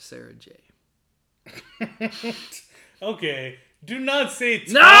star Sarah J. Okay, do not say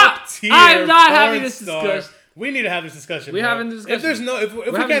top tier. I'm not having this discussion. We need to have this discussion. We're having this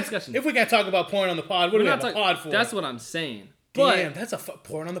discussion. If we can't talk about porn on the pod, what do we have a pod for? That's what I'm saying. Damn, that's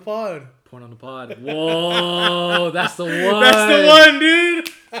porn on the pod. Porn on the pod. Whoa, that's the one. That's the one, dude.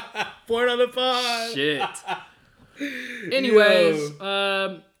 Porn on the pod. Shit. Anyways,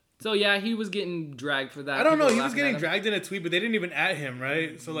 so yeah, he was getting dragged for that. I don't know. He was getting dragged in a tweet, but they didn't even at him,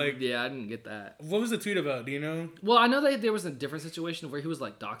 right? So like, yeah, I didn't get that. What was the tweet about? Do you know? Well, I know that there was a different situation where he was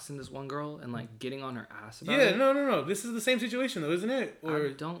like doxing this one girl and like getting on her ass about it. Yeah, no. This is the same situation though, isn't it? Or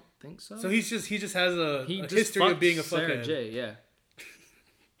I don't think so. So he just has a history of being a fuckhead. Sarah J, yeah.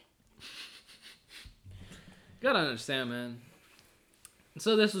 You gotta understand, man.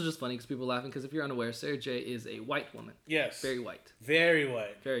 So this was just funny because people were laughing because if you're unaware, Sarah J is a white woman. Yes. Very white. Very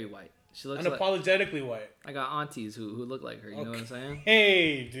white. Very white. She looks unapologetically white. I got aunties who look like her. You know what I'm saying?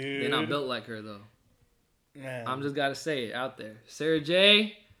 Hey, dude. They're not built like her though. Man. I'm just gotta say it out there. Sarah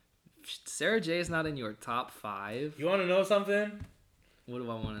J is not in your top 5. You want to know something? What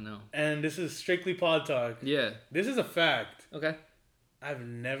do I want to know? And this is strictly pod talk. Yeah. This is a fact. Okay. I've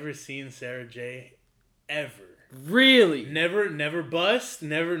never seen Sarah J ever. Really? Never bust.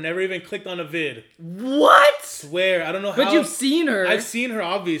 Never even clicked on a vid. What? Swear, I don't know how. But you've seen her. I've seen her,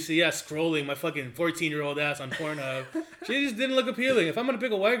 obviously. Yeah, scrolling my fucking 14-year-old ass on Pornhub. She just didn't look appealing. If I'm gonna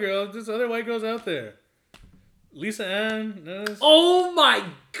pick a white girl, there's other white girls out there. Lisa Ann. Oh my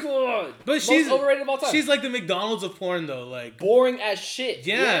god! But she's most overrated of all time. She's like the McDonald's of porn, though. Like boring as shit.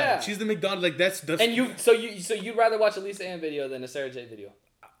 Yeah, she's the McDonald's. Like that's. And you'd rather watch a Lisa Ann video than a Sarah J video.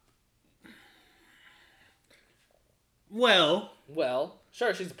 Well,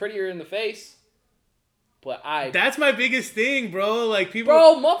 sure, she's prettier in the face. But That's my biggest thing, bro. Like people.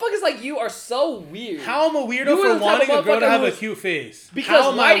 Bro, motherfuckers like you are so weird. How am I weirdo for wanting a girl to have a cute face? Because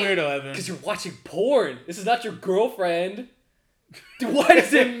how am I weirdo, Evan? Because you're watching porn. This is not your girlfriend. Dude, why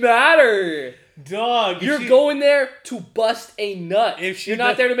does it matter? Dog, you're going there to bust a nut. You're not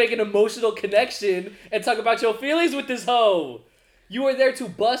does... there to make an emotional connection and talk about your feelings with this hoe. You are there to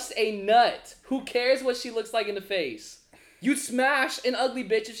bust a nut. Who cares what she looks like in the face? You'd smash an ugly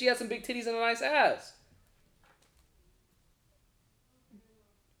bitch if she has some big titties and a nice ass.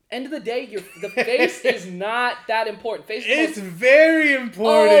 End of the day, the face is not that important. Face it's very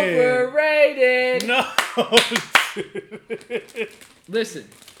important. Overrated. No. Listen,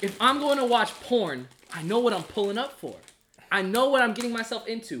 if I'm going to watch porn, I know what I'm pulling up for. I know what I'm getting myself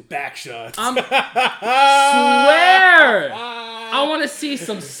into. Back shots. I swear. I want to see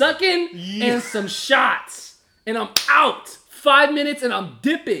some sucking and some shots. And I'm out. 5 minutes and I'm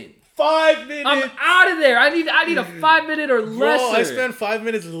dipping. 5 minutes. I'm out of there. I need a 5 minute or less. Bro, I spent 5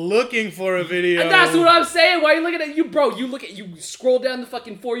 minutes looking for a video. And that's what I'm saying. Why are you looking at you, bro? You scroll down the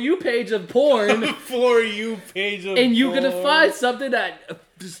fucking For You page of porn. For You page of and you're porn. gonna find something that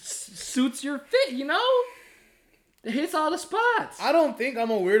suits your fit, you know? It hits all the spots. I don't think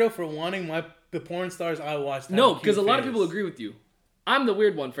I'm a weirdo for wanting the porn stars I watch. No, because a lot of people agree with you. I'm the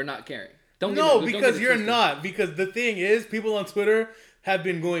weird one for not caring. Because you're not. Because the thing is, people on Twitter have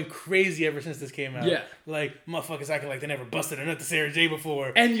been going crazy ever since this came out. Yeah. Like, motherfuckers acting like they never busted a nut to Sarah J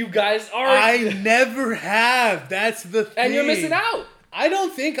before. And you guys are. I never have. That's the thing. And you're missing out. I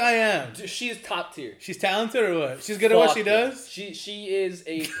don't think I am. She is top tier. She's talented or what? She's good at what she does? She is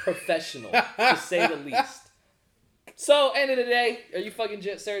a professional, to say the least. So, end of the day, are you fucking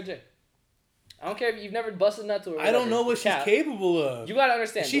Sarah J? I don't care if you've never busted a nut to her. I don't know what she's capable of. You gotta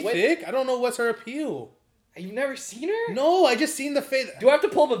understand. Is she thick? I don't know what's her appeal. You've never seen her? No, I just seen the face. Do I have to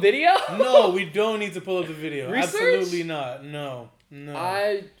pull up a video? No, we don't need to pull up the video. Research? Absolutely not. No.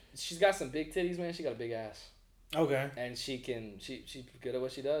 She's got some big titties, man. She got a big ass. Okay. And she's good at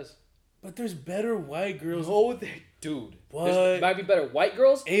what she does. But there's better white girls. Oh, dude. What? There might be better white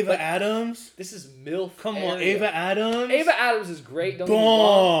girls. Ava Adams? This is MILF. Come on, Ava Adams? Ava Adams is great. Don't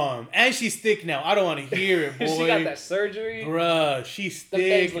Bomb. And she's thick now. I don't want to hear it, boy. She got that surgery. Bruh, she's thick now. The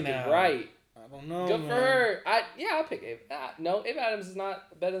thing's looking right. I don't know, Good for her. I'll pick Ava. No, Ava Adams is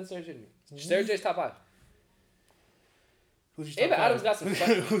not better than Sarah J. Sarah J's top 5. Who's your Ava top Adams 5? got some.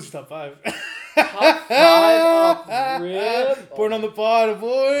 Who's your top 5? Top 5 off rib. Born on the pod,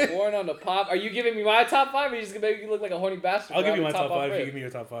 boy. Born on the pop. Are you giving me my top 5 or are you just going to make me look like a horny bastard? I'll give you my top 5 if you give me your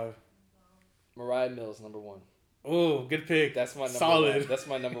top 5. Mariah Mills, number 1. Oh, good pick. That's my number Solid. 1. That's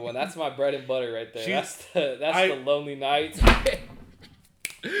my number 1. That's my bread and butter right there. That's the lonely nights.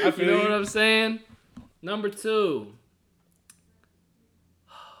 You know what I'm saying? Number 2.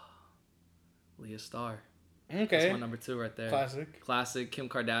 Leah Starr. Okay. That's my number 2 right there. Classic. Kim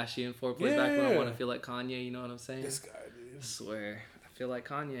Kardashian. Foreplay back when I want to feel like Kanye. You know what I'm saying? This guy, dude. I swear. I feel like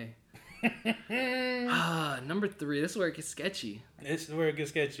Kanye. Number 3. This is where it gets sketchy. This is where it gets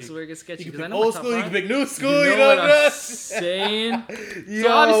sketchy. You can pick old school, you can pick new school. You know what I'm saying?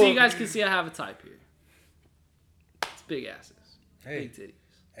 So obviously you guys can see I have a type here. It's big asses. Big titties.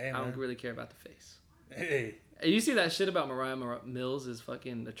 Hey, I don't really care about the face. Hey. You see that shit about Mariah Mills is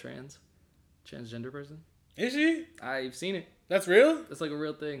fucking a transgender person? Is she? I've seen it. That's real? It's like a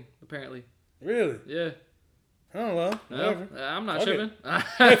real thing, apparently. Really? Yeah. Oh, well. No, I'm not tripping.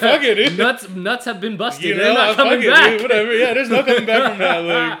 Fuck it, dude. Nuts have been busted. You know, they're not coming back. Dude, whatever. Yeah, there's no coming back from that.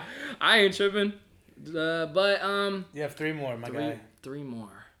 Like. I ain't tripping. But You have 3 more, my guy. 3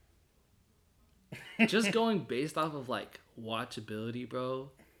 more. Just going based off of like watchability, bro.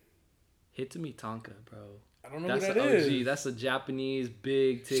 Hitomi Tonka, bro. I don't know That's who that is. That's a Japanese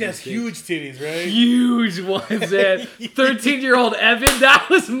big titty. She has huge titties, right? Huge ones, man. 13-year-old Evan, that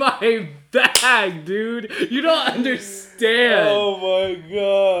was my bag, dude. You don't understand. Oh my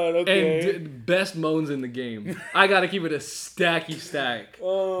god. Okay. And best moans in the game. I gotta keep it a stacky stack.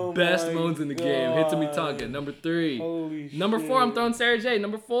 Oh best my moans in the god. game. Hitomi Tonka, number 3. Holy shit. Number 4, I'm throwing Sarah J.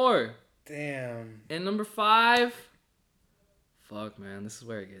 Number 4. Damn. And number 5. Fuck, man, this is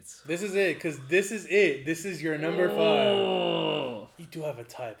where it gets. This is it, because this is it. This is your number 5. Oh. You do have a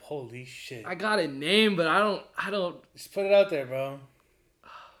type. Holy shit. I got a name, but I don't. Just put it out there, bro.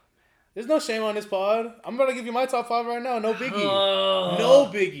 There's no shame on this pod. I'm going to give you my top 5 right now. No biggie. No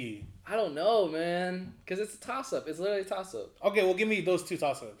biggie. I don't know, man. Because it's a toss-up. It's literally a toss-up. Okay, well, give me those 2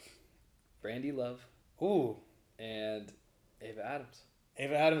 toss-ups. Brandy Love. Ooh. And Ava Adams.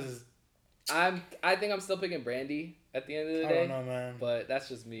 Ava Adams is... I think I'm still picking Brandy at the end of the day. I don't know, man. But that's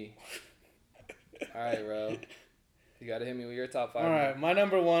just me. All right, bro. You got to hit me with your top 5. All right, my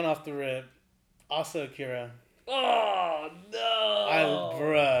number 1 off the rip. Asa Akira. Oh no!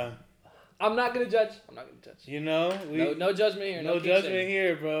 Bruh. I'm not gonna judge. You know, no judgment here. No judgment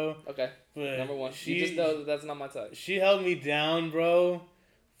here, bro. Okay. But number one. You just know that that's not my type. She held me down, bro.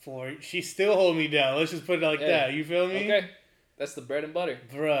 She still hold me down. Let's just put it like that. You feel me? Okay. That's the bread and butter.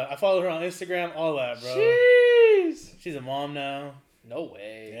 Bruh, I follow her on Instagram, all that, bro. Jeez. She's a mom now. No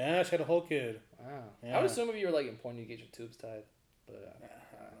way. Yeah, she had a whole kid. Wow. Yeah. I would assume if you were like in porn, you get your tubes tied. But I don't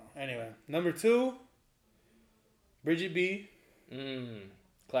know. Anyway, number 2, Bridget B.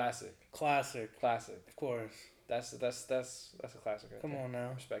 Classic. Of course. That's a classic. Right Come there. on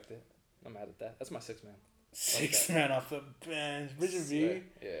now. Respect it. I'm mad at that. That's my 6 man. Six man off the bench. Bridget B.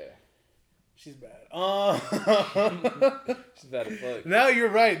 Yeah. She's bad. She's bad as fuck. Now you're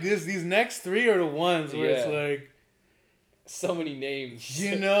right. These next 3 are the ones where it's like so many names.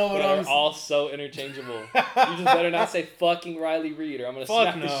 You know what I'm saying? All so interchangeable. You just better not say fucking Riley Reid or I'm gonna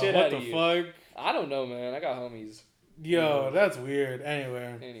slap the shit out of you. What the fuck? I don't know, man. I got homies. Yo, that's weird.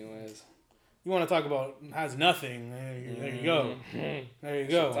 Anyways. You want to talk about has nothing? There you go. There you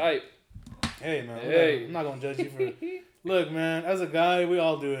go. Type. Hey man, I'm not gonna judge you for. Look, man, as a guy, we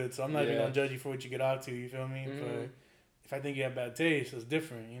all do it, so I'm not even gonna judge you for what you get off to. You feel me? But if I think you have bad taste, it's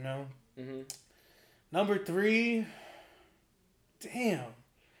different, you know. Number 3. Damn,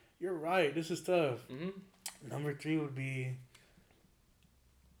 you're right. This is tough. Number 3 would be.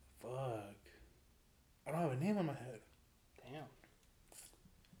 Fuck. I don't have a name on my head. Damn.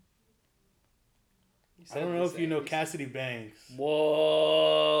 I don't know if you know Cassidy Banks.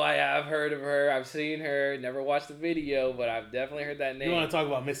 Whoa, I have heard of her. I've seen her. Never watched the video, but I've definitely heard that name. You want to talk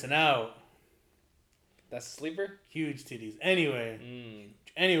about missing out? That's a sleeper? Huge titties. Anyway.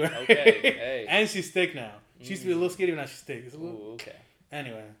 Okay. Hey. And she's thick now. She used to be a little skinny, but now she's thick. Ooh, okay.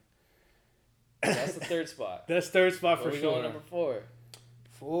 Anyway. That's the 3rd spot. That's 3rd spot Where for we sure. Going number 4.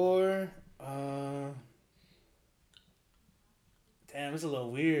 4. Damn, it's a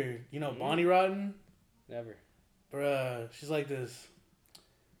little weird. You know Bonnie Rotten? Never. Bruh, she's like this.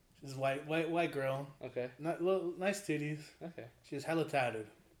 She's white girl. Okay. Nice titties. Okay. She's hella tatted.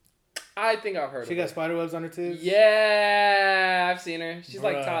 I think I've heard of her. She got spider webs on her titties? Yeah, I've seen her. She's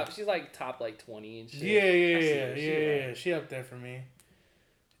like top. She's like top like 20 and shit. Yeah. She up there for me.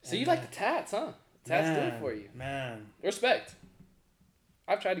 So you like the tats, huh? Tats do it for you. Man. Respect.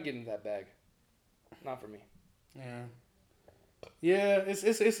 I've tried to get into that bag. Not for me. Yeah. Yeah,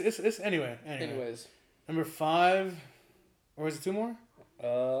 it's anyway. Anyways. Number 5, or is it 2 more?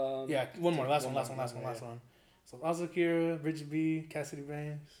 Yeah, one more. Last one. So Asa Akira, Bridget B, Cassidy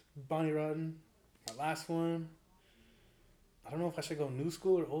Banks, Bonnie Rotten. My last one. I don't know if I should go new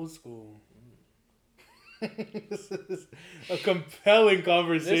school or old school. This is a compelling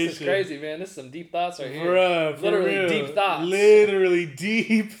conversation. This is crazy, man. This is some deep thoughts right here. Bruh, literally deep thoughts. Literally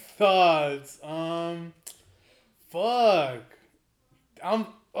deep thoughts. Fuck.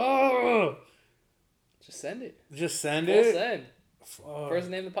 Just send it. Just send Full it. Send. First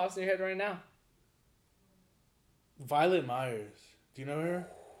name that pops in your head right now. Violet Myers. Do you know her?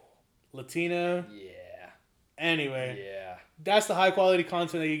 Latina. Yeah. Anyway. Yeah. That's the high quality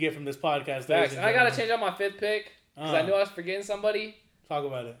content that you get from this podcast. Facts. I gotta change out my 5th pick because I knew I was forgetting somebody. Talk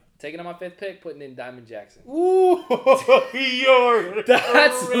about it. Taking out my 5th pick, putting in Diamond Jackson. Ooh,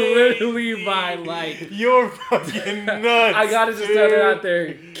 that's literally my like. You're fucking nuts. I gotta just throw it out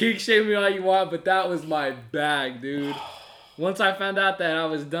there. Kick shame me all you want, but that was my bag, dude. Once I found out that I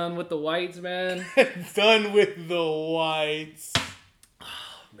was done with the whites, man. Done with the whites. Oh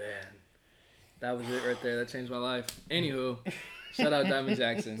man, that was it right there. That changed my life. Anywho, shout out Diamond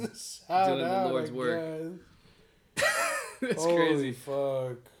Jackson, doing the Lord's work. It's Holy crazy.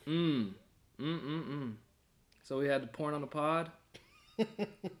 Fuck. So we had the porn on the pod. You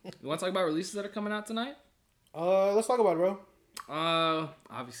want to talk about releases that are coming out tonight? Let's talk about it, bro.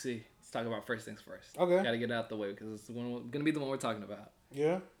 Obviously, let's talk about first things first. Okay. Gotta get it out the way because it's gonna be the one we're talking about.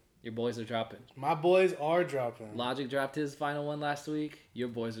 Yeah. Your boys are dropping. My boys are dropping. Logic dropped his final one last week. Your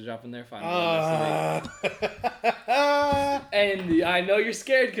boys are dropping their final one last week. And I know you're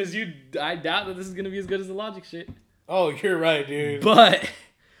scared because I doubt that this is gonna be as good as the Logic shit. Oh, you're right, dude. But,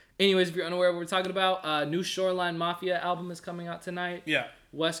 anyways, if you're unaware of what we're talking about, new Shoreline Mafia album is coming out tonight. Yeah.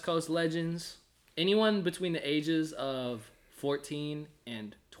 West Coast Legends. Anyone between the ages of 14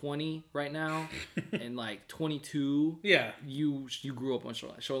 and 20 right now, and like 22, yeah, you grew up on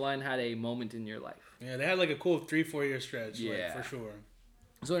Shoreline. Shoreline had a moment in your life. Yeah, they had like a cool 3-4 year stretch. Yeah, like, for sure.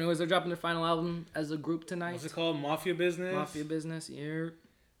 So, anyways, they're dropping their final album as a group tonight. What's it called? Mafia Business. Mafia Business. Yeah.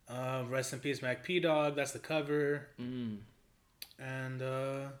 Rest in peace, Mac P Dog. That's the cover. And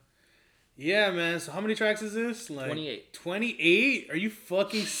yeah, man. So how many tracks is this? Like 28. 28? Are you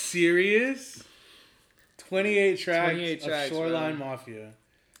fucking serious? 28 tracks, 28 tracks, of Shoreline bro. Mafia.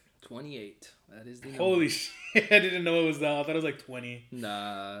 28. That is the number. Holy shit. I didn't know it was that. I thought it was like 20.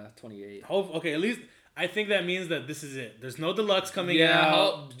 Nah, 28. Okay, at least I think that means that this is it. There's no deluxe coming Yeah,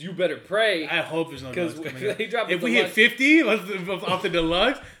 out. you better pray. I hope there's no deluxe coming out. They drop a If we hit deluxe- 50 off the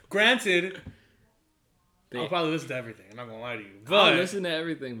deluxe, granted, I'll Damn. probably listen to everything. I'm not going to lie to you. I'll But listen to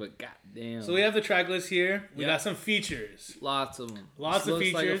everything, but goddamn. so we have the track list here. We Yeah. got some features. lots of them. Lots of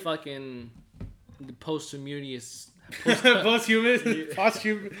looks like a features. fucking posthumous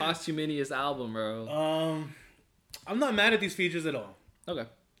posthumous album, bro. I'm not mad at these features at all. Okay.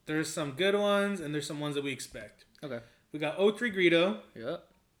 There's some good ones and there's some ones that we expect. Okay. We got O3 Greedo, Yep.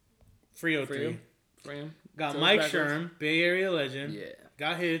 Free O3. Frame. Got So Mike it's backwards. Sherm, Bay Area legend. Yeah.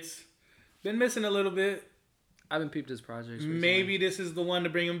 Got hits. Been missing a little bit. I haven't peeped his projects. recently. Maybe this is the one to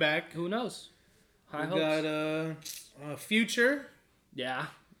bring him back. Who knows? High We hopes. got Future, Yeah.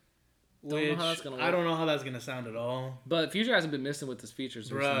 Don't know which how that's gonna I work. don't know how that's gonna sound at all. But Future hasn't been missing with his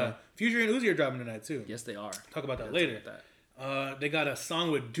features recently. Bruh. Future and Uzi are dropping tonight too. Yes, they are. Talk about that Gotta later. talk about that. They got a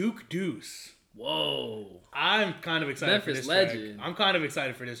song with Duke Deuce. Whoa. I'm kind of excited for Memphis this legend. track. I'm kind of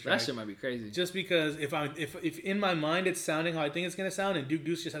excited for this track. That shit might be crazy. Just because if in my mind it's sounding how I think it's gonna sound, and Duke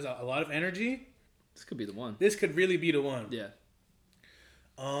Deuce just has a lot of energy, This could be the one. this could really be the one. Yeah.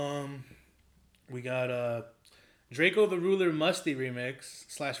 We got Draco the Ruler Musty remix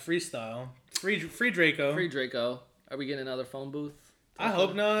 / freestyle. Free Draco. Free Draco. Are we getting another phone booth? I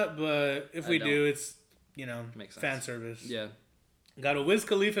hope not, but if we don't. do, it's Makes sense. fan service. Yeah. Got a Wiz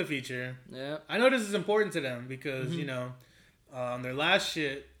Khalifa feature. Yeah. I know this is important to them because Mm-hmm. their last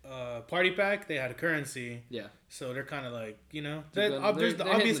shit, Party Pack, they had a currency, Yeah. so they're kind of like They're there's the hitting obvious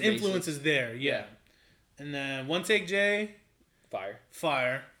the basics. influences there. Yeah. Yeah. And then One Take J,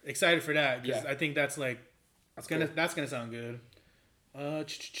 Fire. Excited for that because Yeah. I think that's like That's that's gonna sound good.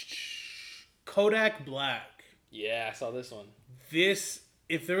 Kodak Black. Yeah, I saw this one. This,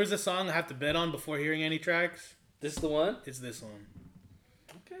 if there was a song I have to bet on before hearing any tracks, This is the one? it's this one.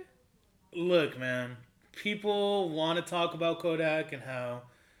 Okay. Look, man, people want to talk about Kodak and how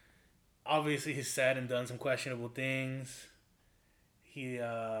obviously he's said and done some questionable things.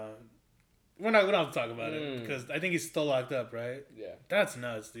 We're not gonna have to talk about it because I think he's still locked up, right? Yeah. That's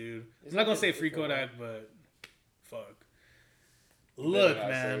nuts, dude. He's I'm not not gonna say getting free free Kodak, but fuck. Look,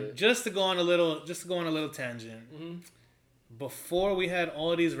 gotta say man, it. just to go on a little tangent. Mm-hmm. Before we had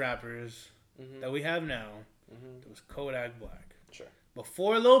all these rappers that we have now, there was Kodak Black. Sure.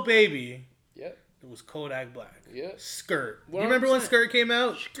 Before Lil Baby, Yep. it was Kodak Black. Yep. Skirt. You remember when 100%. Skirt came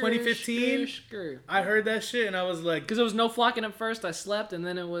out? 2015? Skirt. I heard that shit and I was like, Because it was no flocking at first. I slept, and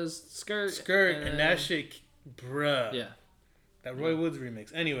then it was skirt. Skirt, and that shit, bruh. Yeah. That Roy Woods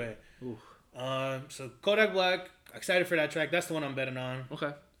remix. Anyway, Oof. so Kodak Black, excited for that track. That's the one I'm betting on.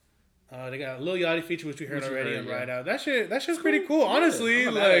 Okay. They got a Lil Yachty feature, which we heard Which we already, heard, and yeah. Ride Out. That shit's pretty cool, honestly.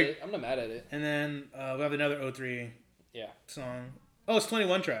 I'm not mad at Like, it. I'm not mad at it. and then we have another O3 Yeah. song. Oh, it's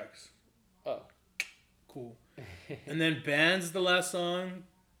 21 tracks. Oh. Cool. And then Band's the last song,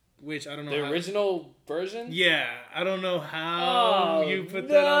 which I don't know. The how- original version? Yeah, I don't know how Oh, you put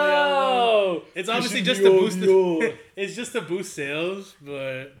that on the album. It's obviously just to boost. It's just to boost sales,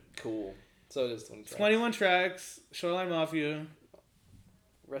 but Cool. So it is 20 tracks. 21 tracks. Shoreline Mafia.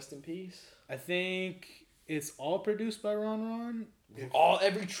 Rest in peace. I think it's all produced by Ron.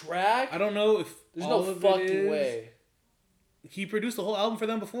 Every track? I don't know if There's all no of it fucking is. way. He produced the whole album for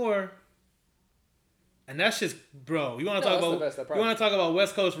them before. And that's just, bro. You want to No, talk that's the about best, I you promise. want to talk about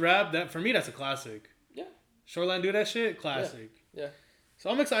West Coast rap? That for me, that's a classic. Yeah. Shoreline do that shit, classic. Yeah. So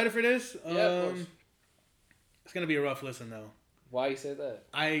I'm excited for this. Yeah, of course. It's gonna be a rough listen though. Why you say that?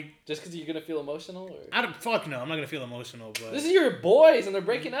 Just because you're going to feel emotional? Or? I don't fuck no. I'm not gonna feel emotional, but This is your boys and they're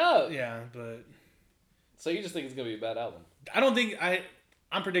breaking up. yeah, but So you just think it's going to be a bad album? I don't think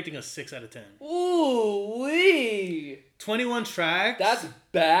I'm predicting a 6 out of 10. Ooh, wee. 21 tracks. That's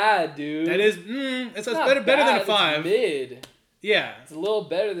bad, dude. that is it's not better than bad, a 5. It's mid. Yeah. It's a little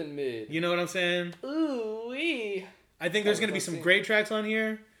better than mid. You know what I'm saying? Ooh, wee. I think there's That gonna be was some insane. great tracks on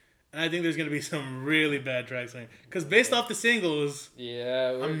here, and I think there's gonna be some really bad tracks on here. Because based off the singles,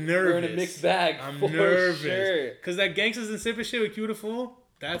 Yeah, I'm We're in a nervous. mixed bag. I'm for nervous. Sure. Because that Gangsters and Sippin' shit with Beautiful,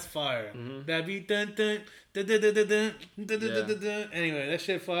 that's fire. Mm-hmm. That beat dun dun dun dun dun dun dun dun dun dun dun. Anyway, that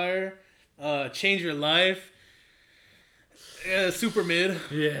shit fire. Change Your Life. Super mid.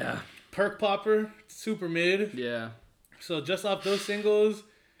 Yeah. Perk Popper, super mid. Yeah. So just off those singles,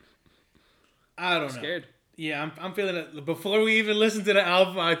 I don't know. Scared. Yeah, I'm feeling it. Before we even listen to the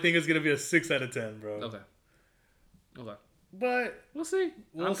album, I think it's gonna be a 6 out of 10, bro. Okay. Okay. But We'll see.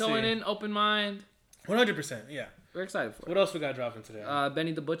 We'll I'm going see. in open mind. 100%. Yeah. We're excited for it. What else we got dropping today?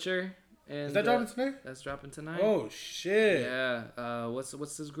 Benny the Butcher. And is that dropping tonight? That's dropping tonight. Oh shit! Yeah.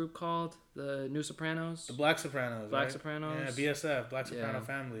 What's this group called? The New Sopranos. The Black Sopranos. Black right? Sopranos. Yeah, BSF, Black Soprano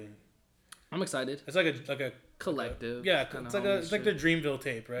Family. I'm excited. It's like a collective. Yeah, it's like the Dreamville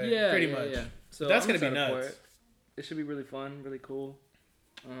tape, right? Yeah, pretty much. Yeah. So that's I'm gonna be nuts. It should be really fun, really cool.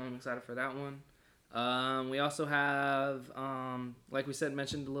 I'm excited for that one. We also have, like we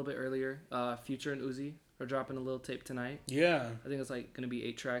mentioned a little bit earlier, Future and Uzi are dropping a little tape tonight. Yeah. I think it's like gonna be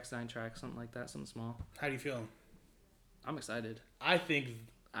 8 tracks, 9 tracks, something like that, something small. How do you feel? I'm excited. I think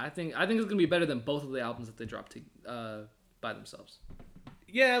it's gonna be better than both of the albums that they dropped by themselves.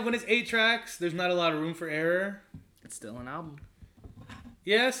 Yeah, when it's 8 tracks, there's not a lot of room for error. It's still an album.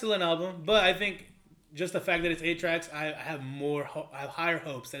 Yeah, it's still an album, but I think just the fact that it's 8 tracks, I have higher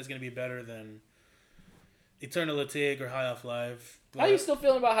hopes that it's gonna be better than Eternal Latig or High Off Life. How you still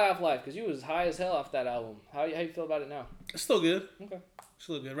feeling about High Off Life? Because you was high as hell off that album. How you feel about it now? It's still good. Okay.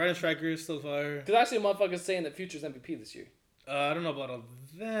 Still good. Riding Strikers still fire. Because I see motherfuckers saying that Future's MVP this year. I don't know about all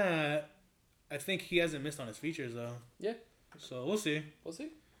that. I think he hasn't missed on his features though. Yeah. So we'll see. We'll see.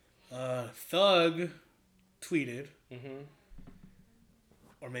 Thug tweeted. Mm-hmm.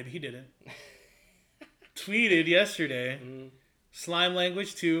 Or maybe he didn't. Tweeted yesterday. Mm-hmm. Slime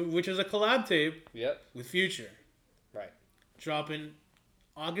Language 2, which is a collab tape. Yep. With Future. Right. Dropping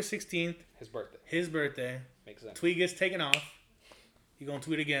August 16th. His birthday. Makes sense. Tweet gets taken off. He gonna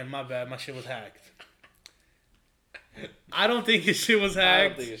tweet again. My bad. My shit was hacked. I don't think his shit was hacked. I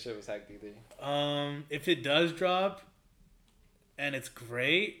don't think his shit was hacked either. If it does drop, and it's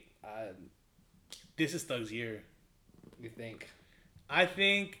great, this is Thug's year. You think? I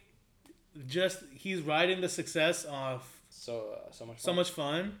think just he's riding the success of so much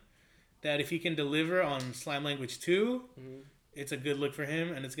fun that if he can deliver on Slime Language 2, it's a good look for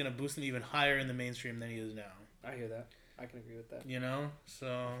him, and it's gonna boost him even higher in the mainstream than he is now. I hear that. I can agree with that. You know, so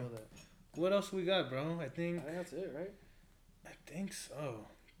I feel that. What else we got, bro? I think that's it, right? I think so.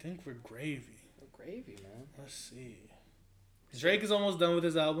 I think we're gravy. We're gravy, man. Let's see. Drake is almost done with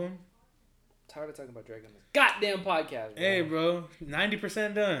his album. I'm tired of talking about Drake on this goddamn podcast, bro. Hey, bro.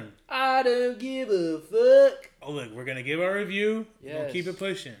 90% done. I don't give a fuck. Oh, look. We're going to give our review. Yes. We'll keep it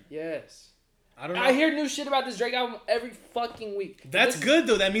pushing. Yes. I don't know. I hear new shit about this Drake album every fucking week. That's good,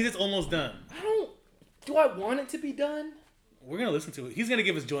 though. That means it's almost done. Do I want it to be done? We're going to listen to it. He's going to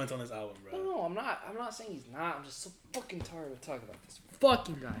give us joints on this album, bro. No, I'm not. I'm not saying he's not. I'm just so fucking tired of talking about this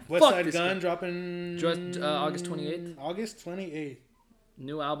fucking guy. West Side Gun dropping... August 28th. August 28th.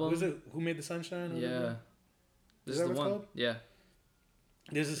 New album. Was it Who Made the Sunshine? Yeah. This is the one. Called? Yeah.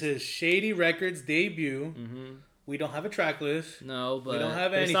 This is his Shady Records debut. Mm-hmm. We don't have a track list. No, but we don't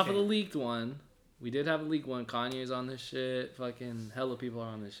have based anything. off of the leaked one. We did have a leaked one. Kanye's on this shit. Fucking hella people are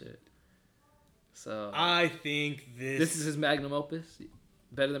on this shit. So I think this is his magnum opus.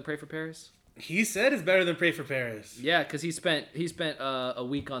 Better than Pray for Paris. He said it's better than Pray for Paris. Yeah, because he spent a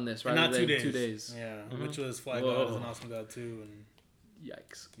week on this, right? Not 2 days. 2 days. Yeah, which was Fly God is an Awesome God too. And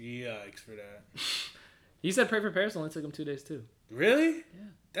yikes for that. He said Pray for Paris only took him 2 days too. Really? Yeah.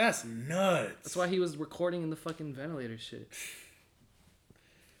 That's nuts. That's why he was recording in the fucking ventilator shit.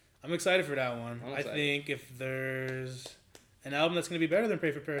 I'm excited for that one. I think if there's an album that's gonna be better than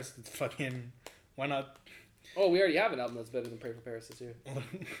Pray for Paris, it's fucking why not? Oh, we already have an album that's better than Pray for Paris this year.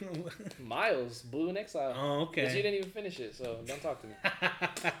 Miles, Blue in Exile. Oh, okay. But you didn't even finish it, so don't talk to me.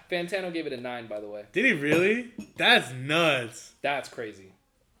 Fantano gave it a 9, by the way. Did he really? That's nuts. That's crazy.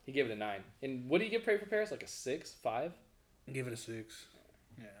 He gave it a 9. And what did he give Pray for Paris? Like a 6, 5? Give it a 6.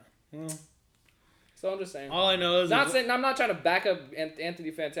 Yeah. Well. So I'm just saying. All I know is I'm not trying to back up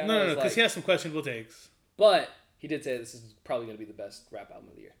Anthony Fantano. No, because he has some questionable takes. But he did say this is probably going to be the best rap album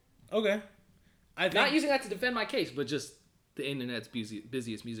of the year. Okay. I think, not using that to defend my case, but just the internet's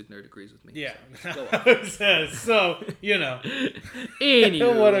busiest music nerd agrees with me. Yeah. So, so you know.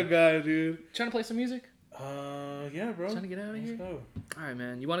 Anyway. What a guy, dude. Trying to play some music? Yeah, bro. Trying to get out of here? Go. All right,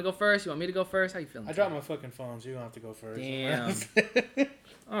 man. You want to go first? You want me to go first? How you feeling? I dropped my fucking phone, so you're going to have to go first. Damn.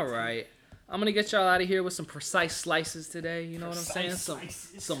 All right. I'm going to get y'all out of here with some precise slices today. You know what I'm saying?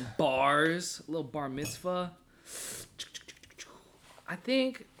 Some bars. A little bar mitzvah. I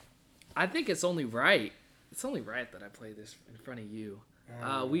think it's only right. It's only right that I play this in front of you.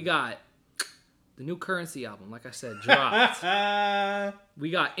 We got the new Currency album, like I said, dropped.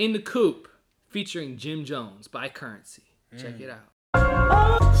 We got In the Coop featuring Jim Jones by Currency. Check it out. Yeah.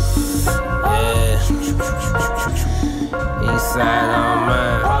 Eastside on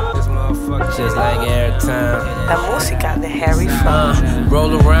mine. This motherfucker just like every time. La música de Harry Fun.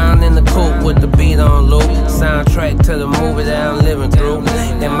 Roll around in the coupe with the beat on loop. Soundtrack to the movie that I'm living through.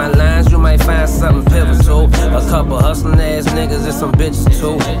 In my lines you might find something pivotal. A couple hustling ass niggas that's some bitches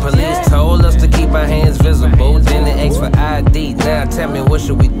too. Police told us to keep our hands visible. Then they asked for ID. Now tell me what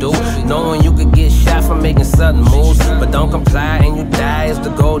should we do? Knowing you could get shot for making sudden moves, but don't comply and you die is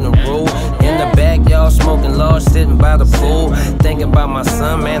the golden rule. In the backyard smoking large, sitting by the pool, thinking about my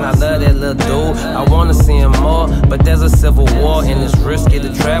son, man, I love that little dude. I wanna see him more, but there's a civil war and it's risky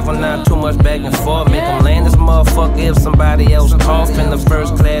to travel. Not too much back and forth. Make him land this motherfucker if somebody else cough in the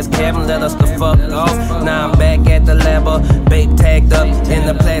first class cabin. Let us the fuck off. Now I'm back at the level, babe tagged up in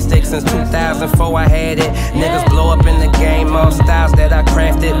the plastic since 2004. I had it. Niggas blow up in the game, all styles that I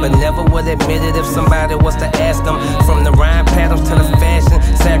crafted, but never would admit it if somebody was to ask them. From the rhyme patterns to the fashion,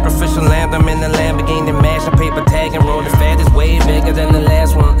 sacrificial lamb, I'm in the Lamborghini mashing, paper tagging, roll the fat is way bigger than the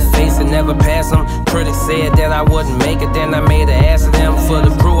last one. Face it, never pass them. Critics said that I wouldn't make it, then I made an ass of them. For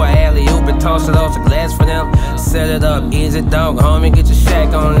the crew, I alley-oop and toss it off the glass for them. Set it up, easy dog, homie, get your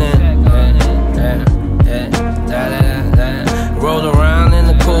shack on them. Roll around in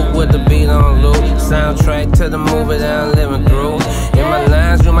the coupe with the beat on loop. Soundtrack to the movie that I'm living through. In my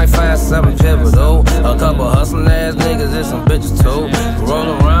lines, you might find something pivotal. A couple hustling ass niggas and some bitches too. Roll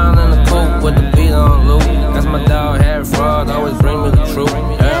around in the coupe with the beat on loop. That's my dog Harry Fraud, always bring me the truth.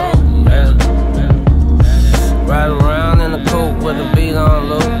 Ride around in the coupe with the beat on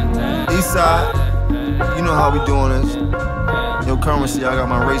loop. Eastside, you know how we doing this. Yo, Currency, I got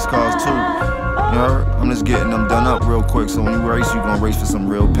my race cars too. You heard? I'm just getting them done up real quick, so when you race, you gon' race for some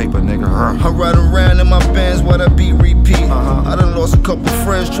real paper, nigga. I'm riding around in my Benz while that beat repeat. I done lost a couple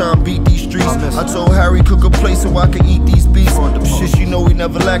friends trying to beat these streets. I told Harry cook a place so I could eat these beats. Shit, you know we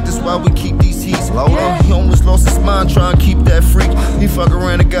never lack, that's why we keep these heats. He almost lost his mind trying to keep that freak. He fuck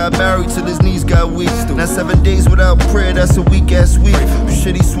around and got married till his knees got weak. Now 7 days without prayer, that's a weak ass week.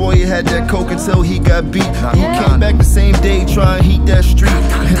 Shit, he swore he had that coke until he got beat. He came back the same day trying to heat that street.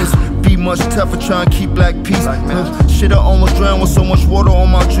 And it's be much tougher trying to keep black peace. Shit, I almost drowned with so much water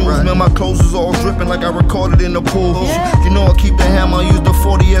on my jewels. Man, my clothes is all dripping like I recorded in the pool. You know I keep the hammer, I use the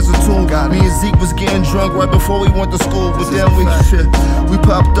 40 as a tool. Me and Zeke was getting drunk right before we went to school. But then we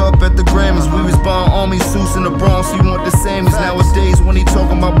popped up at the Grammys. We was buying army suits in the Bronx, he want the Sammys. Nowadays when he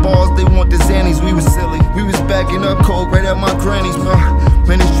talking about bars, they want the Xannies. We was silly, we was backing up cold right at my granny's,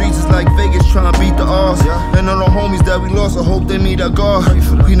 man, the streets is like Vegas trying to beat the odds. And all the homies that we lost, I hope they meet our God.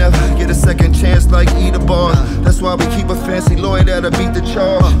 We never get a second chance like either bars. That's why we keep a fancy lawyer that'll beat the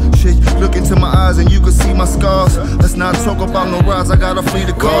charge. Shit, look into my eyes and you can see my scars. Let's not talk about no rides, I gotta flee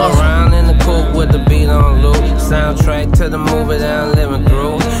the cars. Roll around in the coupe with the beat on loop. Soundtrack to the movie that I'm living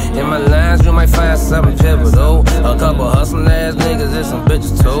through. In my lines, you might find something pivotal. A couple hustling ass niggas and some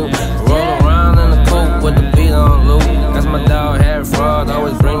bitches too. Roll around in the coupe with the beat on loop. That's my dog Harry Fraud,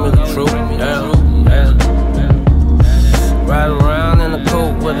 always bring me the truth. Ride around in the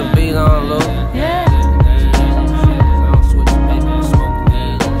coupe with the beat on loop.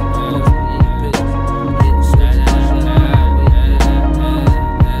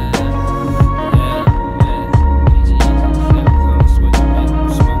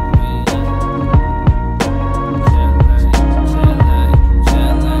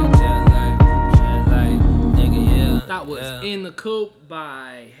 In the Coupe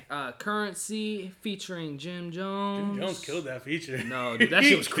by Currency featuring Jim Jones. Jim Jones killed that feature. No, dude, that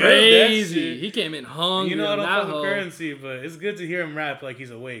shit was crazy. He came in hungry. You know I don't fuck with Currency, but it's good to hear him rap like he's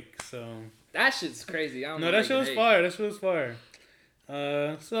awake. So that shit's crazy. I don't know that shit was fire. That shit was fire.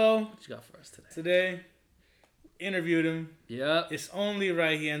 So what you got for us today? Today, interviewed him. Yep. It's only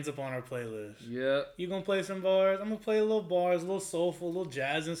right he ends up on our playlist. Yep. You gonna play some bars? I'm gonna play a little bars, a little soulful, a little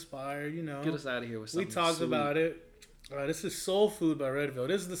jazz inspired. You know. Get us out of here with something. We talked about it. This is Soul Food by Redville.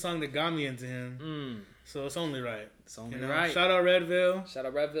 This is the song that got me into him. So it's only right. It's only right. Shout out Redville. Shout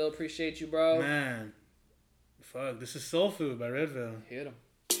out Redville. Appreciate you, bro. Man. Fuck. This is Soul Food by Redville. Hit him.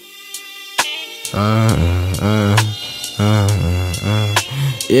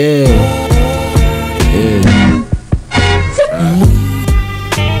 Yeah.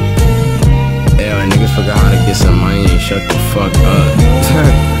 Yeah, niggas forgot how to get some money and shut the fuck up.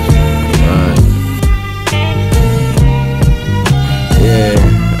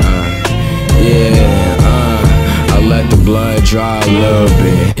 I let the blood dry a little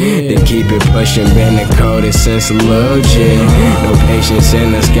bit, then keep it pushing, been the coldest since a little jit. No patience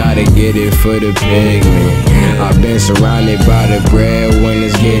in us, gotta get it for the pigment. I've been surrounded by the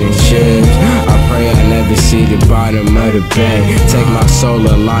breadwinners getting chips. I pray I never see the bottom of the bank. Take my soul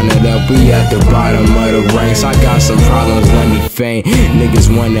and line it up, we at the bottom of the ranks. I got some problems, let me faint. Niggas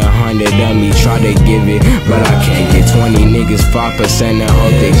want 100 of me, try to give it, but I can't get 20 niggas 5% and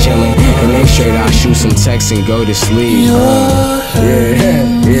hope they chillin'. And they straight, I shoot some texts and go to sleep. Yeah.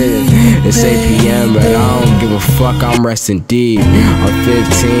 It's 8 p.m. but I don't give a fuck, I'm resting deep. I'm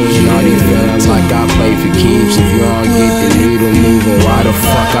 15, all these feelings like I play for keeps. If you don't get the needle moving, why the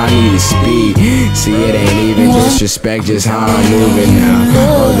fuck I need to speed? See, it ain't even disrespect, just how I'm moving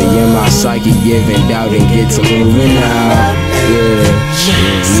now. Only in my psyche giving doubt and get to moving now. Yeah,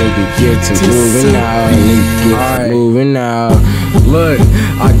 nigga get to moving now. Nigga get to moving now. Look,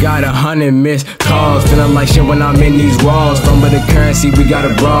 I got 100 missed calls, feeling like shit when I'm in these walls. From the currency, we got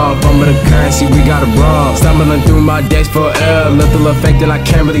a brawl. From the currency, we got a brawl. Stumbling through my days for L, little effect that I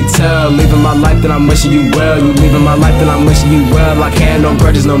can't really tell. Living my life that I'm wishing you well. You living my life that I'm wishing you well. I can't no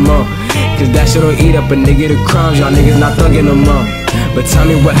grudges no more, cause that shit'll eat up a nigga the crumbs. Y'all niggas not thugging no more. But tell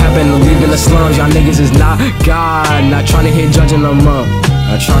me what happened to leaving the slums. Y'all niggas is not God. Not trying to hit judging no more.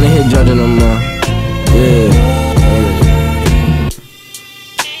 Not trying to hit judging no more. Yeah.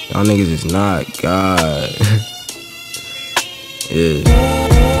 Y'all niggas is not God. Yeah.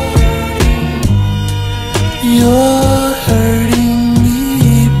 You're hurting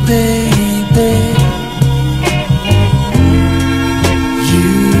me, baby. You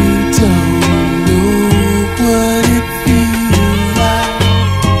don't know what it feels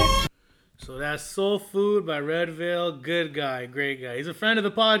like. So that's Soul Food by Red Veil. Good guy, great guy. He's a friend of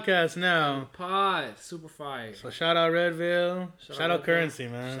the podcast now. Pod, super fire. So shout out Red Veil. Shout out Currency,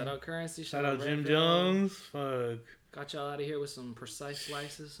 man. Shout out Currency. Shout out Jim Jones. Fuck. Got y'all out of here with some precise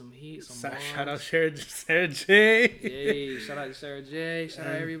slices, some heat, some shout out Sarah J. Yay, shout out Sarah J. Shout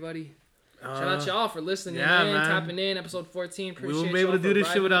out everybody. Shout out y'all for listening in, man. tapping in, episode 14. Appreciate we won't be able to do this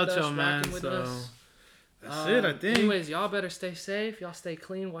shit without y'all, man. So that's it, I think. Anyways, y'all better stay safe. Y'all stay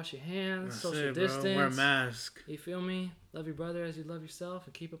clean. Wash your hands. That's social it, distance. Wear a mask. You feel me? Love your brother as you love yourself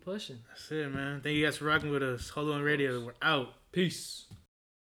and keep it pushing. That's it, man. Thank you guys for rocking with us. Hold on Radio. We're out. Peace.